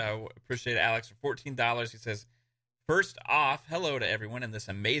Alex. Appreciate it, Alex, for $14. He says, first off, hello to everyone in this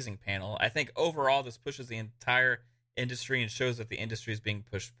amazing panel. I think overall this pushes the entire industry and shows that the industry is being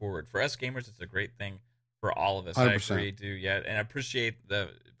pushed forward. For us gamers, it's a great thing. For all of us, 100%. I agree, dude. Yeah, and I appreciate the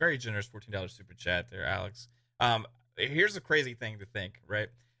very generous $14 super chat there, Alex. Here's a crazy thing to think, right?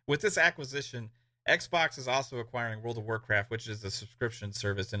 With this acquisition, Xbox is also acquiring World of Warcraft, which is a subscription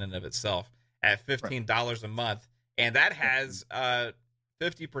service in and of itself, at $15 a month, and that has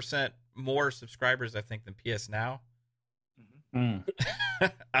 50% more subscribers, I think, than PS Now.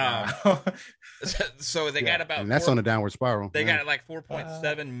 So they got about, and that's on a downward spiral. They got like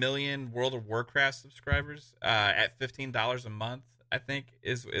 4.7 million World of Warcraft subscribers at $15 a month, I think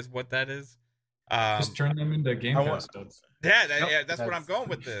is what that is. Just turn them into Game Pass. That's what I'm going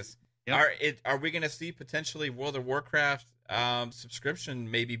with this. Are we going to see potentially World of Warcraft subscription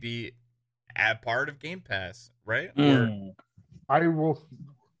maybe be a part of Game Pass, right?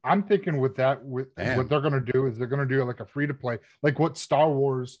 I'm thinking with what they're going to do is they're going to do like a free to play, like what Star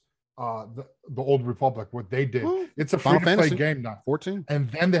Wars, the Old Republic, what they did. It's a free to play game now. 14, and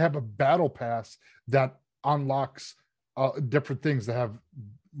then they have a battle pass that unlocks different things that have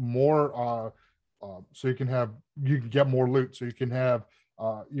more. So you can get more loot. So you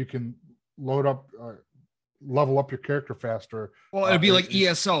can load up. Level up your character faster. Well, it'd be like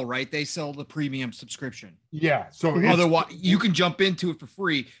ESO, right? They sell the premium subscription. Yeah. So otherwise, you can jump into it for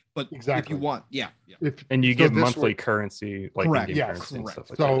free, but if you want, and you get monthly currency, like correct. Currency and stuff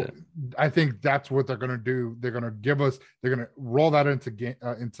like so that. I think that's what they're going to do. They're going to roll that into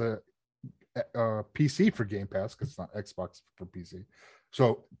PC for Game Pass, because it's not Xbox for PC.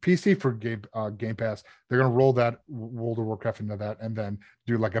 So PC for Game Pass, they're going to roll that World of Warcraft into that, and then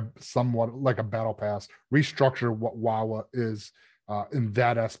do like somewhat like a battle pass, restructure what WoW is in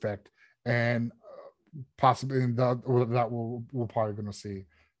that aspect, and possibly that we're probably going to see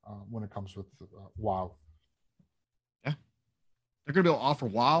when it comes with WoW. Yeah, they're going to be able to offer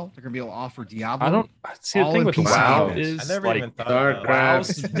WoW. They're going to be able to offer Diablo. I don't see the thing with WoW is like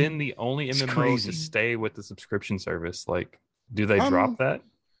WoW's been the only MMO to stay with the subscription service. Like, do they drop that?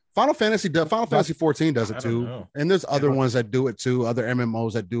 Final Fantasy 14 does it too, and there's other ones that do it too, other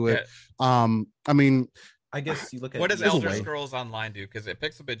MMOs that do it. I mean, I guess you look at what does Elder Scrolls Online do? Because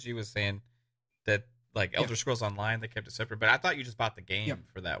Pixelbit G was saying that like Elder Scrolls Online, they kept it separate, but I thought you just bought the game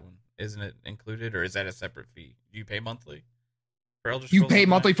for that one. Isn't it included, or is that a separate fee? Do you pay monthly for Elder Scrolls? You pay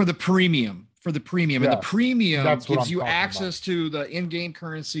monthly for the premium. And the premium gives you access to the in-game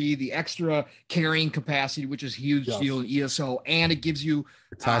currency, the extra carrying capacity, which is a huge deal in ESO, and it gives you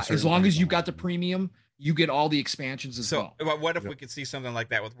as long as you got the premium, you get all the expansions as well. So, what if we could see something like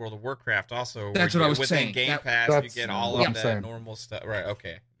that with World of Warcraft also? That's what I was saying. Within Game Pass, you get all of the normal stuff. Right,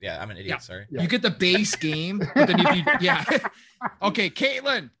 okay. Yeah, I'm an idiot, sorry. You get the base game, but then if you, okay,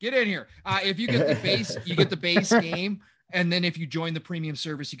 Caitlin, get in here. If you get the base game, and then if you join the premium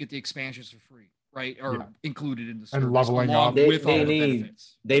service, you get the expansions for free. Right, or included in the service. And leveling up.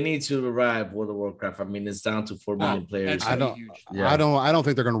 They need to revive World of Warcraft. I mean, it's down to 4 million players. I don't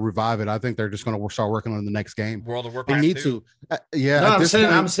think they're going to revive it. I think they're just going to start working on the next game. World of Warcraft. They need to.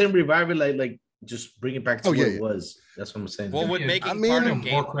 I'm saying revive it like just bring it back to what it was. That's what I'm saying. Well, would making it part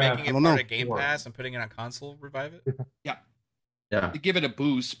of Game Pass and putting it on console revive it? Yeah. To give it a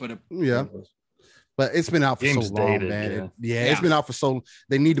boost, but But it's been out for so long, man. It's been out for so long.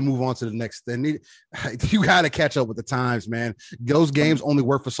 They need to move on to the next. You got to catch up with the times, man. Those games only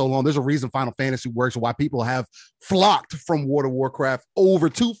work for so long. There's a reason Final Fantasy works, why people have flocked from World of Warcraft over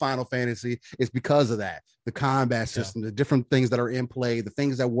to Final Fantasy. It's because of that. The combat system, the different things that are in play, the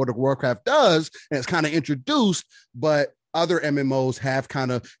things that World of Warcraft does, and it's kind of introduced, but other MMOs have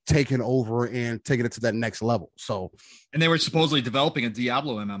kind of taken over and taken it to that next level. So, and they were supposedly developing a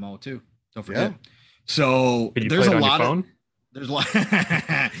Diablo MMO too. Don't forget. So there's a lot of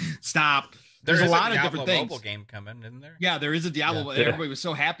stop. There's a lot of different things. Mobile game coming, isn't there? Yeah, there is a Diablo. Everybody was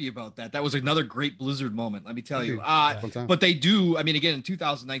so happy about that. That was another great Blizzard moment, let me tell you. But they do. I mean, again, in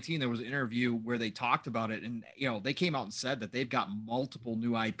 2019, there was an interview where they talked about it, and they came out and said that they've got multiple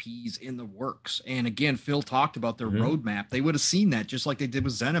new IPs in the works. And again, Phil talked about their roadmap. They would have seen that just like they did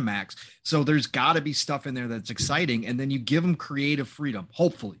with ZeniMax. So there's got to be stuff in there that's exciting, and then you give them creative freedom,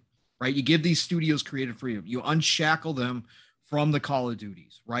 hopefully. Right, you give these studios creative freedom. You unshackle them from the Call of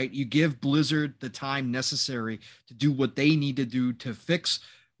Duties. Right, you give Blizzard the time necessary to do what they need to do to fix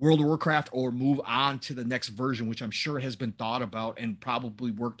World of Warcraft or move on to the next version, which I'm sure has been thought about and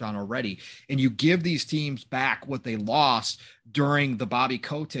probably worked on already. And you give these teams back what they lost during the Bobby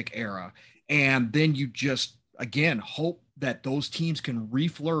Kotick era, and then you just again hope that those teams can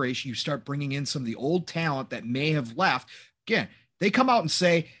reflourish. You start bringing in some of the old talent that may have left. Again, they come out and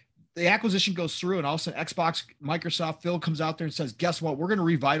say, the acquisition goes through, and all of a sudden Xbox, Microsoft, Phil comes out there and says, guess what? We're going to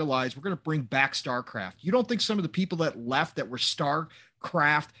revitalize. We're going to bring back StarCraft. You don't think some of the people that left that were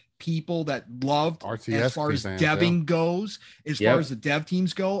StarCraft people that loved RTS as far as deving goes, as far as the dev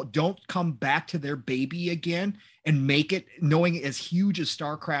teams go, don't come back to their baby again and make it, knowing as huge as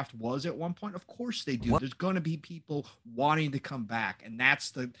StarCraft was at one point? Of course they do. There's going to be people wanting to come back, and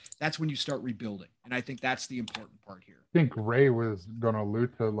that's when you start rebuilding. And I think that's the important part here. I think Ray was going to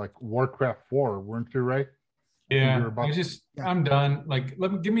allude to like Warcraft 4, weren't you, Ray? Yeah, I'm done. Like,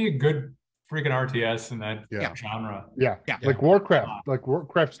 give me a good freaking RTS in that genre. Yeah. Like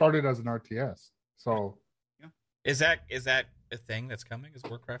Warcraft started as an RTS. So is that a thing that's coming? Is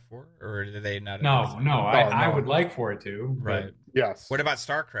Warcraft 4, or do they not? No. I would like for it to. Right. Yes. What about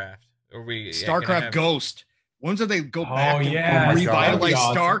StarCraft? StarCraft Ghost. When did they go back and revitalize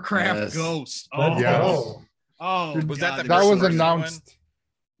StarCraft Ghost? Was that that was announced?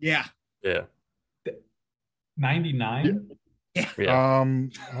 Yeah. 99. Yeah. I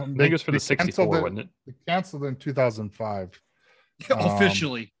think it was for the 64, wasn't it? They canceled in 2005.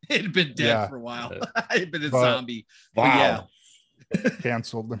 Officially, it had been dead for a while. It had been a zombie. Wow.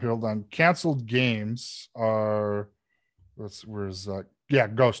 Canceled. Hold on. Canceled games are.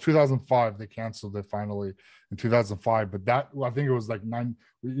 Ghost 2005. They canceled it finally in 2005. But that, I think it was like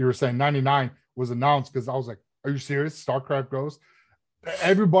you were saying 99 was announced, because I was like, are you serious? StarCraft Ghost.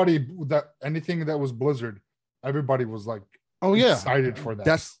 Everybody anything that was Blizzard, everybody was like, excited for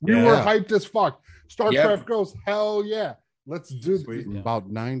that. We were hyped as fuck. StarCraft Ghost, hell yeah, let's do this. About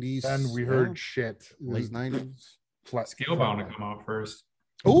 90s, and we heard shit. Late 90s. Scalebound to come out first.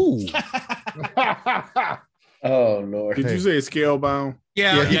 Ooh. Oh Lord! Did you say Scalebound?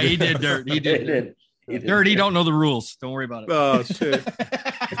 Yeah, he did. Dirt. He did. Dirt. He don't know the rules. Don't worry about it. Oh shit!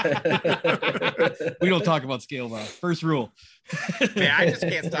 We don't talk about Scalebound. First rule. Man, I just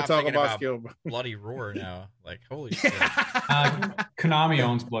can't stop thinking about Bloody Roar now. Like, holy shit! Konami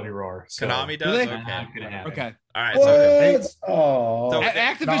owns Bloody Roar. So. Konami does. Okay. All right. So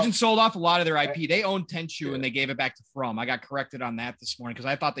Activision sold off a lot of their IP. They own Tenchu, and they gave it back to From. I got corrected on that this morning because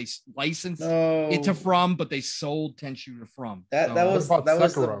I thought they licensed it to From, but they sold Tenchu to From. That was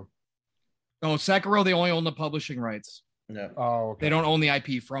Sekiro. Sekiro, they only own the publishing rights. No. Oh, okay. They don't own the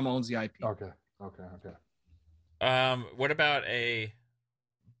IP. From owns the IP. Okay. What about a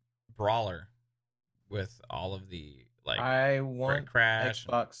brawler with all of the I want Crash,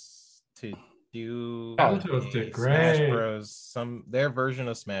 Xbox to do Smash Bros. Their version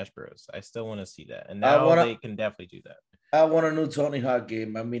of Smash Bros. I still want to see that, and now they can definitely do that. I want a new Tony Hawk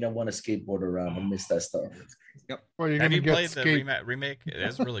game. I mean, I want to skateboard around. I miss that stuff. Yep. Well, Have you played the remake? It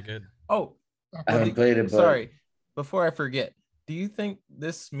is really good. Oh, I haven't played it. But... Sorry, before I forget, do you think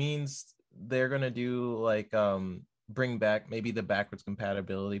this means they're gonna do like bring back maybe the backwards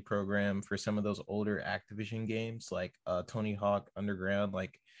compatibility program for some of those older Activision games, like Tony Hawk Underground?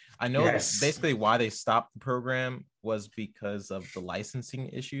 Like, I know basically why they stopped the program was because of the licensing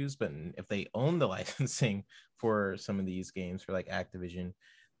issues, but if they own the licensing for some of these games for like Activision,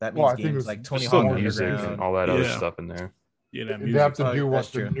 that means games like Tony Hawk music and all that other stuff in there. Yeah, that they have to do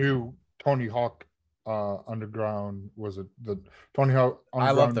what the new Tony Hawk Underground was it the Tony Hawk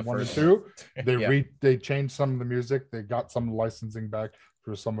Underground I love the 1 and first 2. They changed some of the music. They got some licensing back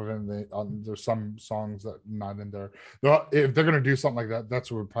for some of it. And they there's some songs that not in there. If they're gonna do something like that,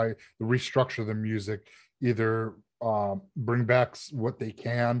 that's what would probably restructure the music. Either bring back what they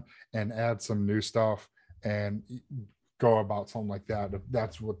can and add some new stuff and go about something like that, if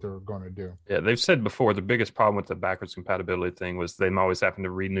that's what they're going to do. Yeah, they've said before the biggest problem with the backwards compatibility thing was them always having to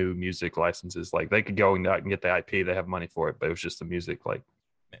renew music licenses. Like they could go and get the IP, they have money for it, but it was just the music. Like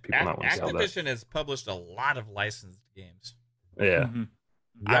people not want to sell that. Activision has published a lot of licensed games. Yeah,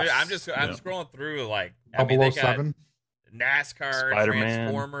 I'm scrolling through like I mean they got NASCAR, Spider-Man,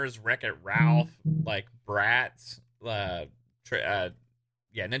 Transformers, Wreck-It Ralph, like Bratz, Ninja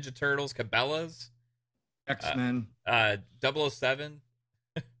Turtles, Cabela's. X-Men, 007,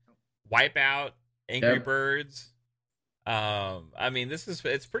 Wipeout, Angry Birds. I mean,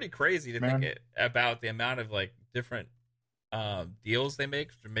 it's pretty crazy to think about the amount of like different deals they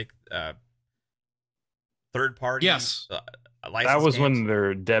make to make third party. Yes, that was games. When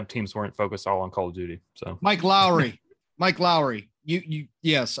their dev teams weren't focused all on Call of Duty. So Mike Lowry, you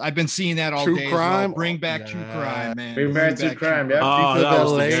yes, I've been seeing that all day. Crime, bring back True Crime, man. Bring back True Crime.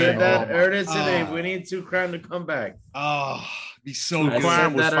 Yeah, Ernest today. We need True Crime to come back. Oh, be so True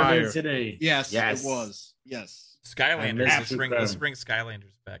Crime was fire today. Yes, it was. Yes, Skylanders. Spring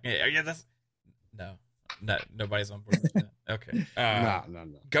Skylanders back. Yeah, that's nobody's on board with that. Okay. No.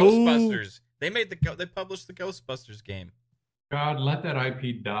 Ghostbusters. They published the Ghostbusters game. God, let that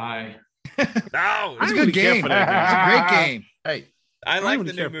IP die. No, it's a good game. It's a great game. Hey, I like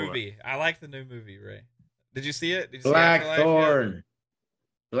the new movie. I like the new movie, Ray. Did you see it? Blackthorn.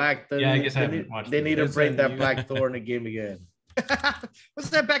 Blackthorn. Yeah, I guess I haven't watched it. They need to bring that Blackthorn game again.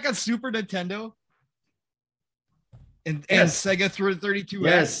 Wasn't that back on Super Nintendo? And Sega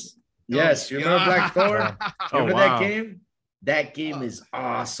 32X? Yes. You remember Blackthorn? Remember that game? That game is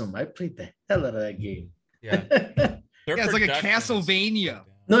awesome. I played the hell out of that game. Yeah. It's like a Castlevania.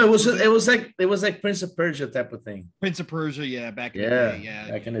 No, it was like Prince of Persia type of thing. Prince of Persia, back in the day.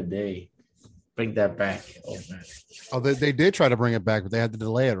 Yeah, back in the day. Bring that back. Oh man. Oh, they did try to bring it back, but they had to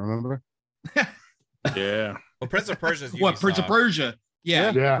delay it. Remember? Yeah. Well, Prince of Persia is what? Prince of Persia.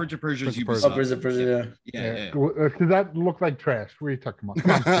 Yeah. Prince of Persia is Ubisoft. Prince of Persia. Yeah. Because that looked like trash. What are you talking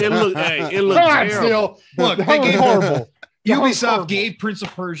about? It looked terrible. Look, they gave horrible. Ubisoft gave Prince of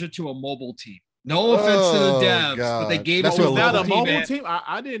Persia to a mobile team. No offense to the devs, but they gave it to a mobile team.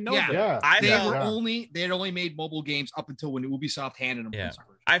 I didn't know that. Yeah. They had only made mobile games up until when Ubisoft handed them. Yeah.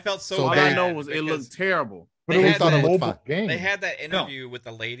 I felt so all bad. I know was it looked terrible. They had that interview with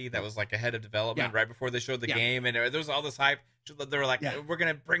the lady that was like a head of development right before they showed the game, and there was all this hype. They were like, "We're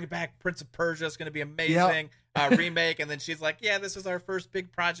gonna bring back Prince of Persia. It's gonna be amazing remake." And then she's like, "Yeah, this is our first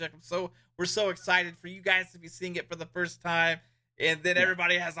big project. We're so excited for you guys to be seeing it for the first time." And then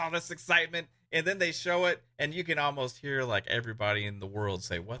everybody has all this excitement, and then they show it, and you can almost hear like everybody in the world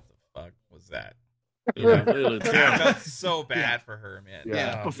say, "What the fuck was that?" I felt so bad for her, man.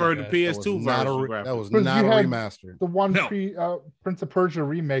 Yeah, I prefer the PS2 version. That was not a remaster. The one Prince of Persia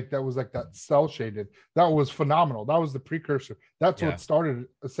remake that was like that cell shaded. That was phenomenal. That was the precursor. That's what started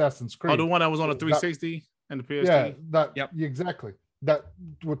Assassin's Creed. Oh, the one that was on the 360 and the PS3. Yeah, exactly. That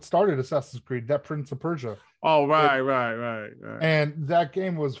what started Assassin's Creed. That Prince of Persia. Oh, right. And that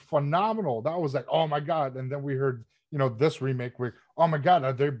game was phenomenal. That was like, oh my god. And then we heard, this remake. Oh my god,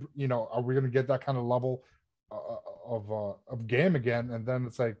 are they? Are we going to get that kind of level of game again? And then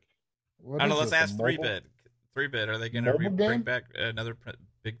it's like, I don't know. Let's ask 3-Bit. 3-Bit, are they going to bring back another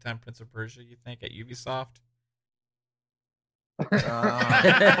big time Prince of Persia? You think at Ubisoft? They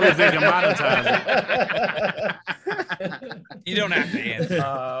can monetize it. You don't have to answer.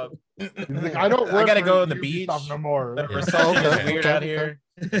 I don't. I gotta go on the beach no more. It's weird out here.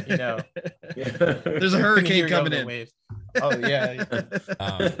 There's a hurricane coming in. Waves. Oh yeah.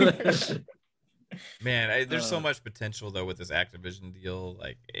 Man, there's so much potential though with this Activision deal.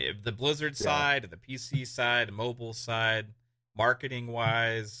 Like the Blizzard side, the PC side, the mobile side, marketing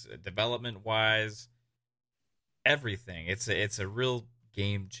wise, development wise. everything. It's a real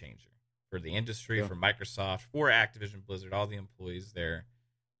game changer for the industry, for Microsoft, for Activision Blizzard, all the employees there.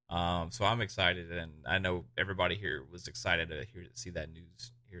 So I'm excited, and I know everybody here was excited to see that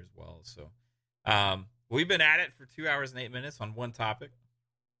news here as well. So we've been at it for 2 hours and 8 minutes on one topic.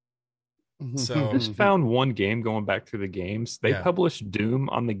 So I just found one game going back through the games. They published Doom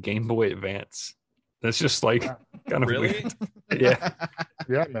on the Game Boy Advance. That's just like kind of weird. Yeah.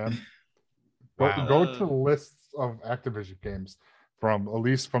 Yeah, man. Wow. Go to the lists of Activision games from at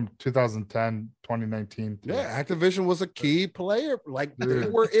least from 2010, 2019. Yeah, Activision was a key player. Like they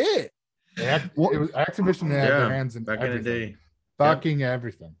were it. It was Activision had their hands in back in the day. Fucking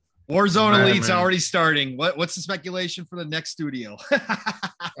everything. Warzone Elite's already starting. What's the speculation for the next studio?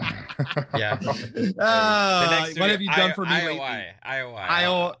 Yeah. What have you done for me lately?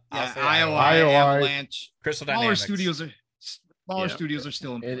 IOI. Avalanche. Crystal Smaller Dynamics. studios are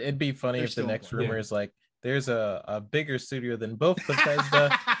still in. It'd be funny They're if the still next important. rumor is like, there's a bigger studio than both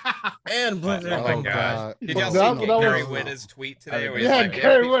Bethesda and Blizzard. Oh my god! Did y'all see Gary Whitta's tweet today? Where he's like,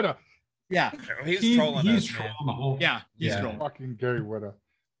 Gary Whitta. Yeah, he's trolling us, trolling man. the whole. Yeah, he's trolling. Fucking Gary Whitta.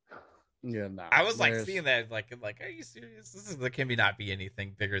 Yeah, no. I was like seeing that, like, are you serious? Can not be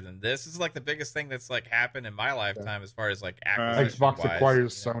anything bigger than this. This is like the biggest thing that's like happened in my lifetime as far as like acquisition. Xbox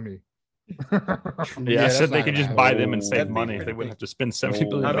acquires Sony. I said they could just buy them and save money. They wouldn't have to spend $70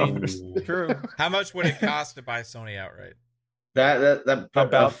 billion. True. How much would it cost to buy Sony outright? That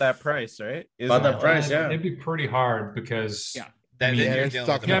About that price, right? About that price, yeah. It'd be pretty hard because Then you're dealing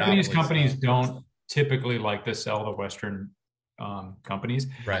with the Japanese monopoly companies stuff. don't typically like to sell to Western companies.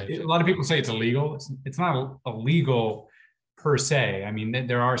 Right. A lot of people say it's illegal. It's not illegal per se. I mean,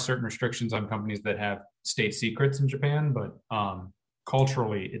 there are certain restrictions on companies that have state secrets in Japan, but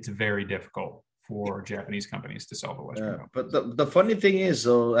culturally, it's very difficult for Japanese companies to sell to Western companies. But the funny thing is,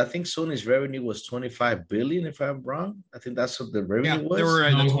 though, I think Sony's revenue was 25 billion, if I'm wrong. I think that's what the revenue was. They were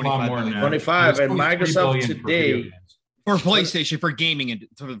at No, the it's a lot more than 25, that. and It's Microsoft 23 billion for today. video games. For PlayStation, for gaming, and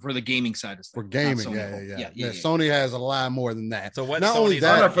for the gaming side of stuff. For gaming, Not Sony. yeah. Sony has a lot more than that. So what's Not only Sony's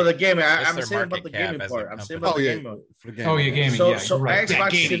that, No, for the gaming. What's I'm their saying about market the cap gaming as a part. I'm saying company? about the gaming. for the gaming. Oh, yeah, gaming. So, yeah, so you're right.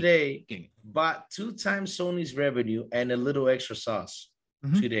 Xbox Gaming. today Gaming. bought 2 times Sony's revenue and a little extra sauce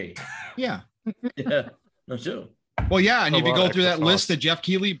today. Yeah. Yeah, no joke. Well, yeah, and if you lot go of through that extra list sauce. that Jeff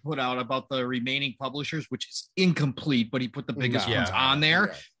Keighley put out about the remaining publishers, which is incomplete, but he put the biggest Yeah. ones on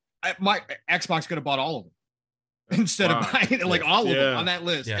there. My Xbox could have bought all of them instead of Wow. buying like all of them Yeah. on that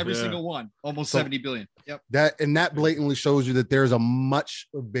list. Yeah. Every Yeah. single one, almost So- 70 billion. Yep. That blatantly shows you that there's a much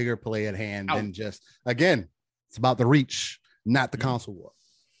bigger play at hand than just, again, it's about the reach, not the console war.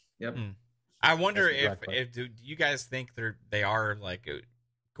 Yep. I wonder That's exactly. if do you guys think they are like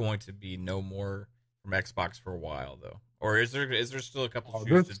going to be no more from Xbox for a while though, or is there still a couple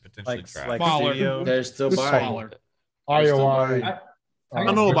shoes to potentially try? Like Smaller. studio. They're still This buying. Smaller. IOI. I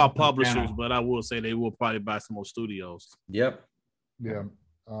don't know about publishers, but I will say they will probably buy some more studios. Yep. Yeah.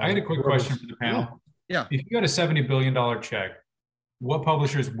 I had a quick question for the panel. Yeah. If you had a $70 billion check, what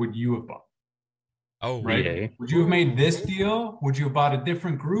publishers would you have bought? Oh, Right? EA. Would you have made this deal? Would you have bought a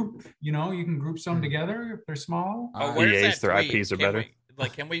different group? You know, you can group some together if they're small. Oh, where's EA's, that their tweet? IPs are Can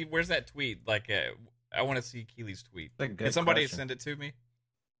better. where's that tweet? Like, I want to see Keely's tweet. That's a good Can somebody question. send it to me?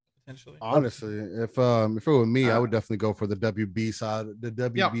 Potentially. Honestly, if it were me, I would definitely go for the WB side, the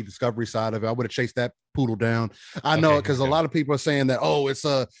WB Discovery side of it. I would have chased that poodle down. I know it because a lot of people are saying that, oh, it's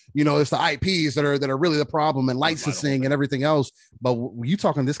it's the IPs that are really the problem and licensing and everything else. But when you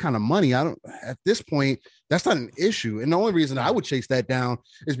talking this kind of money, at this point, that's not an issue. And the only reason I would chase that down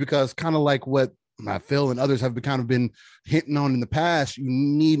is because kind of like what Phil and others have been hinting on in the past, you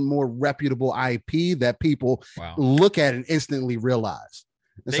need more reputable IP that people look at and instantly realize.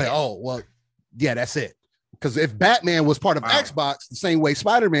 And say, oh, well, yeah, that's it. Because if Batman was part of Xbox the same way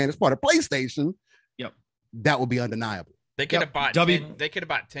Spider-Man is part of PlayStation, that would be undeniable. They could have bought 10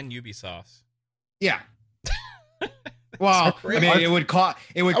 Ubisofts. Yeah. Well, I mean, it would cost.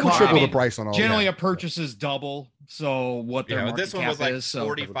 It would I would cost. triple the price on all Generally, that. a purchase is double. So what their market this one cap was like is, so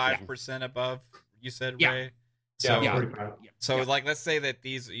 45% above. You said, Yeah. Ray. So, Yeah. like, let's say that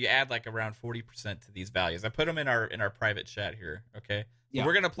you add like around 40% to these values. I put them in our private chat here. Okay, so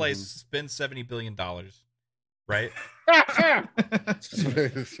we're gonna play spend $70 billion, right?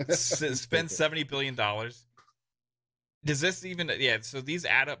 Spend $70 billion. Does this even? Yeah. So these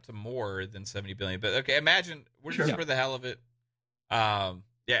add up to more than 70 billion. But okay, imagine we're just for the hell of it. Yeah.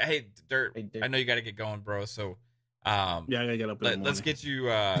 Hey, Dirt. I know you got to get going, bro. So, yeah, I gotta get up. Let's get you.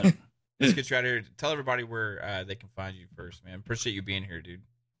 Let's get you out of here. Tell everybody where they can find you first, man. Appreciate you being here, dude.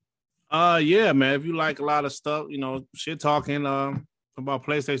 Yeah, man. If you like a lot of stuff, shit talking, from about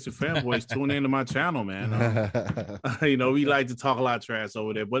PlayStation fanboys, tune into my channel, man. You know, we like to talk a lot of trash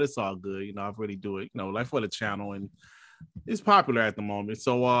over there, but it's all good. You know, I really do it, you know, like for the channel, and it's popular at the moment.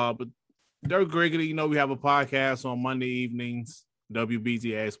 So, but Dirk Griggity, you know, we have a podcast on Monday evenings,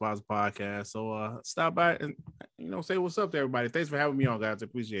 WBT Xbox podcast. So, stop by and, you know, say what's up to everybody. Thanks for having me on, guys. I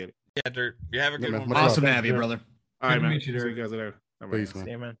appreciate it. Yeah, Dirk. You have a good one. Awesome to have you, brother. All right, man. Meet you, See Dirk. you guys later. Peace, man.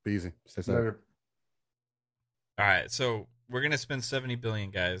 See you, man. Be easy. Stay safe. Later. All right, so we're gonna spend 70 billion,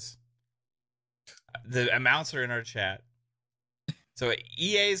 guys. The amounts are in our chat. So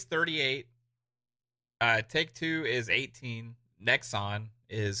EA's 38, Take-Two is 18, Nexon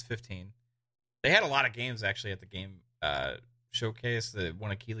is 15. They had a lot of games actually at the game showcase.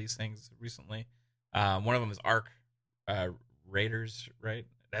 One of Keeley's things recently. One of them is Arc Raiders, right?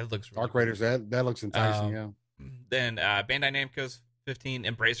 That looks really Arc Raiders. That looks enticing. Yeah. Then Bandai Namco's 15,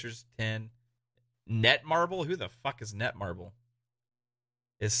 Embracers 10. Netmarble, who the fuck is Netmarble?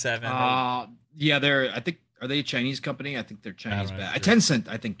 Is 7. Yeah, I think, are they a Chinese company? I think they're Chinese. Tencent,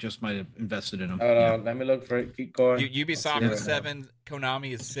 I think, just might have invested in them. Let me look for it. Keep going. Ubisoft is 7.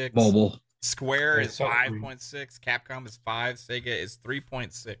 Konami is 6. Mobile. Square is 5.6. Capcom is 5. Sega is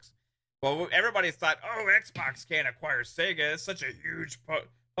 3.6. Well, everybody thought, oh, Xbox can't acquire Sega. It's such a huge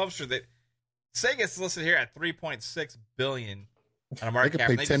publisher that Sega's listed here at 3.6 billion on a market cap.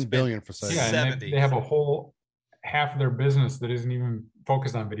 They could pay $10 billion for Sega. Yeah, 70. they have a whole half of their business that isn't even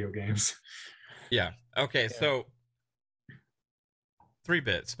focused on video games. Yeah. Okay. Yeah. So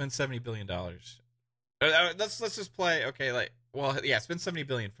 3-bit spend $70 billion. Let's just play. Okay. Spend $70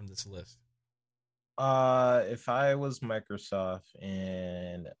 billion from this list. If I was Microsoft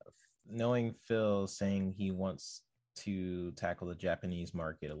and knowing Phil saying he wants to tackle the Japanese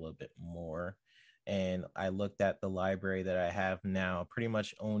market a little bit more, and I looked at the library that I have now, pretty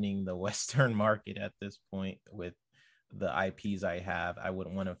much owning the Western market at this point with the IPs I have, I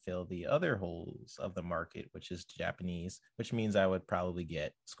wouldn't want to fill the other holes of the market, which is Japanese, which means I would probably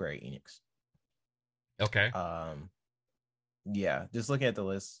get Square Enix. Okay. Yeah, just looking at the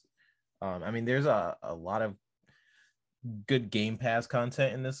list. I mean, there's a lot of good Game Pass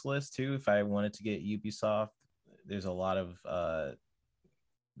content in this list too. If I wanted to get Ubisoft, there's a lot of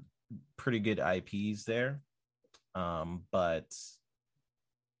pretty good IPs there. And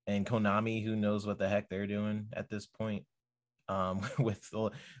Konami, who knows what the heck they're doing at this point.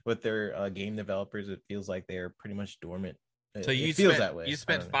 With their game developers, it feels like they're pretty much dormant. So you feels that way. You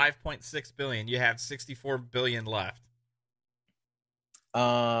spent 5.6 billion. You have 64 billion left.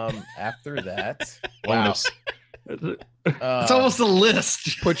 After that, wow. It's almost a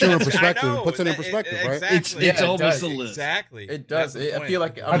list. Puts you in perspective. Puts it in perspective, right? Exactly. It's almost a list. Exactly. It does. I feel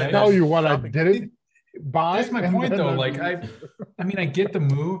like I tell you what I didn't buy. That's my point, though. Like, I mean, I get the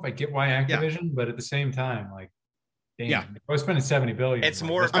move. I get why Activision, but at the same time, like, damn, if I was spending $70 billion. It's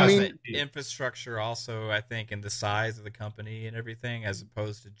more about the infrastructure, also, I think, and the size of the company and everything, as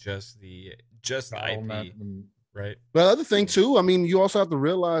opposed to just the IP. Right. But the other thing too, I mean, you also have to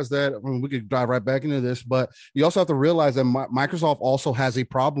realize that, I mean, we could dive right back into this, but you also have to realize that Microsoft also has a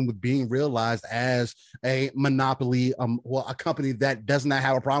problem with being realized as a monopoly, a company that does not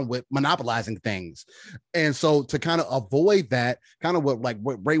have a problem with monopolizing things. And so to kind of avoid that, kind of what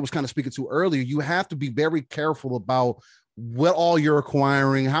Ray was kind of speaking to earlier, you have to be very careful about what all you're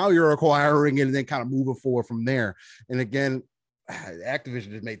acquiring, how you're acquiring, and then kind of moving forward from there. And again,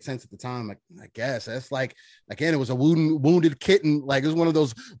 Activision just made sense at the time. Like, I guess that's like, again, it was a wounded kitten. Like, it was one of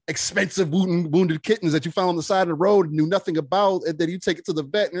those expensive wounded kittens that you found on the side of the road and knew nothing about. And then you take it to the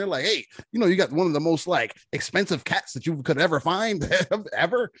vet and you're like, hey, you know, you got one of the most like expensive cats that you could ever find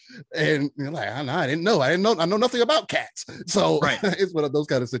ever. And you're like, I didn't know. I know nothing about cats. So right. It's one of those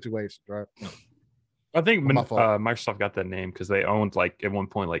kind of situations, right? I think Microsoft got that name because they owned, like, at one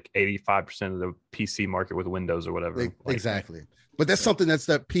point, like 85% of the PC market with Windows or whatever. Exactly. But that's something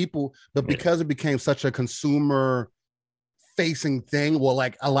that people, but because it became such a consumer facing thing, well,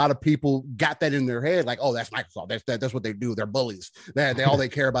 like a lot of people got that in their head, like, oh, that's Microsoft. That's what they do. They're bullies. All they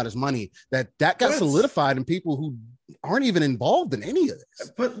care about is money. That got solidified in people who aren't even involved in any of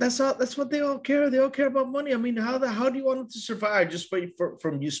this. But that's what they all care. They all care about money. I mean, how do you want them to survive? Just wait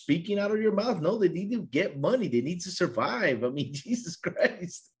from you speaking out of your mouth? No, they need to get money. They need to survive. I mean, Jesus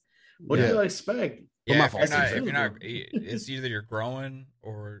Christ. What do you expect? Yeah, if you're not, it's either you're growing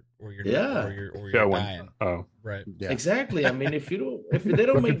or you're dying. Oh, right. Yeah. Exactly. I mean, if they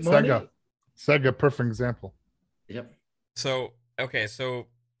don't make money. Sega, perfect example. Yep. So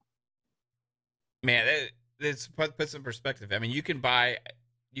man, it's puts in perspective. I mean, you can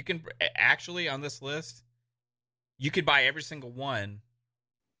actually on this list, you could buy every single one,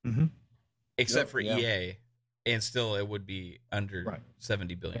 except for EA. and still it would be under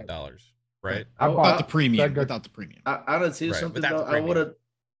 $70 billion, right? Without the premium. Without the premium. I would say something though.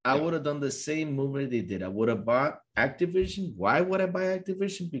 I would have done the same movement they did. I would have bought Activision. Why would I buy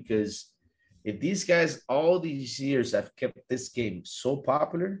Activision? Because if these guys all these years have kept this game so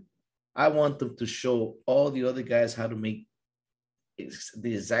popular, I want them to show all the other guys how to make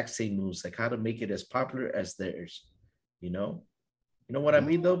the exact same moves, like how to make it as popular as theirs. You know what I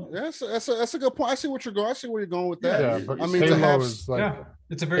mean, though. That's a good point. I see what you're going. I see where you're going with that. Yeah, but I mean, Halo is like,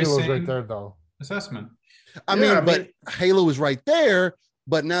 it's a very Halo's same right there though. assessment. I mean, Halo is right there.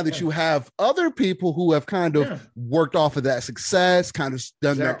 But now that you have other people who have kind of worked off of that success, kind of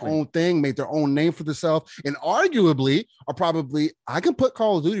done their own thing, made their own name for themselves, and arguably are probably, I can put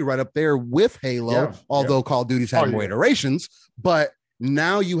Call of Duty right up there with Halo, although Call of Duty's had more iterations. But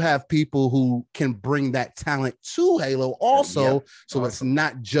now you have people who can bring that talent to Halo also. So it's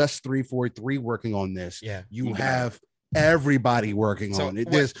not just 343 working on this. Yeah, you have everybody working on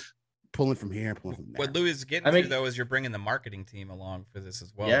it. There's pulling from here, pulling from there. What Louis is getting to, though, is you're bringing the marketing team along for this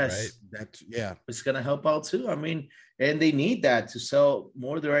as well, right? It's going to help out too. I mean, and they need that to sell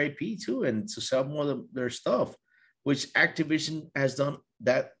more of their IP too, and to sell more of their stuff, which Activision has done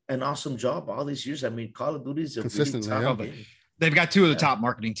an awesome job all these years. I mean, Call of Duty is a really top game. They've got two of the top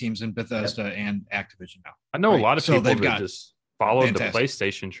marketing teams in Bethesda and Activision now. I know a lot of people that just followed the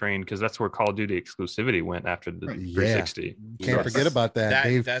PlayStation train because that's where Call of Duty exclusivity went after the 360. Can't forget about that.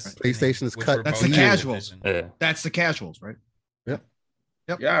 PlayStation is cut. That's the casuals. That's the casuals, right? Yep.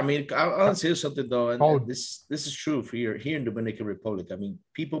 Yeah, I mean, I'll say something though, and this is true for here in Dominican Republic. I mean,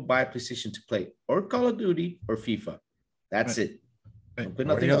 people buy PlayStation to play or Call of Duty or FIFA. That's it. But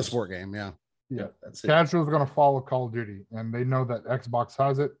nothing else. Sport game, yeah, that's it. Casual's going to follow Call of Duty, and they know that Xbox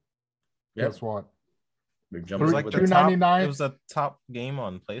has it. Guess what? It was like $299. It was a top game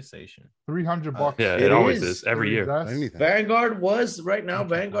on PlayStation. $300. Yeah, it always is every year. Vanguard was right now.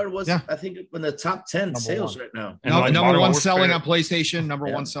 Vanguard was, I think, in the top 10 sales right now. And number one selling on PlayStation. Number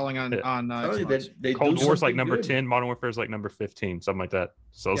one selling on Xbox. Cold War's like number 10. Modern Warfare is like number 15, something like that.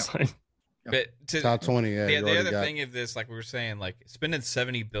 So it's like. But top 20. Yeah, the other thing of this, like we were saying, like spending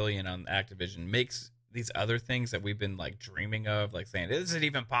 $70 billion on Activision makes these other things that we've been like dreaming of, like saying, is it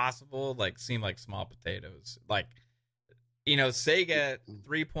even possible? Like seem like small potatoes. Like, Sega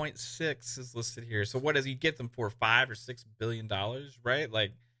 3.6 is listed here. So what does he get them for? $5 or $6 billion, right?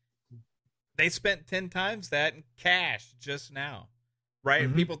 Like they spent 10 times that in cash just now, right?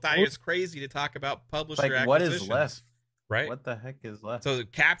 Mm-hmm. People thought it was crazy to talk about publisher acquisitions. What is left? Right? What the heck is left? So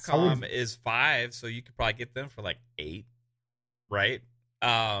Capcom is 5, so you could probably get them for like 8, right?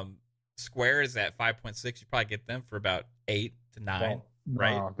 Square is at 5.6. You probably get them for about 8 to 9,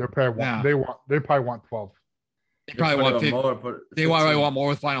 right? No, they probably want 12. They probably want more. They probably want more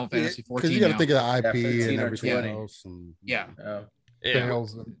with Final Fantasy 14. Because you got to think of the IP and everything else. And,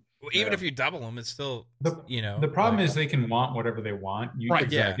 sales. Even if you double them, it's still the problem is they can want whatever they want.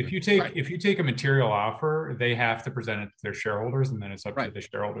 If you take a material offer, they have to present it to their shareholders, and then it's up to the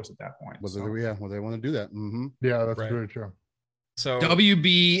shareholders at that point. Well, they want to do that. Mm-hmm. Yeah, that's very true. So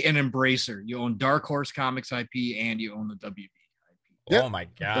WB and Embracer, you own Dark Horse Comics IP and you own the WB IP. Oh my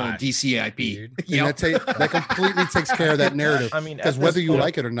god, DC IP. That completely takes care of that narrative. I mean, because whether you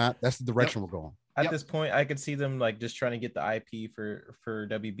like it or not, that's the direction we're going. At this point, I could see them like just trying to get the IP for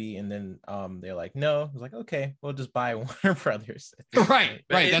WB, and then they're like, no. I was like, okay, we'll just buy Warner Brothers. Right.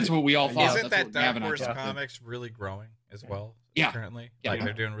 That's what we all thought. Isn't that Dark Horse Comics really growing as well? Yeah, currently,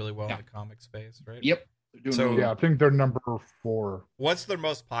 they're doing really well in the comic space, right? Yep. I think they're number 4. What's their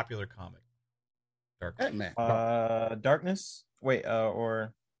most popular comic? Darkness. Wait,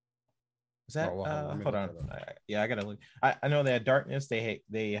 or is that? Hold on. I gotta look. I know they had Darkness. They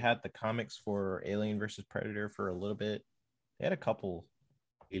had the comics for Alien versus Predator for a little bit. They had a couple.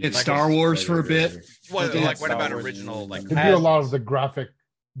 It's Star Wars for a bit. What about original? Like they do a lot of the graphic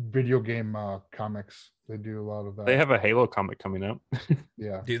video game comics. They do a lot of that. They have a Halo comic coming out.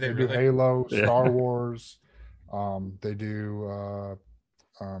 Yeah. Do they do Halo, Star Wars. They do.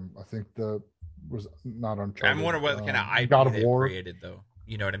 I think was not Uncharted. I'm wondering what kind of IP they created, though.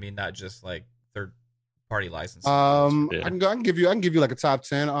 You know what I mean? Not just like third-party licenses. I can give you like a top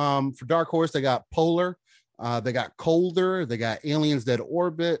 10. For Dark Horse, they got Polar. They got Colder. They got Aliens Dead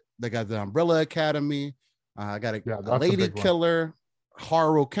Orbit. They got the Umbrella Academy. I got a Lady Killer,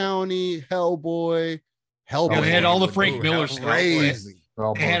 Harrow County, Hellboy. They had all the Frank Miller stuff. Crazy.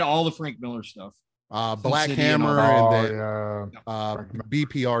 They had all the Frank Miller stuff. Black Hammer and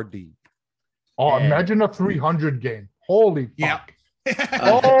BPRD. Oh, imagine a 300 game. Holy fuck.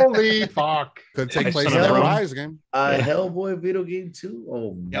 Holy fuck! Could take place in that Rise game. Hellboy video game too.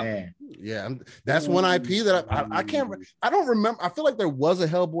 Oh man, yeah, that's one IP that I can't. I don't remember. I feel like there was a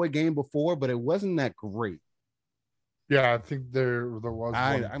Hellboy game before, but it wasn't that great. Yeah, I think there was.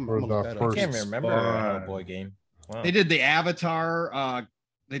 I can't remember a Hellboy game. Wow. They did the Avatar.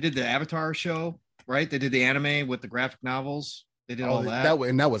 They did the Avatar show, right? They did the anime with the graphic novels. They did all that.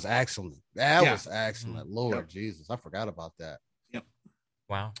 That was excellent. That was excellent. Lord Jesus, I forgot about that. Yep.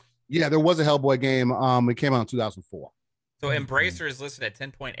 Wow. Yeah, there was a Hellboy game. It came out in 2004. So Embracer is listed at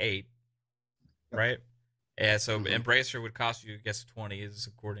 10.8, right? Yeah. So Embracer would cost you, I guess, 20 is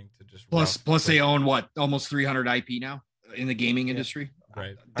according to just plus they own what, almost 300 IP now in the gaming industry.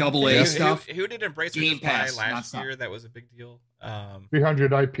 Right. Double A stuff. Who did Embracer Game just buy Pass, last year? That was a big deal.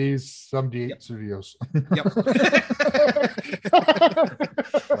 300 IPs, 78 studios. Yep.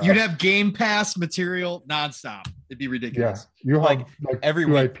 You'd have Game Pass material nonstop. It'd be ridiculous. Yeah, you have like every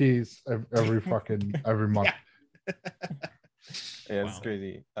two IPs every month. Yeah, it's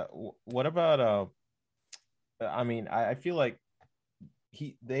crazy. What about I mean, I feel like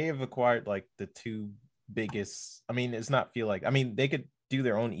they have acquired like the two biggest. I mean, it's not feel like. I mean, they could do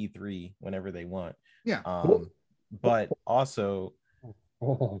their own E3 whenever they want. Yeah. But also,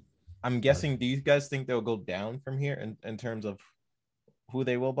 I'm guessing. Do you guys think they'll go down from here in terms of who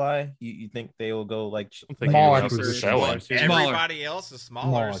they will buy? You think they will go like smaller? Everybody else is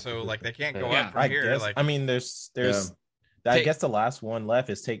smaller, so like they can't go up from here. Guess, like I mean, there's. I guess the last one left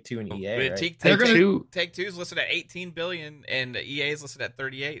is Take-Two and EA. Right? Take-Two is listed at 18 billion, and EA is listed at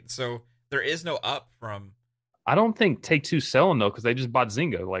 38. So there is no up from. I don't think Take-Two's selling though, because they just bought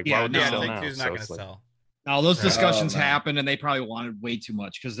Zynga. Like, why would they sell now? Take-Two's not going to sell. No, those discussions happened, and they probably wanted way too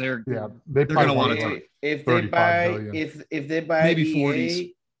much because they're going to want to. If they buy maybe EA,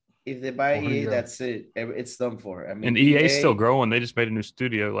 40s. If they buy EA, that's it. It's done for. I mean, and EA's still growing. They just made a new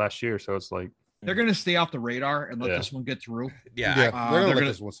studio last year, so it's like they're going to stay off the radar and let this one get through. Yeah, they're going to let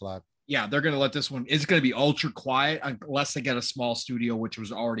this one slide. Yeah, they're going to let this one. It's going to be ultra quiet unless they get a small studio, which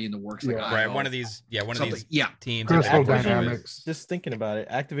was already in the works. Yeah. Like, right, one of these teams. Crystal Dynamics. Just thinking about it,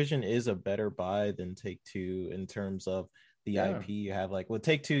 Activision is a better buy than Take-Two in terms of the IP you have. Like, with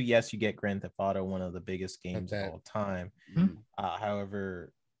Take-Two, yes, you get Grand Theft Auto, one of the biggest games of all time. Mm-hmm.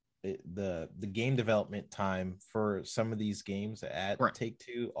 However, the game development time for some of these games at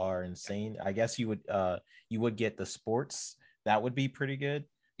Take-Two are insane. I guess you would get the sports. That would be pretty good.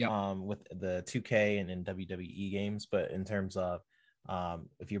 With the 2K and WWE games, but in terms of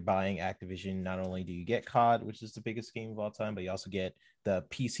if you're buying Activision, not only do you get COD, which is the biggest game of all time, but you also get the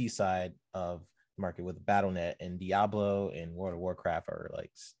PC side of the market with Battle.net and Diablo and World of Warcraft are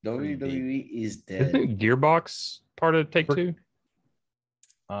like WWE is dead. Isn't Gearbox part of Take-Two?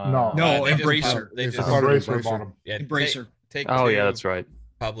 No, Embracer. Embracer bought them. Yeah, Embracer. Oh yeah, that's right.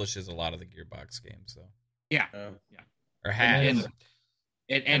 Publishes a lot of the Gearbox games, so or has.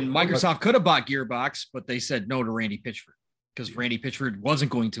 And Microsoft could have bought Gearbox, but they said no to Randy Pitchford because Randy Pitchford wasn't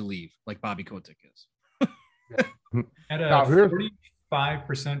going to leave like Bobby Kotick is. At a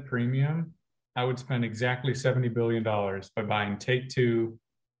 45% premium, I would spend exactly $70 billion by buying Take-Two,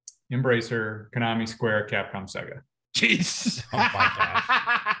 Embracer, Konami, Square, Capcom, Sega. Jeez. Oh my gosh.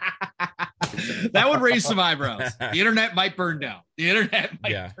 That would raise some eyebrows. The internet might burn down. Burn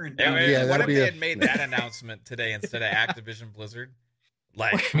down. What if they had made that announcement today instead of Activision Blizzard?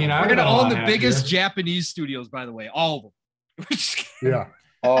 Like, I mean, we're gonna own the biggest Japanese studios, by the way, all of them. Yeah.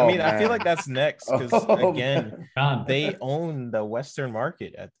 I mean, I feel like that's next because again, they own the Western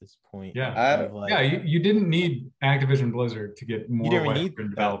market at this point. Yeah, you didn't need Activision Blizzard to get more. You didn't need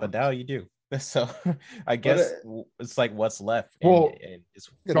that, but now you do. So I guess it's like what's left. Well,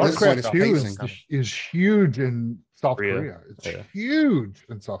 StarCraft is huge in South Korea. It's huge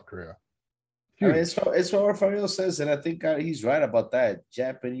in South Korea. I mean, it's what Rafael says, and I think he's right about that.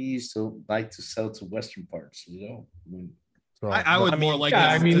 Japanese like to sell to Western parts, you know. I would more like. Yeah,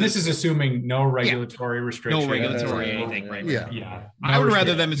 I mean, this is assuming no regulatory restrictions, no regulatory anything, right? Yeah. I would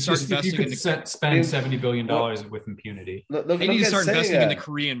rather them start investing. You could spend $70 billion with impunity. They need to start investing in the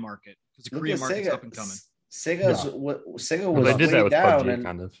Korean market because the Korean market's up and coming. Sega was they did that with down, PUBG,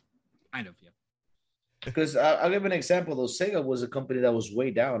 kind of. Yeah. Because I'll give an example. Though Sega was a company that was way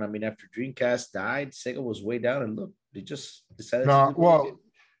down. I mean, after Dreamcast died, Sega was way down, and look, they just decided.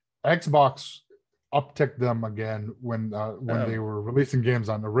 Xbox upticked them again when they were releasing games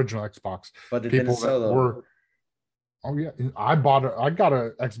on the original Xbox. But people that were. Oh yeah, I got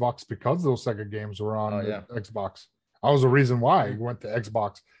a Xbox because those Sega games were on Xbox. That was the reason why I went to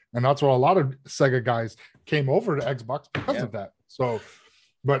Xbox, and that's why a lot of Sega guys came over to Xbox because of that. So.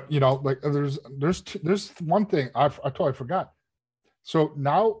 But you know, like there's one thing I totally forgot. So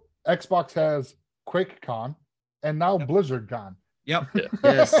now Xbox has QuakeCon and now BlizzardCon. Yep.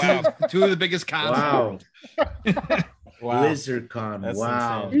 Yes. Wow. Two of the biggest cons in the Wow. world. Wow. BlizzardCon. That's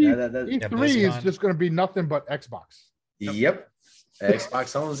Wow. insane. E3 is just going to be nothing but Xbox. Yep.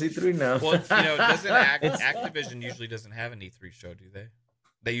 Xbox owns E3 now. Well, doesn't Activision usually doesn't have an E3 show, do they?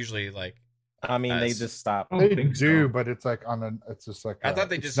 They usually like. I mean, they just stop. They do, but it's like it's just like I thought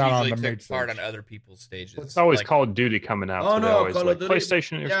they just usually took part on other people's stages. It's always like, Call of Duty coming out. Oh, so no, always, Call like, of Duty.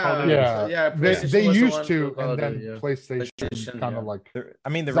 PlayStation. Yeah. They was the used one to, Call of and then Duty, yeah. PlayStation kind of like. I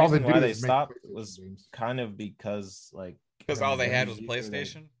mean, the It's all they reason do why they is make stopped PlayStation was games. kind of because all they had was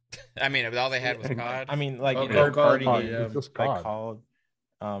PlayStation. I mean, all they had was COD. I mean, like Okay, third COD, party yeah. games Just like COD.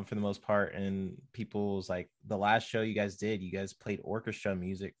 COD, for the most part, and people's like the last show you guys did, you guys played orchestra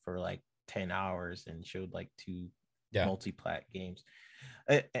music for like 10 hours and showed like two multi-plat games.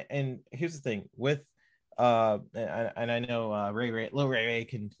 And here's the thing with and I know Lil Ray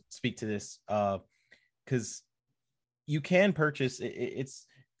can speak to this because you can purchase it's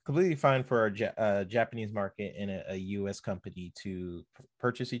completely fine for a Japanese market and a US company to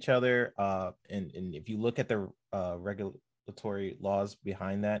purchase each other, and if you look at the regulatory laws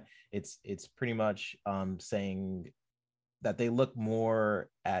behind that, it's pretty much saying that they look more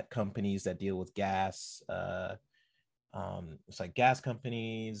at companies that deal with gas, it's like gas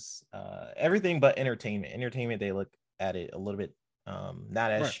companies, everything but entertainment. They look at it a little bit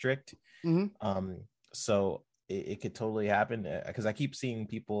not as strict. So it could totally happen, because I keep seeing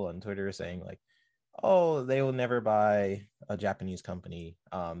people on Twitter saying like, oh, they will never buy a Japanese company.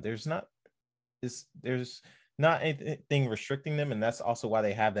 There's not anything restricting them, and that's also why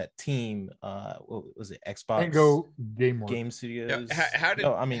they have that team. What was it? Xbox Tango Game Yeah, Studios. how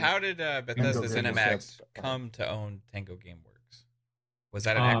did Bethesda ZeniMax come to own Tango Gameworks? Was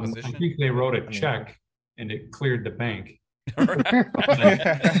that an acquisition? I think they wrote a check and it cleared the bank. So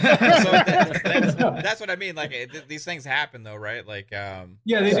that's what I mean. Like these things happen, though, right? Like, yeah,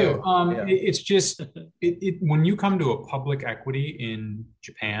 they do. It's just when you come to a public equity in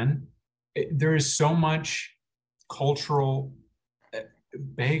Japan, there is so much cultural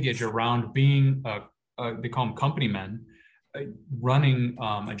baggage around being they call them company men, running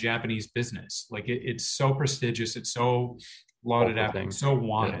a Japanese business. Like it's so prestigious, it's so lauded after, it's so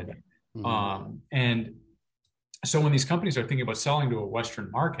wanted, and so when these companies are thinking about selling to a Western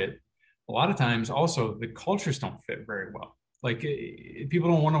market, a lot of times also the cultures don't fit very well. Like people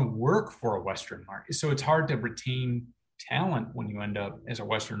don't want to work for a Western market, so it's hard to retain talent when you end up as a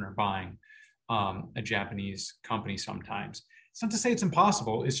Westerner buying a Japanese company. Sometimes it's not to say it's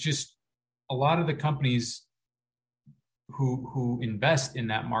impossible. It's just a lot of the companies who invest in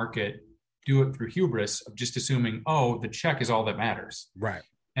that market do it through hubris of just assuming, oh, the check is all that matters. Right.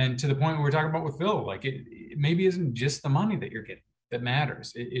 And to the point we were talking about with Phil, like it maybe isn't just the money that you're getting that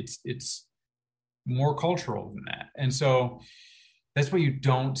matters. It's more cultural than that. And so that's why you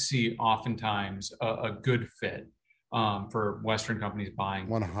don't see oftentimes a good fit for Western companies buying.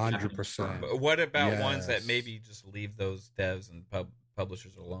 100%. What about ones that maybe just leave those devs and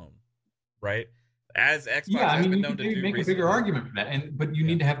publishers alone, right? As Xbox has been known to do make recently. a bigger argument for that, but you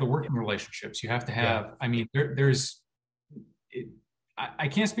need to have the working relationships. You have to have. I mean, I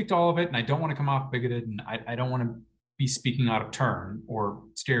can't speak to all of it, and I don't want to come off bigoted, and I don't want to be speaking out of turn or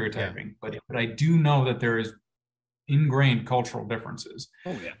stereotyping, but I do know that there is ingrained cultural differences.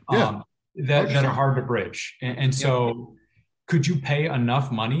 That are hard to bridge, and so could you pay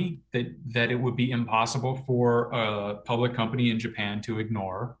enough money that it would be impossible for a public company in Japan to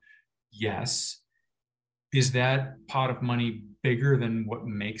ignore? Yes. Is that pot of money bigger than what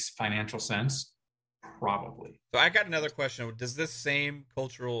makes financial sense? Probably. So I got another question. Does this same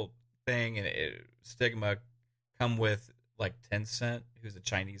cultural thing and stigma come with like Tencent, who's a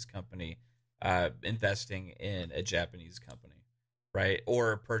Chinese company, investing in a Japanese company, right?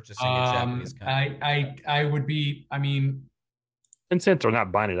 Or purchasing a Japanese company? I would be, I mean... Tencent are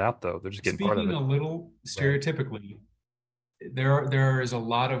not buying it out, though. They're just getting part of it. Speaking a little stereotypically, there is a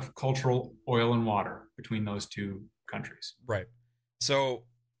lot of cultural oil and water between those two countries. Right. So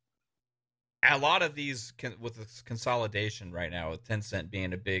a lot of these, with this consolidation right now, with Tencent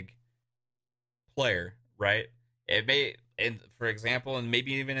being a big player, right? It may, and for example, and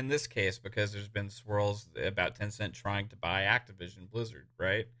maybe even in this case, because there's been swirls about Tencent trying to buy Activision Blizzard,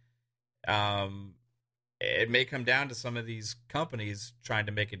 right? It may come down to some of these companies trying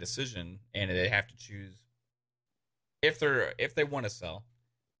to make a decision, and they have to choose if they want to sell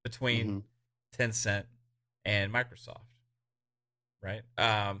between Tencent and Microsoft, right?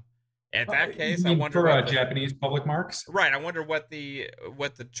 In that case, I wonder for Japanese public marks, right? I wonder what the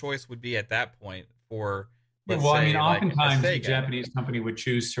choice would be at that point for let's well, I say, mean, like, oftentimes a the Sega. Japanese company would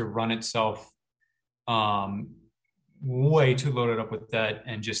choose to run itself way too loaded up with debt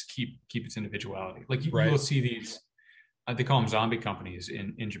and just keep its individuality. Like you will see these, they call them zombie companies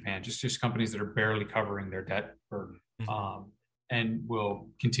in Japan, just companies that are barely covering their debt burden, and will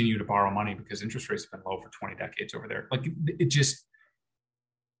continue to borrow money because interest rates have been low for 20 decades over there. Like it just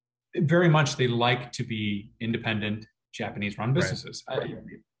very much, they like to be independent Japanese run businesses.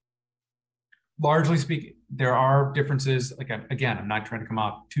 Largely speaking, there are differences. Like, again, I'm not trying to come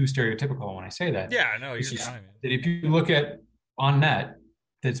off too stereotypical when I say that. Yeah, no, you're fine. That if you look at on net,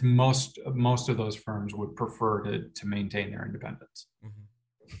 that's most of those firms would prefer to maintain their independence.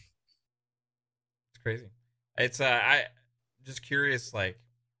 It's crazy. It's I just curious, like,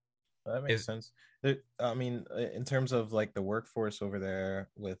 that makes sense. I mean, in terms of like the workforce over there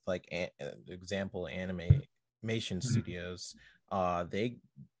with like example animation studios, they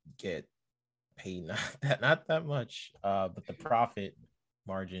get paid not that much, but the profit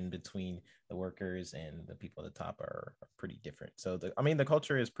margin between the workers and the people at the top are pretty different. So the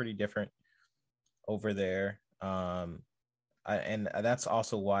culture is pretty different over there, and that's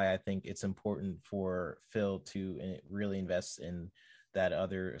also why I think it's important for Phil to really invest in that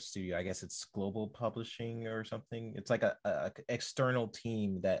other studio. I guess it's Global Publishing or something. It's like a external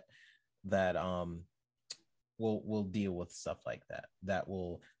team that will deal with stuff like that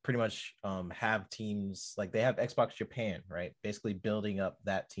will pretty much have teams like they have Xbox Japan, right? Basically building up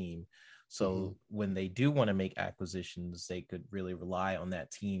that team. So when they do want to make acquisitions, they could really rely on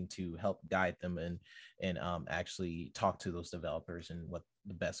that team to help guide them and actually talk to those developers and what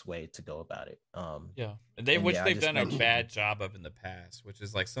the best way to go about it. They've done a bad job of in the past, which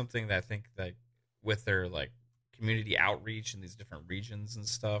is like something that I think that with their like community outreach in these different regions and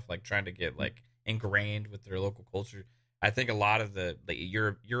stuff, like trying to get like ingrained with their local culture. I think a lot of the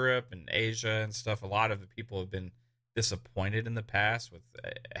Europe and Asia and stuff, a lot of the people have been disappointed in the past with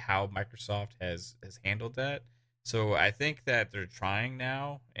how Microsoft has handled that. So I think that they're trying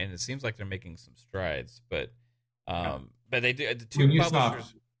now, and it seems like they're making some strides. But they do the two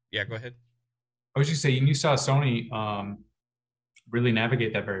publishers. Yeah, go ahead. I was just saying, you saw Sony really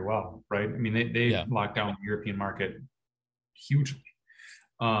navigate that very well, right? I mean, they locked down the European market hugely,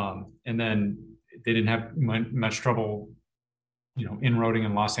 and then they didn't have much trouble, inroading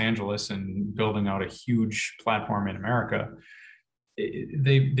in Los Angeles and building out a huge platform in America.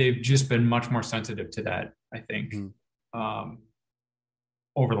 They've just been much more sensitive to that, I think,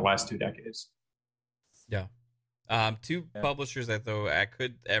 over the last 2 decades. Yeah. Two publishers that though I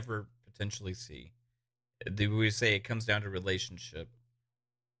could ever potentially see, we say it comes down to relationship,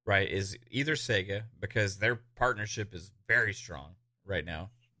 right? Is either Sega, because their partnership is very strong right now,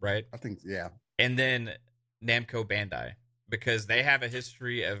 right? I think, and then Namco Bandai, because they have a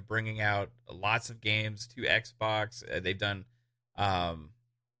history of bringing out lots of games to Xbox. They've done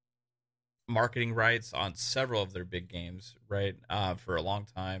marketing rights on several of their big games, right, for a long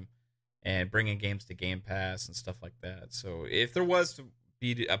time, and bringing games to Game Pass and stuff like that. So if there was to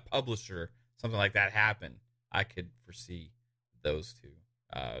be a publisher, something like that happen, I could foresee those two,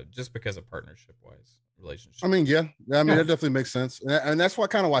 just because of partnership-wise. Relationship. I mean, that definitely makes sense, and that's why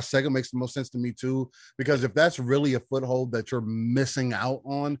Sega makes the most sense to me too. Because if that's really a foothold that you're missing out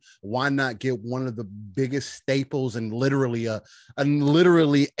on, why not get one of the biggest staples and literally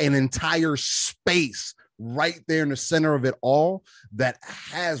an entire space right there in the center of it all that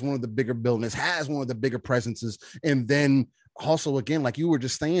has one of the bigger buildings, has one of the bigger presences, and then also, again, like you were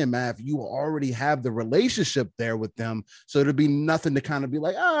just saying, Matt, you already have the relationship there with them, so it'd be nothing to kind of be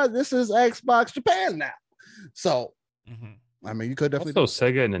like, this is Xbox Japan now. So, I mean, you could definitely. Also,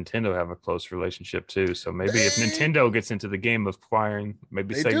 Sega and Nintendo have a close relationship too. So maybe if Nintendo gets into the game of acquiring,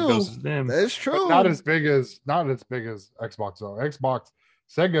 maybe Sega goes to them. That's true. But not as big as Xbox though.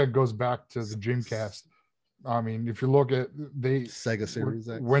 Sega goes back to the Dreamcast. I mean, if you look at the Sega Series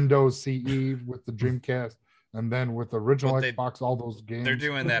X, Windows CE with the Dreamcast. And then with the original Xbox, all those games. They're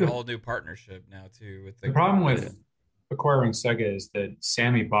doing that whole new partnership now, too. With the problem with acquiring Sega is that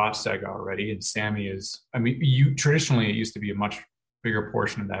Sammy bought Sega already. And Sammy is, I mean, traditionally, it used to be a much bigger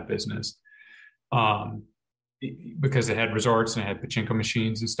portion of that business because it had resorts and it had pachinko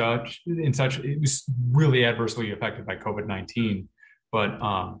machines and such. It was really adversely affected by COVID-19. But,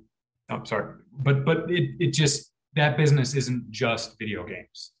 I'm sorry. But it just, that business isn't just video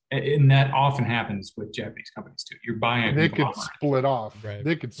games. And that often happens with Japanese companies too. You're buying. They could split off. Right.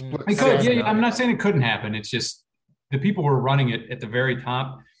 They could split. They could. Yeah, I'm not saying it couldn't happen. It's just the people who are running it at the very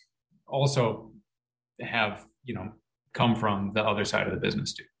top also have come from the other side of the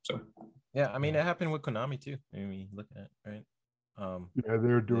business too. So yeah, I mean it happened with Konami too. I mean, look at it, right?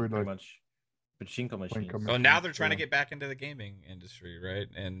 They're doing pretty much Pachinko machines. So now they're trying to get back into the gaming industry, right,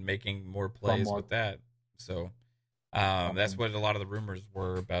 and making more plays with that. So that's what a lot of the rumors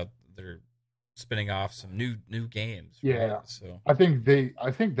were about. They're spinning off some new games. Yeah. Right? So I think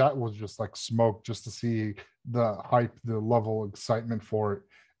that was just like smoke, just to see the hype, the level of excitement for it,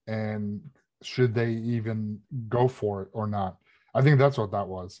 and should they even go for it or not. I think that's what that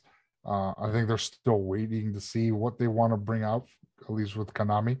was. I think they're still waiting to see what they want to bring out, at least with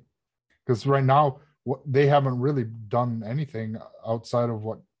Konami, because right now they haven't really done anything outside of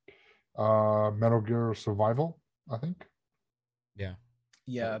what Metal Gear Survival, I think.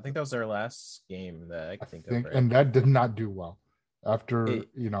 Yeah, I think that was their last game that I can think of. Right? And that did not do well after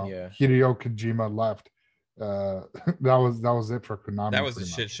Hideo Kojima left. That was it for Konami. That was a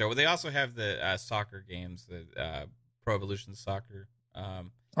shit show. They also have the soccer games, the Pro Evolution Soccer.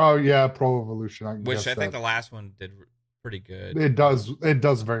 Pro Evolution, which I think the last one did pretty good. It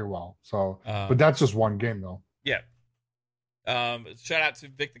does very well. So, but that's just one game though. Yeah. Shout out to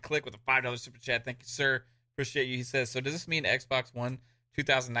Vic the Click with a $5 super chat. Thank you, sir. Appreciate you. He says, so does this mean Xbox One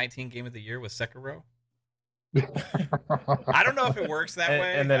 2019 Game of the Year was Sekiro? I don't know if it works that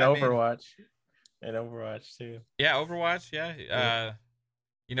way. And then Overwatch. And Overwatch too. Yeah, Overwatch. Yeah.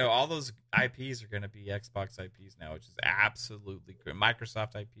 All those IPs are going to be Xbox IPs now, which is absolutely good.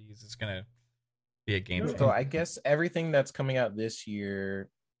 Microsoft IPs. It's going to be a game changer. So I guess everything that's coming out this year,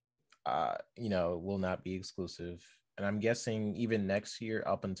 will not be exclusive. And I'm guessing even next year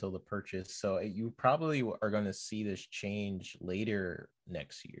up until the purchase. So you probably are going to see this change later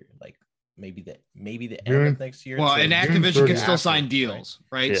next year, like maybe the end of next year. Well, and Activision can still sign deals,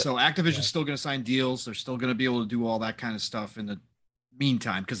 right? Yeah. So Activision's still going to sign deals. They're still going to be able to do all that kind of stuff in the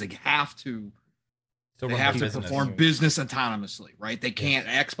meantime because they have to. So they have to perform business autonomously, right? They can't.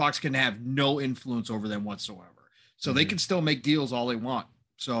 Xbox can have no influence over them whatsoever. So they can still make deals all they want.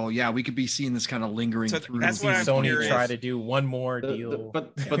 So yeah, we could be seeing this kind of lingering through. That's what Sony try to do one more deal.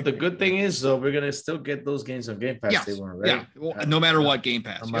 But the good thing is though, we're gonna still get those games on Game Pass. They want, right? Yeah, well, no matter what, Game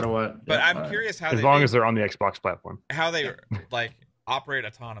Pass. No matter what. But I'm curious how as long as they're on the Xbox platform, how they like operate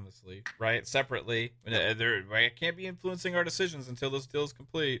autonomously, right? Separately, they can't be influencing our decisions until this deal is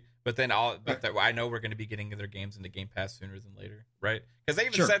complete. But then I know we're going to be getting their games into Game Pass sooner than later, right? Because they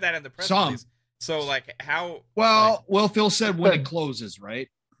even said that in the press release. So, like, how? Well, Phil said when it closes, right?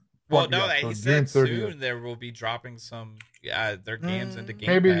 Well, no, he said soon there will be dropping some their games into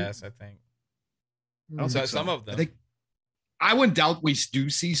Game Pass. I think. So some of them. I wouldn't doubt we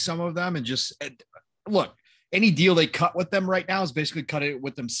do see some of them, and just look. Any deal they cut with them right now is basically cut it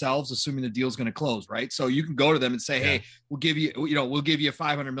with themselves, assuming the deal's going to close, right? So you can go to them and say, "Hey, we'll give you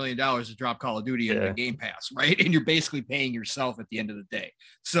 $500 million to drop Call of Duty into Game Pass," right? And you're basically paying yourself at the end of the day.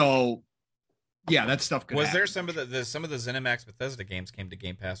 So. Yeah, that stuff. Was there some of the ZeniMax Bethesda games came to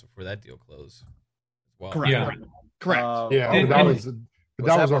Game Pass before that deal closed? Well, correct. Yeah. Correct. That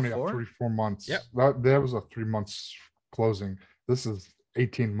was only 3-4 months. Yep. That was a 3 months closing. This is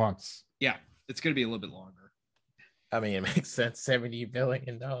 18 months. Yeah, it's going to be a little bit longer. I mean, it makes sense. $70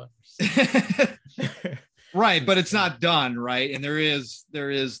 billion. Right, but it's not done, right? And there is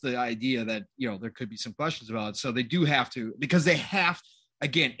the idea that there could be some questions about it. So they do have to, because they have.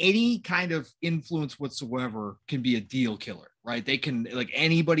 Again, any kind of influence whatsoever can be a deal killer, right? They can, like,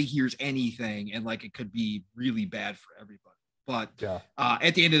 anybody hears anything and like it could be really bad for everybody. But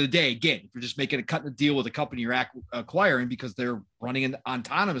at the end of the day, again, if you're just making a cut and a deal with a company you're acquiring because they're running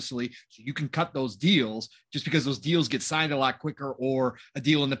autonomously, so you can cut those deals just because those deals get signed a lot quicker, or a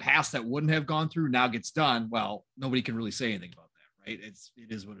deal in the past that wouldn't have gone through now gets done. Well, nobody can really say anything about that, right?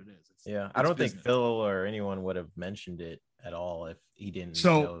 It is what it is. I don't think Phil or anyone would have mentioned it at all if he didn't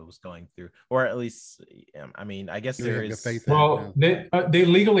know it was going through, or at least, I mean, I guess there is. Well, they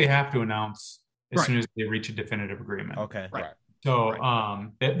legally have to announce as soon as they reach a definitive agreement. Okay, right. So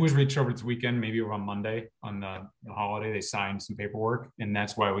that was reached over this weekend, maybe on Monday on the holiday. They signed some paperwork, and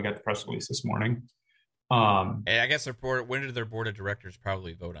that's why we got the press release this morning. And I guess when did their board of directors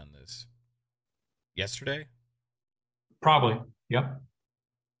probably vote on this? Yesterday? Probably. Yep.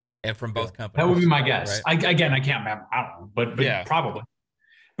 And from both companies. That would be my guess. Right? I can't remember. I don't know, but probably.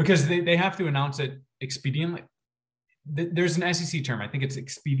 Because they have to announce it expediently. There's an SEC term. I think it's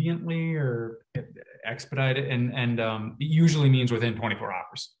expediently or expedited, and it usually means within 24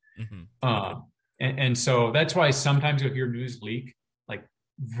 hours. Mm-hmm. And so that's why sometimes you'll hear news leak like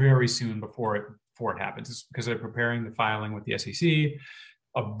very soon before it happens. It's because they're preparing the filing with the SEC.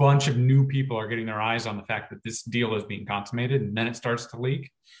 A bunch of new people are getting their eyes on the fact that this deal is being consummated, and then it starts to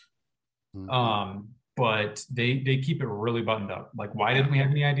leak. Mm-hmm. But they keep it really buttoned up. Like, why didn't we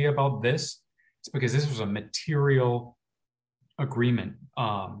have any idea about this? It's because this was a material agreement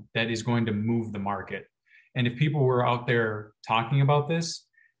that is going to move the market. And if people were out there talking about this,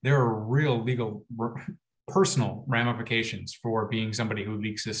 there are real legal, personal ramifications for being somebody who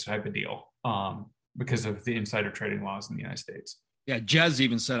leaks this type of deal because of the insider trading laws in the United States. Yeah, Jez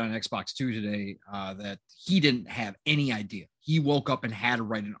even said on Xbox 2 today that he didn't have any idea. He woke up and had to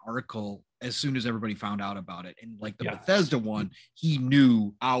write an article as soon as everybody found out about it. And like the Bethesda one, he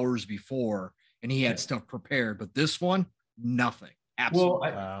knew hours before and he had stuff prepared. But this one, nothing.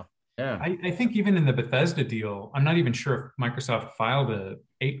 Absolutely. Well, I think even in the Bethesda deal, I'm not even sure if Microsoft filed a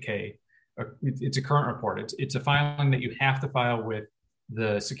 8K. It's a current report. It's a filing that you have to file with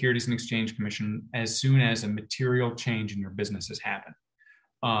the Securities and Exchange Commission as soon as a material change in your business has happened.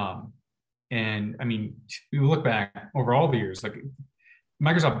 And I mean, you look back over all the years, like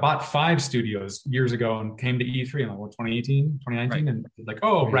Microsoft bought 5 studios years ago and came to E3 in 2018, 2019, and like,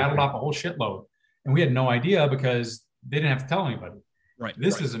 rattled off a whole shitload. And we had no idea because they didn't have to tell anybody. Right.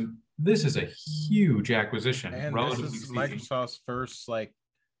 This is a huge acquisition. And this is Microsoft's first like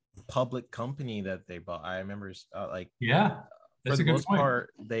public company that they bought. I remember that's for a the good most point.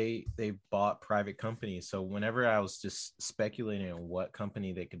 part, they bought private companies. So whenever I was just speculating on what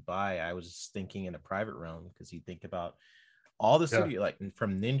company they could buy, I was just thinking in a private realm because you think about all the studio, like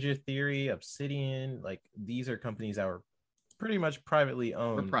from Ninja Theory, Obsidian, like these are companies that were pretty much privately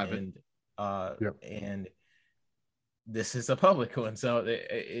owned. Private. And this is a public one, so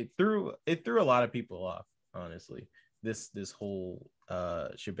it threw a lot of people off. Honestly, this whole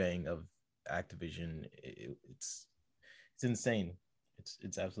shebang of Activision, it's insane.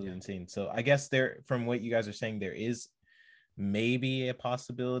 It's absolutely insane. So I guess from what you guys are saying, there is maybe a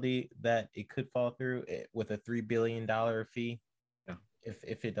possibility that it could fall through with a $3 billion fee. Yeah.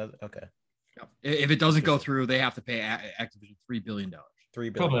 If it does, okay. Yeah. If it doesn't go through, they have to pay Activision $3 billion. $3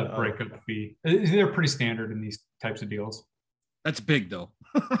 billion. Probably a breakup fee. They're pretty standard in these types of deals. That's big, though.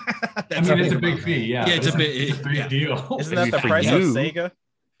 It's a big fee. Yeah, it's a big deal. Isn't that the price of Sega?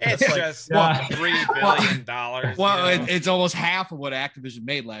 It's just $3 billion. Well, it's almost half of what Activision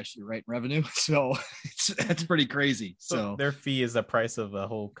made last year, right? In revenue. So that's pretty crazy. So their fee is the price of a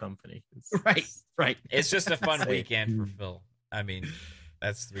whole company. Right. It's just a fun weekend for Phil. I mean,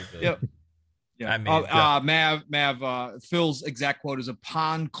 that's $3 billion. Yep. Yeah. I mean, Mav, Phil's exact quote is: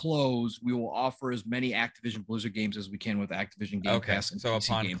 upon close, we will offer as many Activision Blizzard games as we can with Activision Game Pass and so PC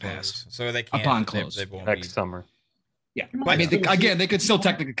upon Game close. Pass. So they can't. Upon close. They won't next summer. Yeah, I mean, they could still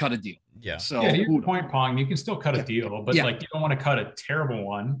technically cut a deal. Yeah. So to your point, Pong, you can still cut a deal, but like you don't want to cut a terrible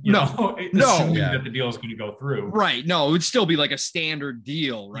one. Assuming that the deal is going to go through. Right. No, it would still be like a standard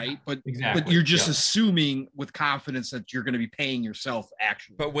deal, right? But you're just assuming with confidence that you're going to be paying yourself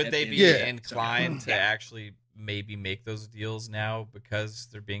actually. But would they be inclined to actually maybe make those deals now because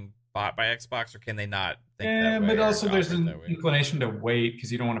they're being bought by Xbox, or can they not think that way? But also there's an inclination to wait because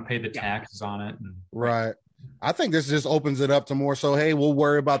you don't want to pay the taxes on it. Right. I think this just opens it up to more so, hey, we'll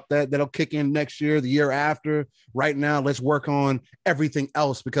worry about that. That'll kick in next year, the year after. Right now, let's work on everything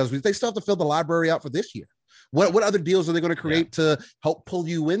else because they still have to fill the library out for this year. What other deals are they going to create to help pull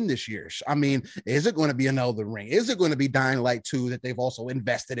you in this year? I mean, is it going to be an Elden Ring? Is it going to be Dying Light 2 that they've also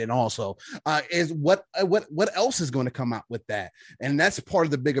invested in also? Is what else is going to come out with that? And that's part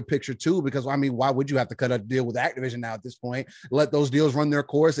of the bigger picture too, because I mean, why would you have to cut a deal with Activision now at this point? Let those deals run their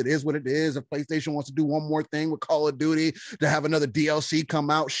course. It is what it is. If PlayStation wants to do one more thing with Call of Duty to have another DLC come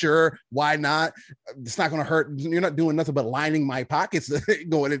out, sure, why not? It's not going to hurt. You're not doing nothing but lining my pockets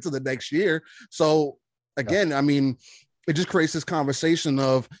going into the next year. So again, I mean, it just creates this conversation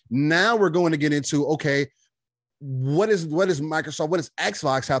of now we're going to get into, okay, what is Microsoft, what does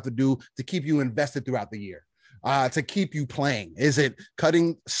Xbox have to do to keep you invested throughout the year, to keep you playing? Is it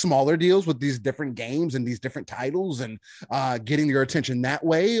cutting smaller deals with these different games and these different titles and getting your attention that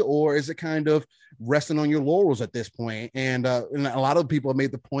way? Or is it kind of resting on your laurels at this point? And a lot of people have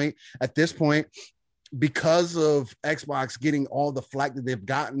made the point at this point, because of Xbox getting all the flack that they've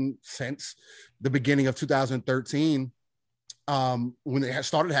gotten since the beginning of 2013, when they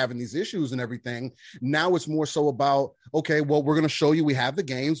started having these issues and everything, now it's more so about, okay, well, we're going to show you we have the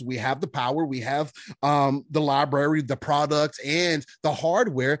games, we have the power, we have the library, the products, and the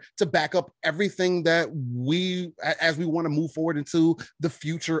hardware to back up everything that as we want to move forward into the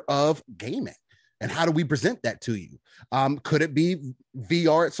future of gaming. And how do we present that to you? Could it be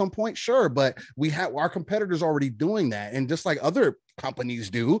VR at some point? Sure, but we have our competitors already doing that. And just like other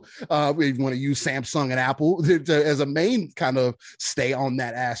companies do, we want to use Samsung and Apple as a main kind of stay on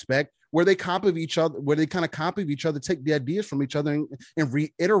that aspect, where they copy each other, take the ideas from each other and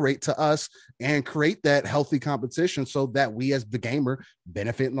reiterate to us and create that healthy competition so that we as the gamer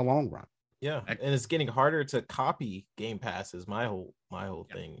benefit in the long run. Yeah, and it's getting harder to copy Game Pass is my whole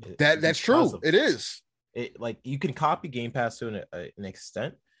thing. That's true. It is. Like you can copy Game Pass to an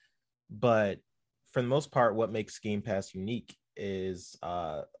extent, but for the most part, what makes Game Pass unique is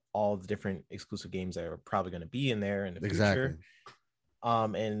all the different exclusive games that are probably going to be in there in the future.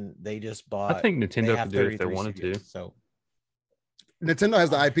 And they just bought. I think Nintendo could do it if they wanted studios, to. So Nintendo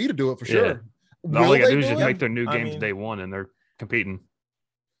has the IP to do it for sure. All they gotta do is just make their new games day one, and they're competing.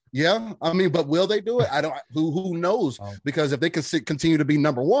 Yeah, I mean, but will they do it? I don't. Who knows? Because if they can continue to be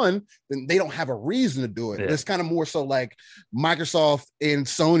number one, then they don't have a reason to do it. Yeah. It's kind of more so like Microsoft and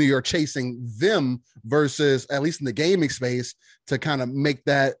Sony are chasing them versus, at least in the gaming space, to kind of make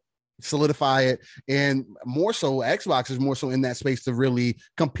that solidify it. And more so, Xbox is more so in that space to really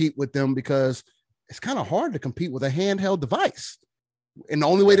compete with them, because it's kind of hard to compete with a handheld device. And the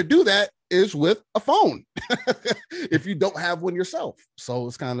only way to do that is with a phone if you don't have one yourself. So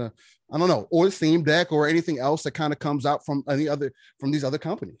it's kind of, I don't know, or Steam Deck or anything else that kind of comes out from these other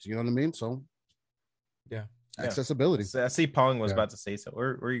companies. You know what I mean? So yeah, accessibility. So I see Pong was about to say so.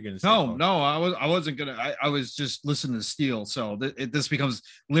 Or are you going to say? No, I wasn't gonna. I was just listening to Steele. So this becomes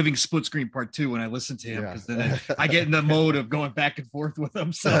living split screen part 2 when I listen to him, because then I get in the mode of going back and forth with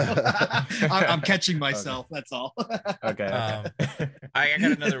him. So I'm catching myself. Okay. That's all. Okay. I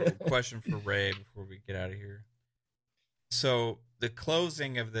got another question for Ray before we get out of here. So the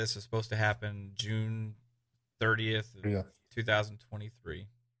closing of this is supposed to happen June 30th, 2023,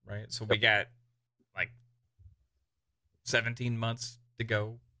 right? So we got like 17 months to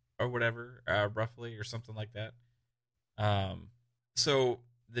go or whatever, roughly, or something like that. So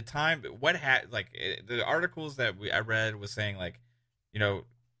the time, the articles that I read was saying, like, you know,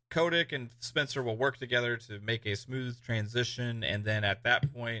 Kotick and Spencer will work together to make a smooth transition, and then at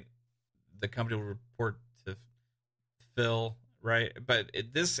that point, the company will report to Phil, right? But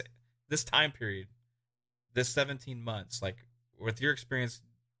this time period, this 17 months, like, with your experience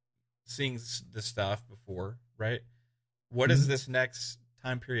seeing this stuff before, right? What does this next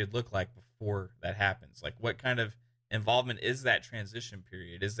time period look like before that happens? Like, what kind of involvement is that transition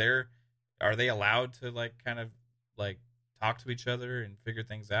period? Are they allowed to, like, kind of, like, talk to each other and figure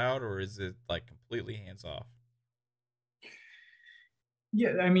things out, or is it, like, completely hands off?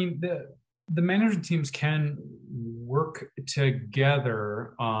 Yeah, I mean, the management teams can work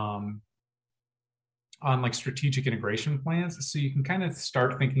together on like strategic integration plans. So you can kind of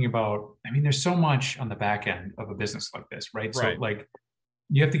start thinking about, I mean, there's so much on the back end of a business like this, right? So like,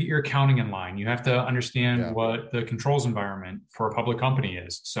 you have to get your accounting in line. You have to understand what the controls environment for a public company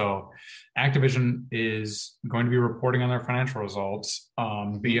is. So Activision is going to be reporting on their financial results,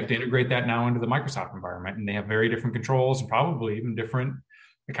 but you have to integrate that now into the Microsoft environment, and they have very different controls and probably even different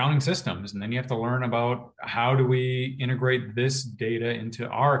accounting systems. And then you have to learn about, how do we integrate this data into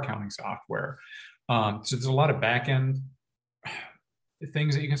our accounting software? So there's a lot of back end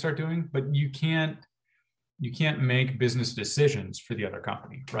things that you can start doing, but you can't make business decisions for the other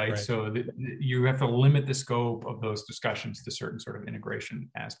company, right? So you have to limit the scope of those discussions to certain sort of integration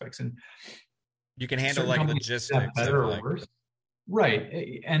aspects, and you can handle like logistics, better or worse,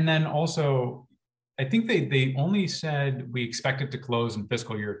 right? And then also, I think they only said we expect it to close in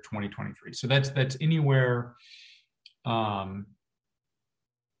fiscal year 2023. So that's anywhere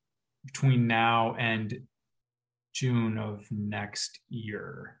between now and June of next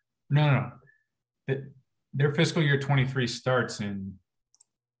year. No. Their fiscal year 23 starts in,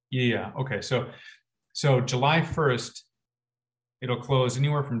 okay. So July 1st, it'll close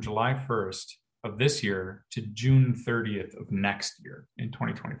anywhere from July 1st of this year to June 30th of next year in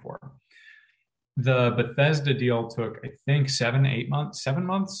 2024. The Bethesda deal took, I think, 7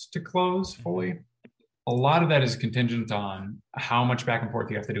 months to close fully. A lot of that is contingent on how much back and forth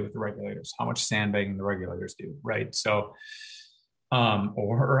you have to do with the regulators, how much sandbagging the regulators do, right? So,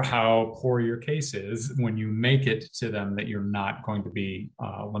 or how poor your case is when you make it to them that you're not going to be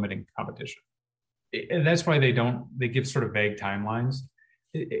limiting competition. And that's why they give sort of vague timelines.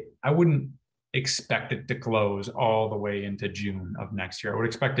 I wouldn't expect it to close all the way into June of next year. I would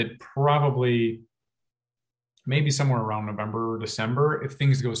expect it probably maybe somewhere around November or December if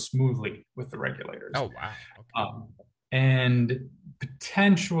things go smoothly with the regulators. Oh, wow. Okay. And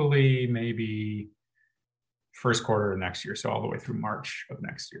potentially maybe first quarter of next year, so all the way through March of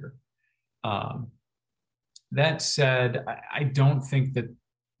next year. That said, I don't think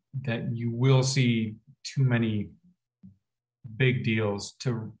that you will see too many big deals.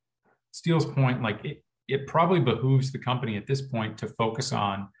 To Steele's point, like it probably behooves the company at this point to focus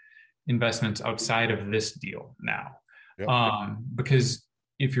on investments outside of this deal now. Because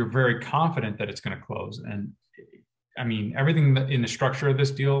if you're very confident that it's going to close, and I mean, everything in the structure of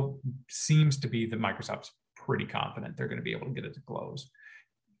this deal seems to be that Microsoft's pretty confident they're going to be able to get it to close.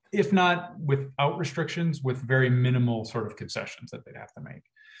 If not without restrictions, with very minimal sort of concessions that they'd have to make.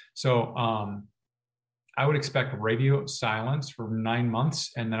 So I would expect radio silence for 9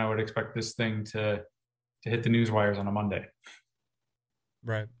 months, and then I would expect this thing to hit the news wires on a Monday.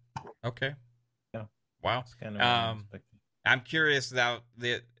 Right. Okay. Yeah. Wow. I'm curious about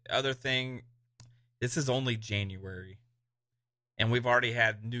the other thing. This is only January, and we've already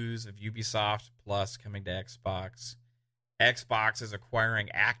had news of Ubisoft Plus coming to Xbox. Xbox is acquiring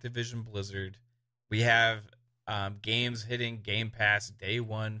Activision Blizzard. We have games hitting Game Pass day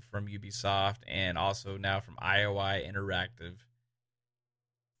one from Ubisoft and also now from IOI Interactive.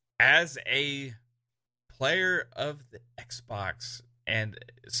 As a player of the Xbox and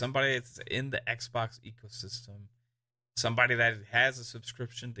somebody that's in the Xbox ecosystem, somebody that has a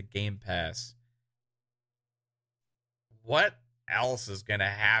subscription to Game Pass, what else is going to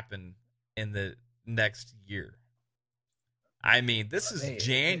happen in the next year? I mean, this is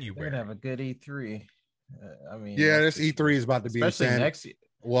January. We're going to have a good E3. I mean, yeah, this E3 is about to be especially next year.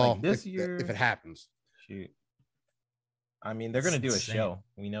 Well, like this year, if it happens. Shoot. I mean, they're going to do a show.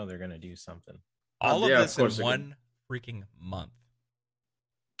 We know they're going to do something. All of this in one freaking month.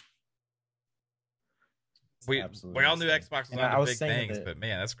 We all knew Xbox was one of the big things, but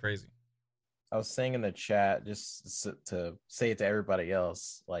man, that's crazy. I was saying in the chat, just to say it to everybody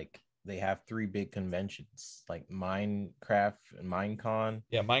else, like they have 3 big conventions, like Minecraft and Minecon.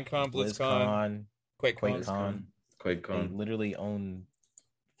 Yeah, Minecon, BlizzCon, QuakeCon. They literally own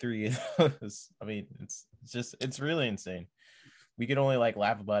 3 of those. I mean, it's really insane. We could only like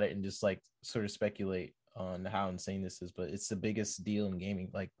laugh about it and just like sort of speculate on how insane this is, but it's the biggest deal in gaming.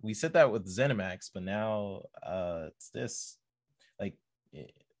 Like we said that with ZeniMax, but now it's this. Like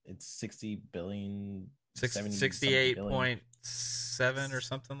it's 60 billion, 68.7 or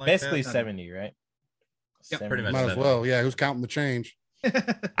something like basically that. 70, right? Yeah, pretty much. Might as well. Yeah, who's counting the change?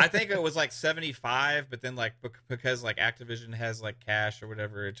 I think it was like 75, but then like because like Activision has like cash or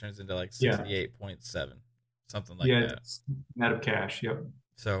whatever, it turns into like 68.7, something like that. It's net of cash. Yep.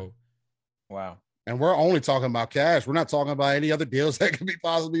 So, wow. And we're only talking about cash. We're not talking about any other deals that could be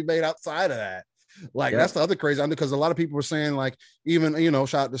possibly made outside of that. Like that's the other crazy, because a lot of people were saying, like, even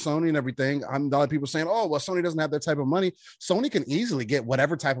shout out to Sony and everything. A lot of people saying, oh well, Sony doesn't have that type of money. Sony can easily get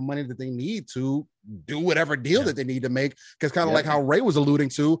whatever type of money that they need to do whatever deal that they need to make, because kind of like how Ray was alluding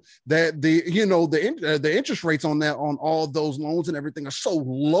to, that the interest rates on all of those loans and everything are so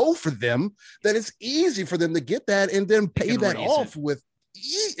low for them that it's easy for them to get that and then pay that off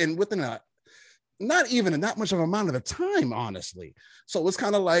within not even that much of an amount of the time, honestly. So it's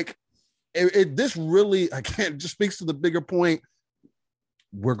kind of like this really, again, just speaks to the bigger point.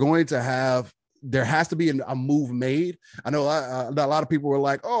 We're going to have, there has to be a move made. I know a lot of people were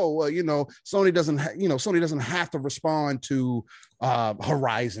like, oh, well, Sony doesn't have to respond to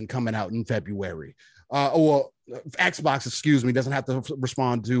Horizon coming out in February. Xbox, doesn't have to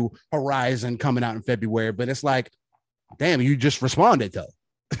respond to Horizon coming out in February. But it's like, damn, you just responded though.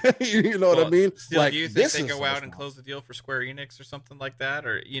 You know what I mean? Still, like, do you think they go out and close the deal for Square Enix or something like that?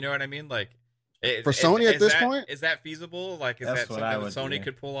 Or you know what I mean? Like for Sony at this point? Is that feasible? Like, is that something that Sony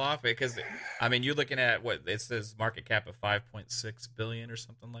could pull off? Because I mean, you're looking at what it says, market cap of 5.6 billion or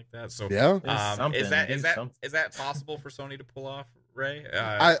something like that. So is that possible for Sony to pull off, Ray?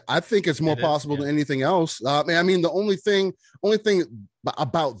 I think it's more possible than anything else. I mean, the only thing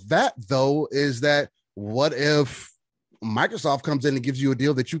about that though is that what if Microsoft comes in and gives you a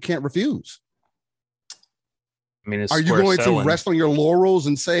deal that you can't refuse? I mean, are you going to rest on your laurels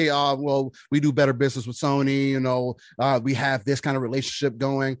and say, well, we do better business with Sony, we have this kind of relationship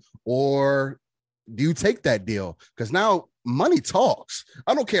going, or do you take that deal? Because now money talks.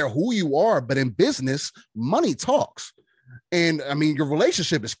 I don't care who you are, but in business, money talks. And I mean, your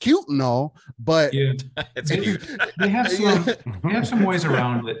relationship is cute and all, but it's cute. They have some ways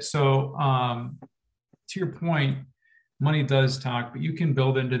around it. So to your point, money does talk, but you can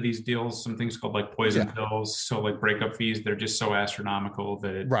build into these deals some things called like poison pills. So like breakup fees, they're just so astronomical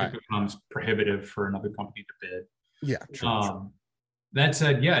that it becomes prohibitive for another company to bid. Yeah. True. That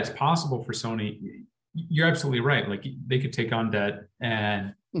said, it's possible for Sony. You're absolutely right. Like they could take on debt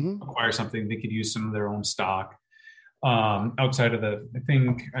and acquire something. They could use some of their own stock. Outside of I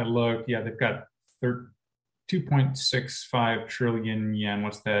think I looked, they've got 2.65 trillion yen.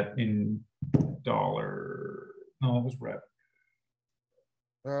 What's that in dollar? No, it was rev.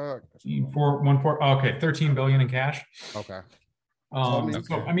 13 billion in cash. Okay. So I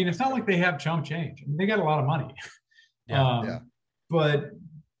mean, it's not like they have chump change. I mean, they got a lot of money. But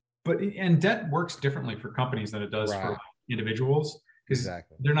and debt works differently for companies than it does for individuals, because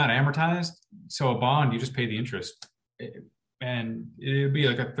they're not amortized. So a bond, you just pay the interest, and it would be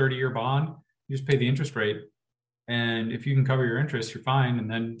like a 30-year bond. You just pay the interest rate, and if you can cover your interest, you're fine. And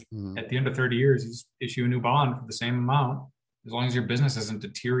then at the end of 30 years, you just issue a new bond for the same amount. As long as your business hasn't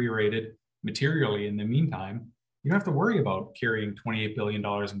deteriorated materially in the meantime, you don't have to worry about carrying $28 billion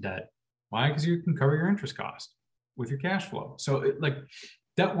in debt. Why? Because you can cover your interest cost with your cash flow. So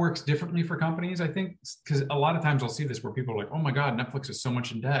that works differently for companies, I think, because a lot of times I'll see this where people are like, oh my God, Netflix is so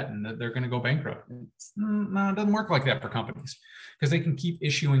much in debt and they're going to go bankrupt. No, it doesn't work like that for companies, because they can keep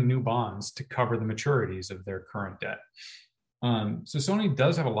issuing new bonds to cover the maturities of their current debt. So Sony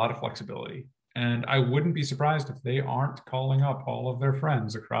does have a lot of flexibility. And I wouldn't be surprised if they aren't calling up all of their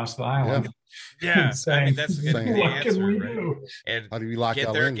friends across the island. Yeah, I mean, that's the answer, right? And how do you lock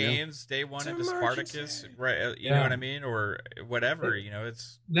get their games day one into Spartacus, right? You know what I mean? Or whatever,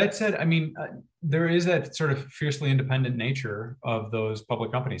 it's... That said, I mean, there is that sort of fiercely independent nature of those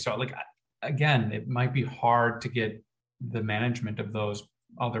public companies. So, again, it might be hard to get the management of those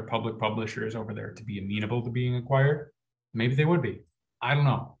other public publishers over there to be amenable to being acquired. Maybe they would be. I don't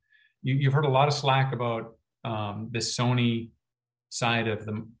know. You've heard a lot of slack about the Sony side of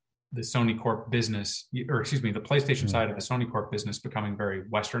the Sony Corp business, or excuse me, the PlayStation side of the Sony Corp business becoming very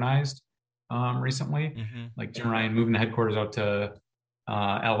westernized recently. Like Jim Ryan moving the headquarters out to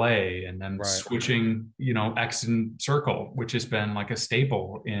LA and then switching, X and Circle, which has been like a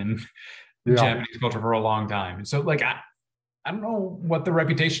staple in Japanese culture for a long time. And so I don't know what the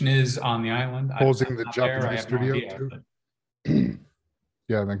reputation is on the island. Closing the Japanese studio too.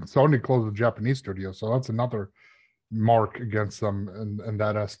 Yeah, then Sony closed the Japanese studio, so that's another mark against them in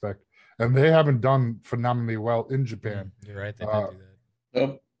that aspect. And they haven't done phenomenally well in Japan. You're right, they did do that.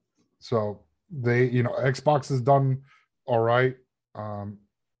 Yep. So they, Xbox has done all right.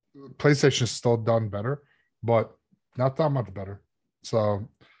 PlayStation's still done better, but not that much better. So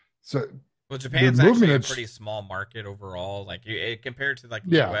well, Japan's actually a pretty small market overall. Like compared to the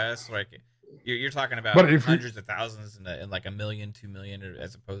US, You're talking about hundreds of thousands and like 1 million, 2 million,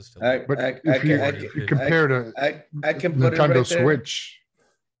 as opposed to. If you compare to Nintendo Switch,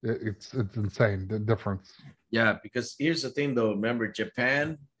 it's insane, the difference. Yeah, because here's the thing, though. Remember,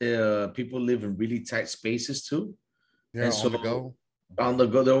 Japan, people live in really tight spaces too. Yeah, and on the go. On the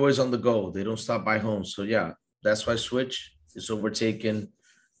go, they're always on the go. They don't stop by home. So yeah, that's why Switch is overtaken,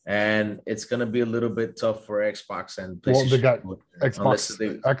 and it's gonna be a little bit tough for Xbox and PlayStation. Well, they got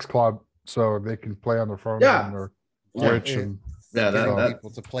Xbox X Cloud, so they can play on their phone on their Switch and that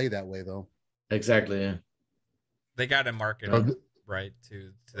people to play that way though. Exactly. Yeah. They got to market right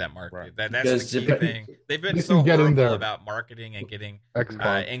to that market. Right. That's the key thing. They've been so horrible about marketing and getting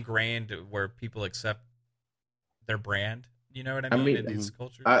ingrained where people accept their brand. You know what I mean? In these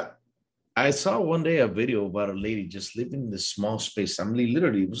cultures. I saw one day a video about a lady just living in this small space. I mean,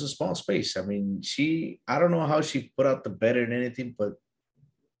 literally, it was a small space. I mean, I don't know how she put out the bed and anything, but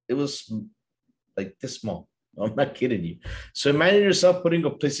it was like this small. I'm not kidding you. So imagine yourself putting a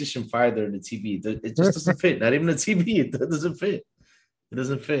PlayStation 5 there in the TV. It just doesn't fit. Not even a TV. It doesn't fit. It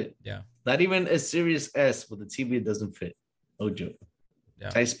doesn't fit. Yeah. Not even a Series S with a TV. It doesn't fit. No joke. Yeah.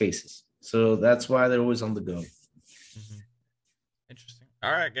 Tight spaces. So that's why they're always on the go. Mm-hmm. Interesting.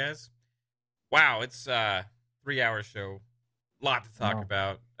 All right, guys. Wow, it's a 3-hour show. A lot to talk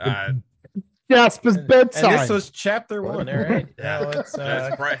about. Jasper's bedtime. And this was chapter 1, all right? Now let's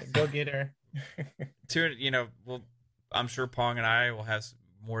go get her. I'm sure Pong and I will have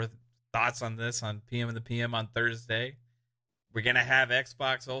more thoughts on this on PM and the PM on Thursday. We're gonna have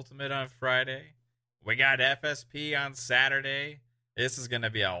Xbox Ultimate on Friday. We got FSP on Saturday. This is gonna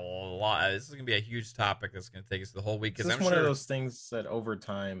be a lot. This is gonna be a huge topic that's gonna take us the whole week. Because I'm one of those things that over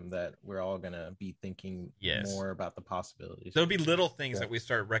time that we're all gonna be thinking more about the possibilities. There'll be little things that we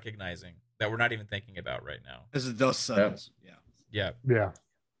start recognizing that we're not even thinking about right now. As the dust settles. Yeah.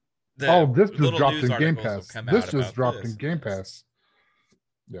 This just dropped in Game Pass. This just dropped in Game Pass.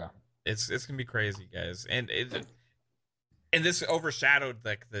 Yeah. It's gonna be crazy, guys, and this overshadowed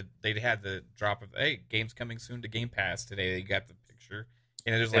they had the drop of games coming soon to Game Pass today. They got the picture,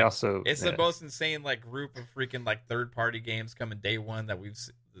 and there's the most insane group of freaking third party games coming day one that we've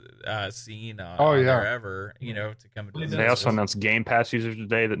seen there ever. To come. They also announced Game Pass users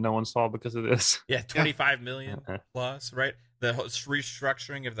today that no one saw because of this. Yeah, 25 million plus, right? The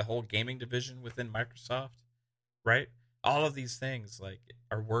restructuring of the whole gaming division within Microsoft, right? All of these things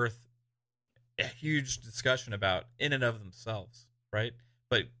are worth a huge discussion about in and of themselves, right?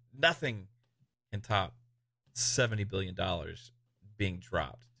 But nothing can top $70 billion being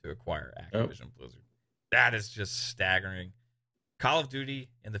dropped to acquire Activision Blizzard. That is just staggering. Call of Duty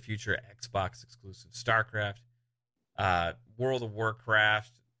in the future, Xbox exclusive, StarCraft, World of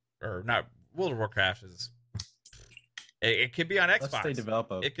Warcraft, or not World of Warcraft is. It could be on Xbox. Unless they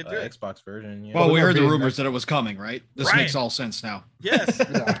develop a Xbox version. Yeah. Well, we heard the rumors that it was coming, right? This makes all sense now. Yes.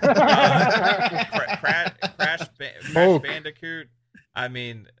 Crash Bandicoot. I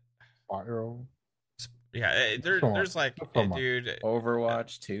mean, Spiral. Yeah, there's like, dude,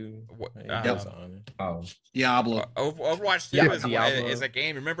 Overwatch 2. Diablo. Overwatch 2 is a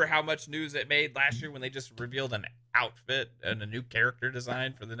game. Remember how much news it made last year when they just revealed an outfit and a new character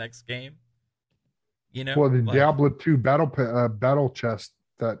design for the next game? You know, well, the Diablo 2 battle chest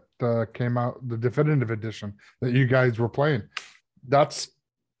that came out, the definitive edition that you guys were playing. That's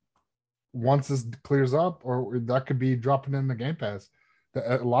once this clears up, or that could be dropping in the Game Pass.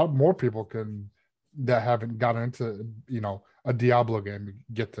 A lot more people that haven't gotten into, a Diablo game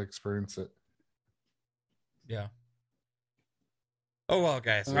get to experience it. Yeah. Oh well,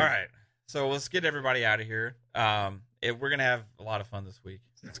 guys. All right. So let's get everybody out of here. We're gonna have a lot of fun this week.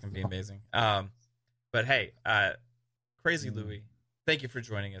 It's gonna be amazing. But hey, Crazy Louie, thank you for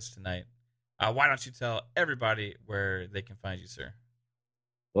joining us tonight. Why don't you tell everybody where they can find you, sir?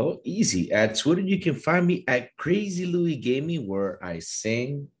 Well, easy. At Twitter, you can find me at Crazy Louie Gaming, where I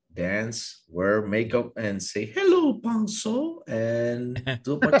sing, dance, wear makeup, and say hello, Panso, and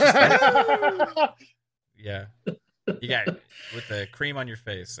do a bunch of stuff. Yeah. You got it with the cream on your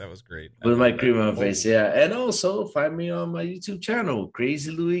face. That was great. With my cream on my face, yeah. And also find me on my YouTube channel, Crazy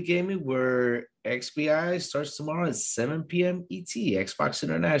Louie Gaming, where XBI starts tomorrow at 7 p.m. ET, Xbox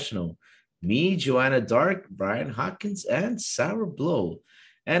International. Me, Joanna Dark, Brian Hawkins, and Sour Blow.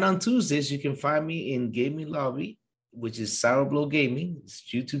 And on Tuesdays, you can find me in Gaming Lobby, which is Sour Blow Gaming. It's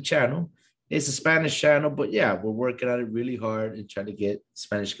YouTube channel. It's a Spanish channel, but yeah, we're working on it really hard and trying to get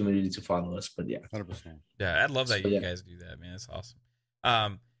Spanish community to follow us. But yeah, 100%. Yeah, I love that you guys do that, man. It's awesome.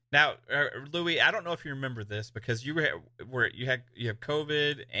 Now, Louie, I don't know if you remember this because you have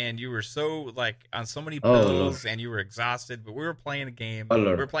COVID and you were so on so many pills and you were exhausted. But we were playing a game. Oh,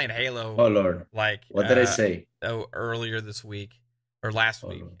 Lord. We were playing Halo. Oh Lord! What did I say? Earlier this week or last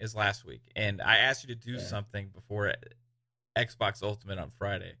week is last week, and I asked you to do something before Xbox Ultimate on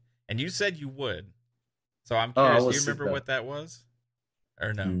Friday. And you said you would. So I'm curious, do you remember what that was?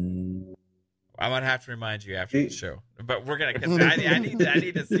 Or no? I'm going to have to remind you after the show. But we're going to, I need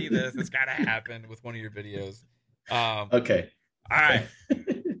to see this. It's got to happen with one of your videos. Okay. All right.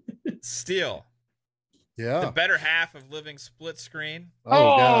 Steel. Yeah. The better half of living split screen.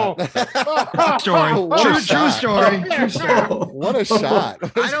 Oh, God. Story. True story. True story. What a shot.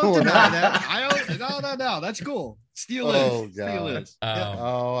 I don't deny that. No. That's cool. Steel is. God. Steel is.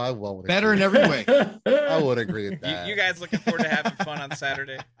 I won't. Better in every way. I would agree with that. You guys looking forward to having fun on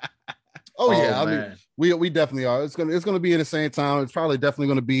Saturday? Oh yeah, I mean, we definitely are. It's gonna be in the same time. It's probably definitely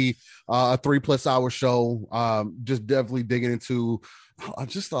gonna be a 3+ hour show. Just definitely digging into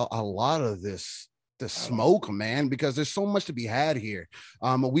just a lot of this smoke, man, because there's so much to be had here.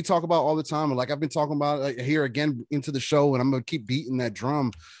 We talk about all the time, and like I've been talking about here again into the show, and I'm gonna keep beating that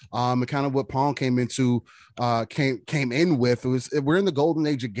drum. And kind of what Pong came in with we're in the golden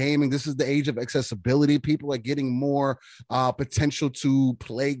age of gaming. This is the age of accessibility. People are getting more potential to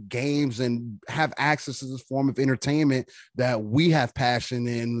play games and have access to this form of entertainment that we have passion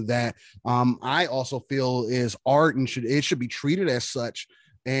in, that I also feel is art and should be treated as such.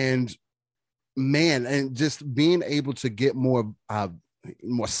 And man, and just being able to get more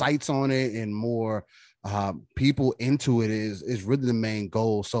sites on it and more people into it is really the main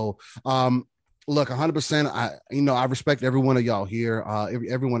goal. So look, 100%. I respect every one of y'all here.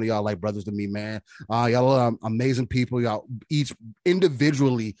 Every one of y'all like brothers to me, man. Y'all are amazing people. Y'all each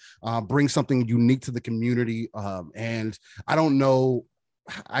individually bring something unique to the community. And I don't know,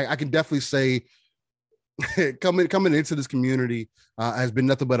 I can definitely say coming into this community has been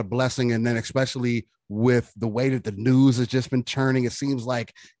nothing but a blessing. And then especially with the way that the news has just been turning, it seems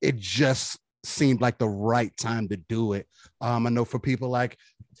like it just seemed like the right time to do it. I know for people like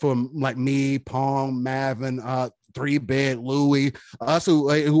me, Pong, Mavin, 3-Bit, Louie, us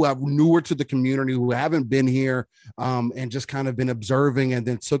who are newer to the community, who haven't been here and just kind of been observing and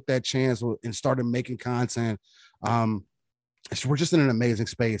then took that chance and started making content. So we're just in an amazing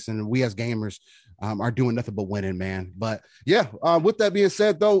space, and we as gamers are doing nothing but winning, man. But yeah, with that being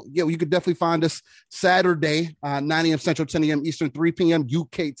said, though, yeah, you could definitely find us Saturday, 9 a.m. Central, 10 a.m. Eastern, 3 p.m.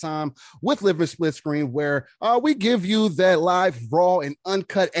 UK time with Living Split Screen, where we give you that live, raw, and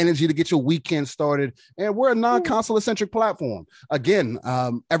uncut energy to get your weekend started. And we're a non-console centric platform. Again,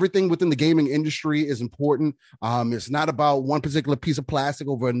 everything within the gaming industry is important. It's not about one particular piece of plastic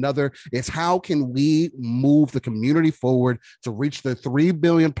over another. It's how can we move the community forward to reach the 3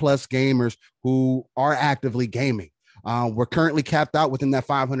 billion plus gamers who are actively gaming. We're currently capped out within that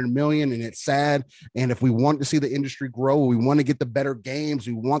 500 million, and it's sad. And if we want to see the industry grow, we want to get the better games,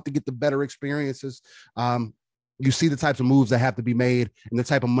 we want to get the better experiences. You see the types of moves that have to be made and the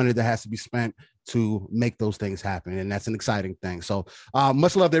type of money that has to be spent to make those things happen. And that's an exciting thing. So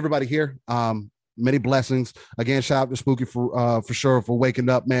much love to everybody here. Many blessings. Again, shout out to Spooky for sure for waking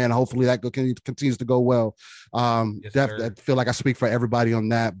up, man. Hopefully that continues to go well. Yes, I feel like I speak for everybody on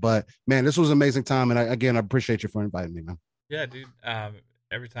that. But man, this was an amazing time. And I appreciate you for inviting me, man. Yeah, dude.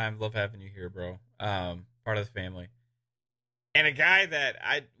 Every time, love having you here, bro. Part of the family. And a guy that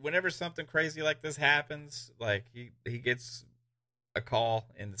whenever something crazy like this happens, like he gets a call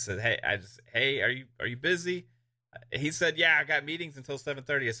and said, "Hey, are you busy?" He said, "Yeah, I got meetings until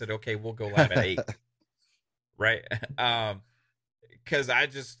 7:30." I said, "Okay, we'll go live at 8." Right? Because I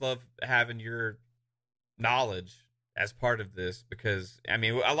just love having your knowledge as part of this. Because I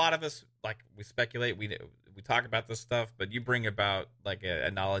mean, a lot of us like we speculate, we talk about this stuff, but you bring about like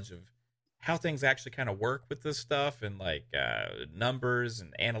a knowledge of how things actually kind of work with this stuff and like numbers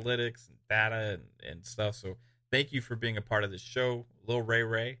and analytics and data and stuff. So thank you for being a part of this show, Lil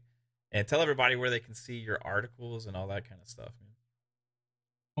Ray. And tell everybody where they can see your articles and all that kind of stuff, man.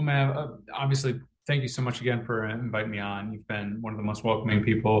 Well, man, obviously, thank you so much again for inviting me on. You've been one of the most welcoming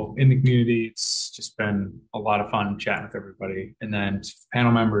people in the community. It's just been a lot of fun chatting with everybody. And then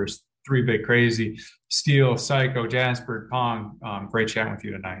panel members, 3 Bit Crazy, Steel, Psycho, Jasper, Pong. Great chatting with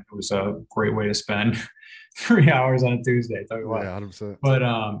you tonight. It was a great way to spend 3 hours on a Tuesday. Tell you what. Yeah, 100%. But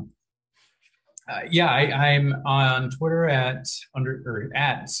I'm on Twitter at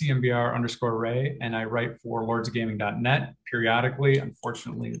CMBR_Ray, and I write for lordsgaming.net periodically.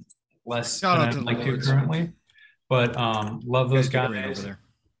 Unfortunately, less than I'd like to currently, but love those guys. Over there.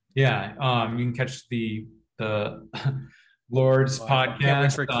 Yeah, you can catch the Lords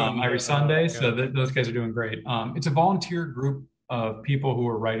podcast every Sunday. So those guys are doing great. It's a volunteer group of people who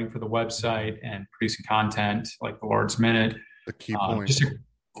are writing for the website and producing content, like the Lord's Minute. The key point. Just a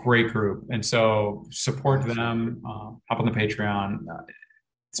great group, and so support them. Hop on the Patreon.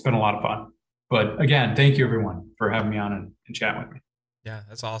 It's been a lot of fun. But again, thank you everyone for having me on and chat with me. Yeah,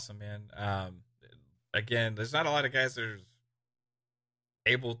 that's awesome, man. Again, there's not a lot of guys that are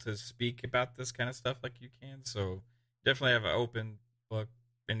able to speak about this kind of stuff like you can. So definitely have an open book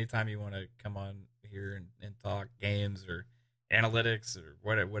anytime you want to come on here and talk games or analytics or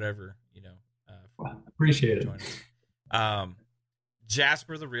whatever, you know. Appreciate it.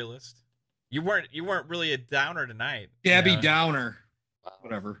 Jasper the Realist. You weren't really a downer tonight. Gabby Downer.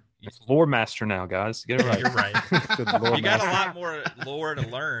 Whatever. It's lore master now, guys. Get it right. You're right. You got a lot more lore to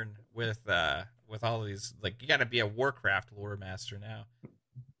learn with all of these. Like, you got to be a Warcraft lore master now.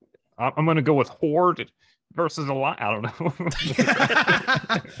 I'm going to go with Horde versus a lot. I don't know.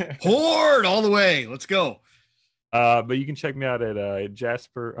 Horde all the way. Let's go. But you can check me out at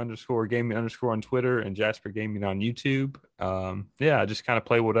Jasper_Gaming_ on Twitter and Jasper Gaming on YouTube. I just kind of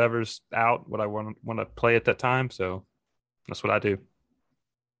play whatever's out, what I want to play at that time. So that's what I do.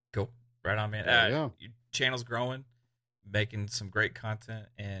 Cool. Right on, man. Your channel's growing, making some great content,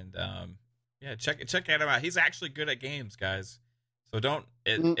 and check him out. He's actually good at games, guys. So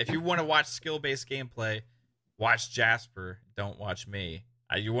if you want to watch skill-based gameplay, watch Jasper. Don't watch me.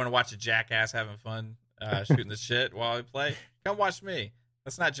 You want to watch a jackass having fun shooting the shit while we play? Come watch me.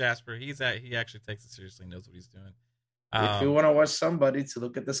 That's not Jasper. He actually takes it seriously, knows what he's doing. If you want to watch somebody to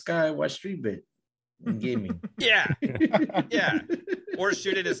look at the sky, watch 3-Bit in gaming. Yeah. Or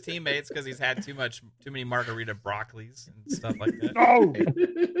shoot at his teammates because he's had too many margarita broccolis and stuff like that. No,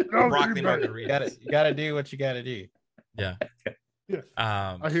 broccoli margaritas. You gotta do what you gotta do. Yeah.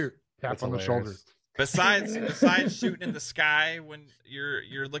 I hear tap on the shoulder. Besides shooting in the sky when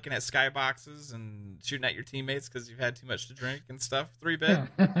you're looking at skyboxes and shooting at your teammates because you've had too much to drink and stuff, 3-Bit.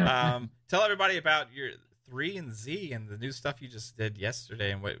 Tell everybody about your 3 and Z and the new stuff you just did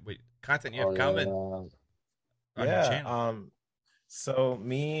yesterday and what content you have coming on your channel. So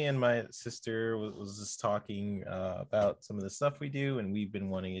me and my sister was just talking about some of the stuff we do, and we've been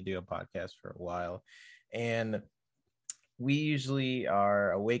wanting to do a podcast for a while, and we usually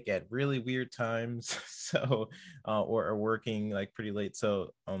are awake at really weird times, so or are working like pretty late.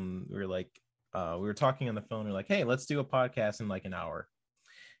 So we're like, we were talking on the phone. We're like, hey, let's do a podcast in like an hour.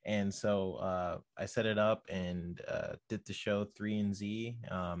 And so I set it up and did the show 3 and Z.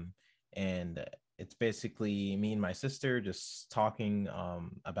 And it's basically me and my sister just talking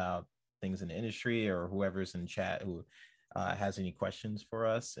about things in the industry, or whoever's in chat who has any questions for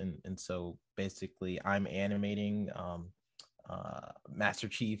us. And so basically I'm animating Master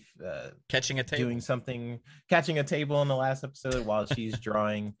Chief catching a table, doing something, catching a table in the last episode while she's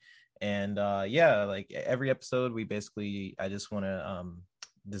drawing. And yeah, like every episode I just want to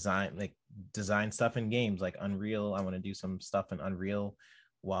design stuff in games like Unreal. I want to do some stuff in Unreal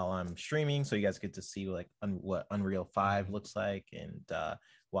while I'm streaming, so you guys get to see like what Unreal 5 looks like, and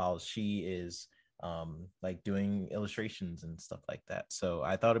while she is like doing illustrations and stuff like that. So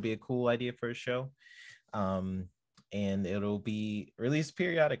I thought it'd be a cool idea for a show, and it'll be released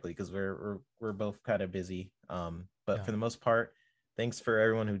periodically because we're both kind of busy. But for the most part, thanks for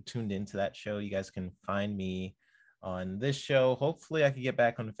everyone who tuned into that show. You guys can find me on this show. Hopefully I can get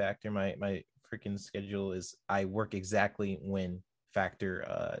back on the Factor. My freaking schedule is, I work exactly when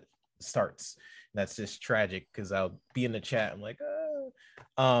Factor starts. That's just tragic because I'll be in the chat. I'm like,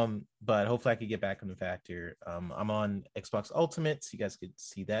 but hopefully I could get back on the Factor. I'm on Xbox Ultimate, so you guys could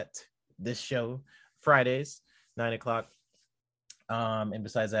see this show Fridays 9:00. And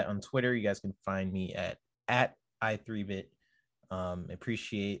besides that, on Twitter, you guys can find me at i3bit.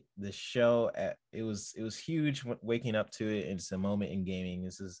 Appreciate the show. It was huge waking up to it. It's a moment in gaming.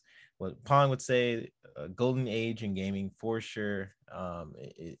 This is what Pong would say, a golden age in gaming for sure.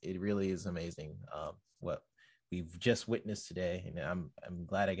 It really is amazing what we've just witnessed today, and I'm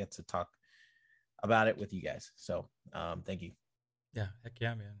glad I get to talk about it with you guys. So thank you. Yeah, heck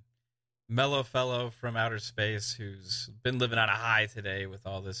yeah, man. Mellow fellow from outer space who's been living on a high today with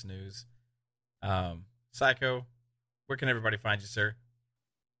all this news. Psycho, where can everybody find you, sir?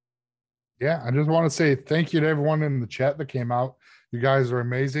 Yeah, I just want to say thank you to everyone in the chat that came out. You guys are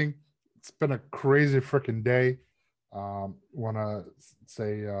amazing. It's been a crazy freaking day. Want to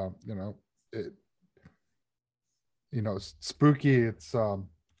say, Spooky. It's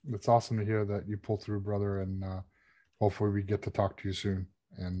awesome to hear that you pulled through, brother, and hopefully we get to talk to you soon.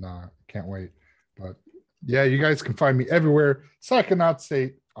 And can't wait. But yeah, you guys can find me everywhere. Psychonaut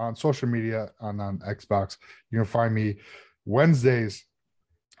State on social media, on Xbox. You can find me Wednesdays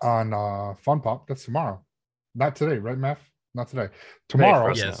on Fun Pop. That's tomorrow. Not today, right, Matt? Not today.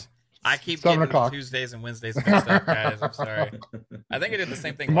 Tomorrow. Yes. I keep 7 o'clock. Tuesdays and Wednesdays mixed up, guys. I'm sorry. I think I did the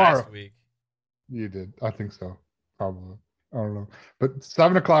same thing last week. You did. I think so. Probably. I don't know. But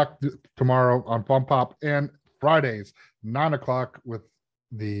 7 o'clock tomorrow on Fun Pop, and Fridays, 9 o'clock with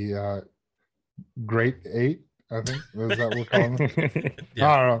the Great 8, I think. Is that what we're calling them?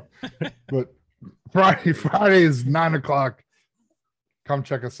 Yeah. I don't know. But Friday is 9 o'clock. Come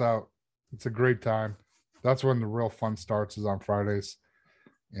check us out. It's a great time. That's when the real fun starts, is on Fridays.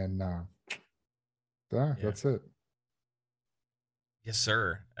 And that's it. Yes,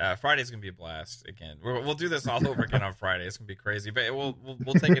 sir. Friday's gonna be a blast again. We'll do this all over again on Friday. It's gonna be crazy, but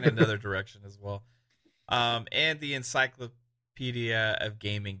we'll take it in another direction as well. And the encyclopedia of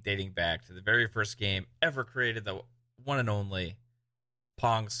gaming, dating back to the very first game ever created, the one and only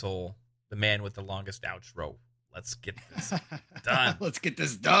Pong Soul, the man with the longest outro. Let's get this done. Let's get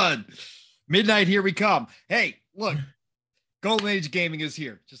this done. Midnight, here we come. Hey, look. Golden Age Gaming is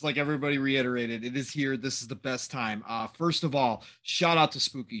here, just like everybody reiterated. It is here. This is the best time. First of all, shout out to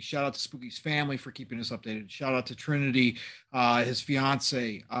Spooky. Shout out to Spooky's family for keeping us updated. Shout out to Trinity, his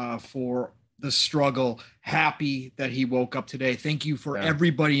fiance, for the struggle. Happy that he woke up today. Thank you for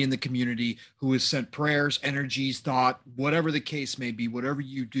everybody in the community who has sent prayers, energies, thought, whatever the case may be, whatever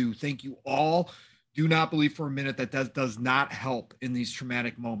you do. Thank you all. Do not believe for a minute that does not help in these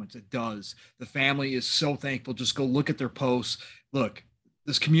traumatic moments. It does. The family is so thankful. Just go look at their posts. Look,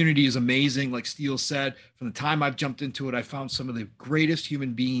 this community is amazing. Like Steele said, from the time I've jumped into it, I found some of the greatest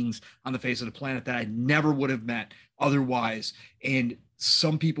human beings on the face of the planet that I never would have met otherwise. And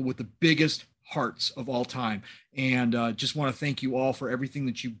some people with the biggest hearts of all time. And just want to thank you all for everything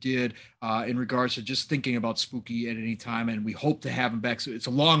that you did in regards to just thinking about Spooky at any time. And we hope to have him back. So it's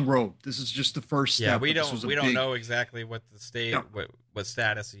a long road. This is just the first step. Yeah, we don't know exactly what the state, what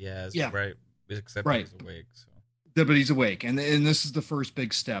status he has. Yeah. Right. Except he's awake. So. But he's awake, and this is the first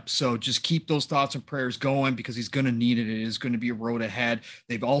big step. So just keep those thoughts and prayers going, because he's going to need it. It is going to be a road ahead.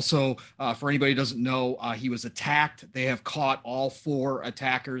 They've also, for anybody who doesn't know, he was attacked. They have caught all 4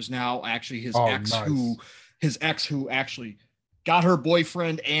 attackers now. Actually, his ex who actually got her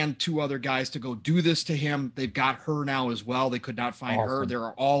boyfriend and 2 other guys to go do this to him. They've got her now as well. They could not find her.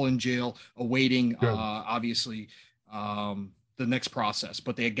 They're all in jail awaiting, obviously, the the next process,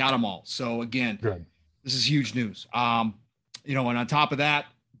 but they got them all. So again, Good. This is huge news. And on top of that,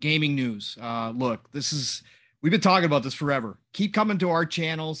 gaming news. Look, we've been talking about this forever. Keep coming to our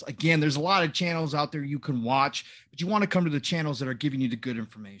channels. Again, there's a lot of channels out there you can watch, but you want to come to the channels that are giving you the good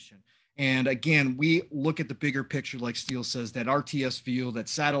information. And again, we look at the bigger picture, like Steele says, that RTS view, that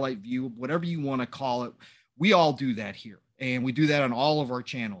satellite view, whatever you want to call it. We all do that here. And we do that on all of our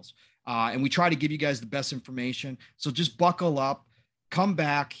channels. And we try to give you guys the best information. So just buckle up, come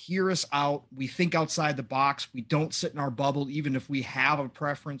back, hear us out. We think outside the box. We don't sit in our bubble. Even if we have a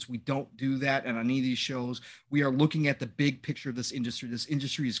preference, we don't do that. And on any of these shows, we are looking at the big picture of this industry. This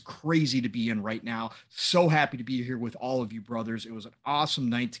industry is crazy to be in right now. So happy to be here with all of you brothers. It was an awesome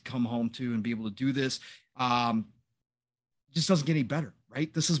night to come home to and be able to do this. It just doesn't get any better,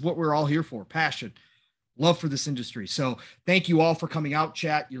 right? This is what we're all here for. Passion. Love for this industry. So thank you all for coming out,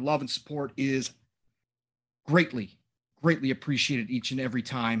 chat. Your love and support is greatly appreciated each and every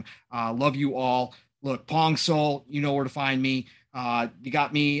time. Love you all. Look, Pong Soul, you know where to find me. You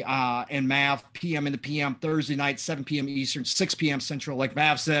got me and Mav, PM in the PM, Thursday night, 7 p.m. Eastern, 6 p.m. Central. Like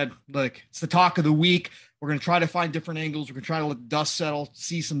Mav said, look, it's the talk of the week. We're going to try to find different angles. We're going to try to let the dust settle,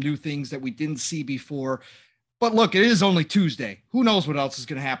 see some new things that we didn't see before. But look, it is only Tuesday. Who knows what else is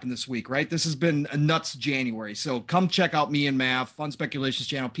going to happen this week, right? This has been a nuts January. So come check out me and Mav, Fun Speculations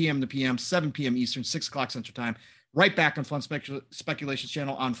channel, PM to PM, 7 p.m. Eastern, 6 o'clock Central Time. Right back on Fun Speculations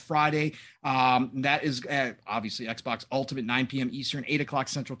channel on Friday. That is obviously Xbox Ultimate, 9 p.m. Eastern, 8 o'clock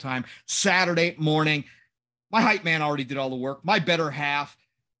Central Time. Saturday morning, my hype man already did all the work. My better half,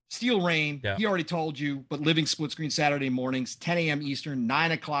 Steel Rain, he already told you, but Living Split Screen Saturday mornings, 10 a.m. Eastern,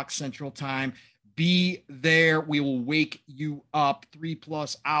 9 o'clock Central Time. Be there. We will wake you up.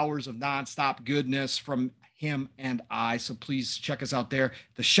 3+ hours of nonstop goodness from him and I. So please check us out there.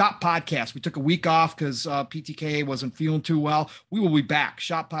 The Shop Podcast. We took a week off because PTK wasn't feeling too well. We will be back.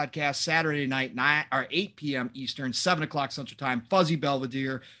 Shop Podcast Saturday night, 8 p.m. Eastern, 7 o'clock Central Time. Fuzzy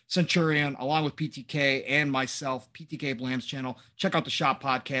Belvedere, Centurion, along with PTK and myself, PTK Blam's channel. Check out the Shop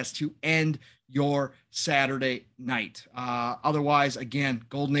Podcast to end your Saturday night. Otherwise, again,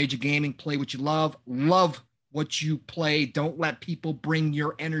 Golden Age of Gaming. Play what you love. Love what you play. Don't let people bring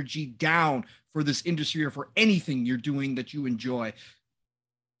your energy down for this industry or for anything you're doing that you enjoy.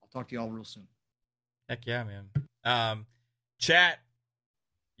 I'll talk to you all real soon. Heck yeah, man. Chat,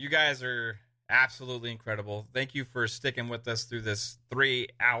 you guys are absolutely incredible. Thank you for sticking with us through this 3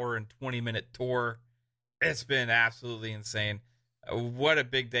 hour and 20-minute tour. It's been absolutely insane. What a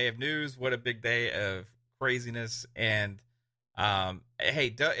big day of news. What a big day of craziness. And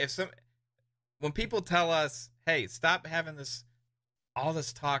hey, when people tell us, hey, stop having all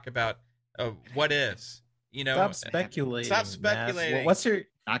this talk about what ifs, stop speculating. Stop speculating. Well, what's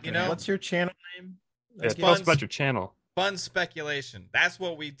your channel name? Tell us about your channel. Fun Speculation. That's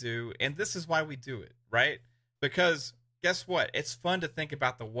what we do, and this is why we do it, right? Because guess what? It's fun to think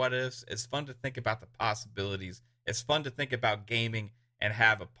about the what ifs. It's fun to think about the possibilities. It's fun to think about gaming and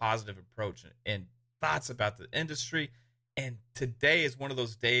have a positive approach and thoughts about the industry. And today is one of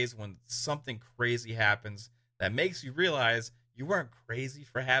those days when something crazy happens that makes you realize you weren't crazy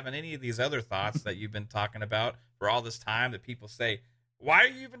for having any of these other thoughts that you've been talking about for all this time, that people say, why are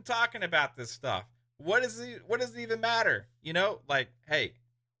you even talking about this stuff? What does it even matter? Hey,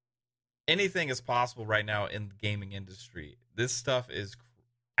 anything is possible right now in the gaming industry. This stuff is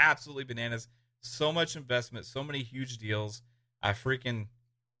absolutely bananas. So much investment, so many huge deals. I freaking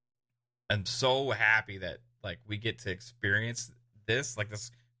am so happy that we get to experience this, this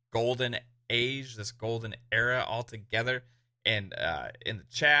golden age, this golden era all together, and in the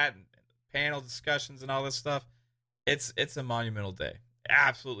chat and panel discussions and all this stuff. It's a monumental day.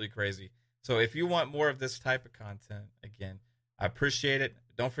 Absolutely crazy. So if you want more of this type of content, again, I appreciate it.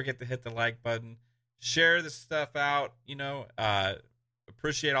 Don't forget to hit the like button, share this stuff out,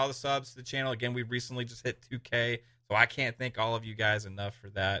 appreciate all the subs to the channel. Again, we recently just hit 2K, so I can't thank all of you guys enough for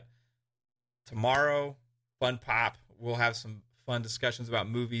that. Tomorrow, Fun Pop, we'll have some fun discussions about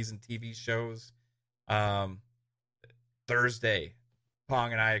movies and TV shows. Thursday,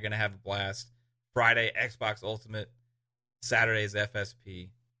 Pong and I are going to have a blast. Friday, Xbox Ultimate. Saturday's FSP.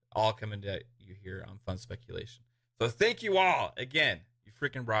 All coming to you here on Fun Speculation. So thank you all. Again, you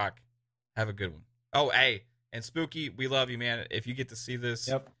freaking rock. Have a good one. Oh, hey, and Spooky, we love you, man. If you get to see this,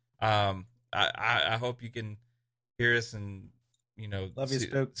 I hope you can hear us and love you,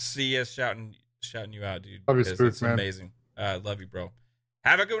 Spook. See us shouting you out, dude. Love you, Spook, it's man. Amazing. Love you, bro.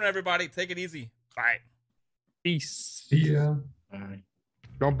 Have a good one, everybody. Take it easy. Bye. Peace. See ya.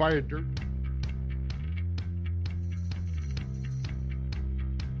 Don't buy a dirt.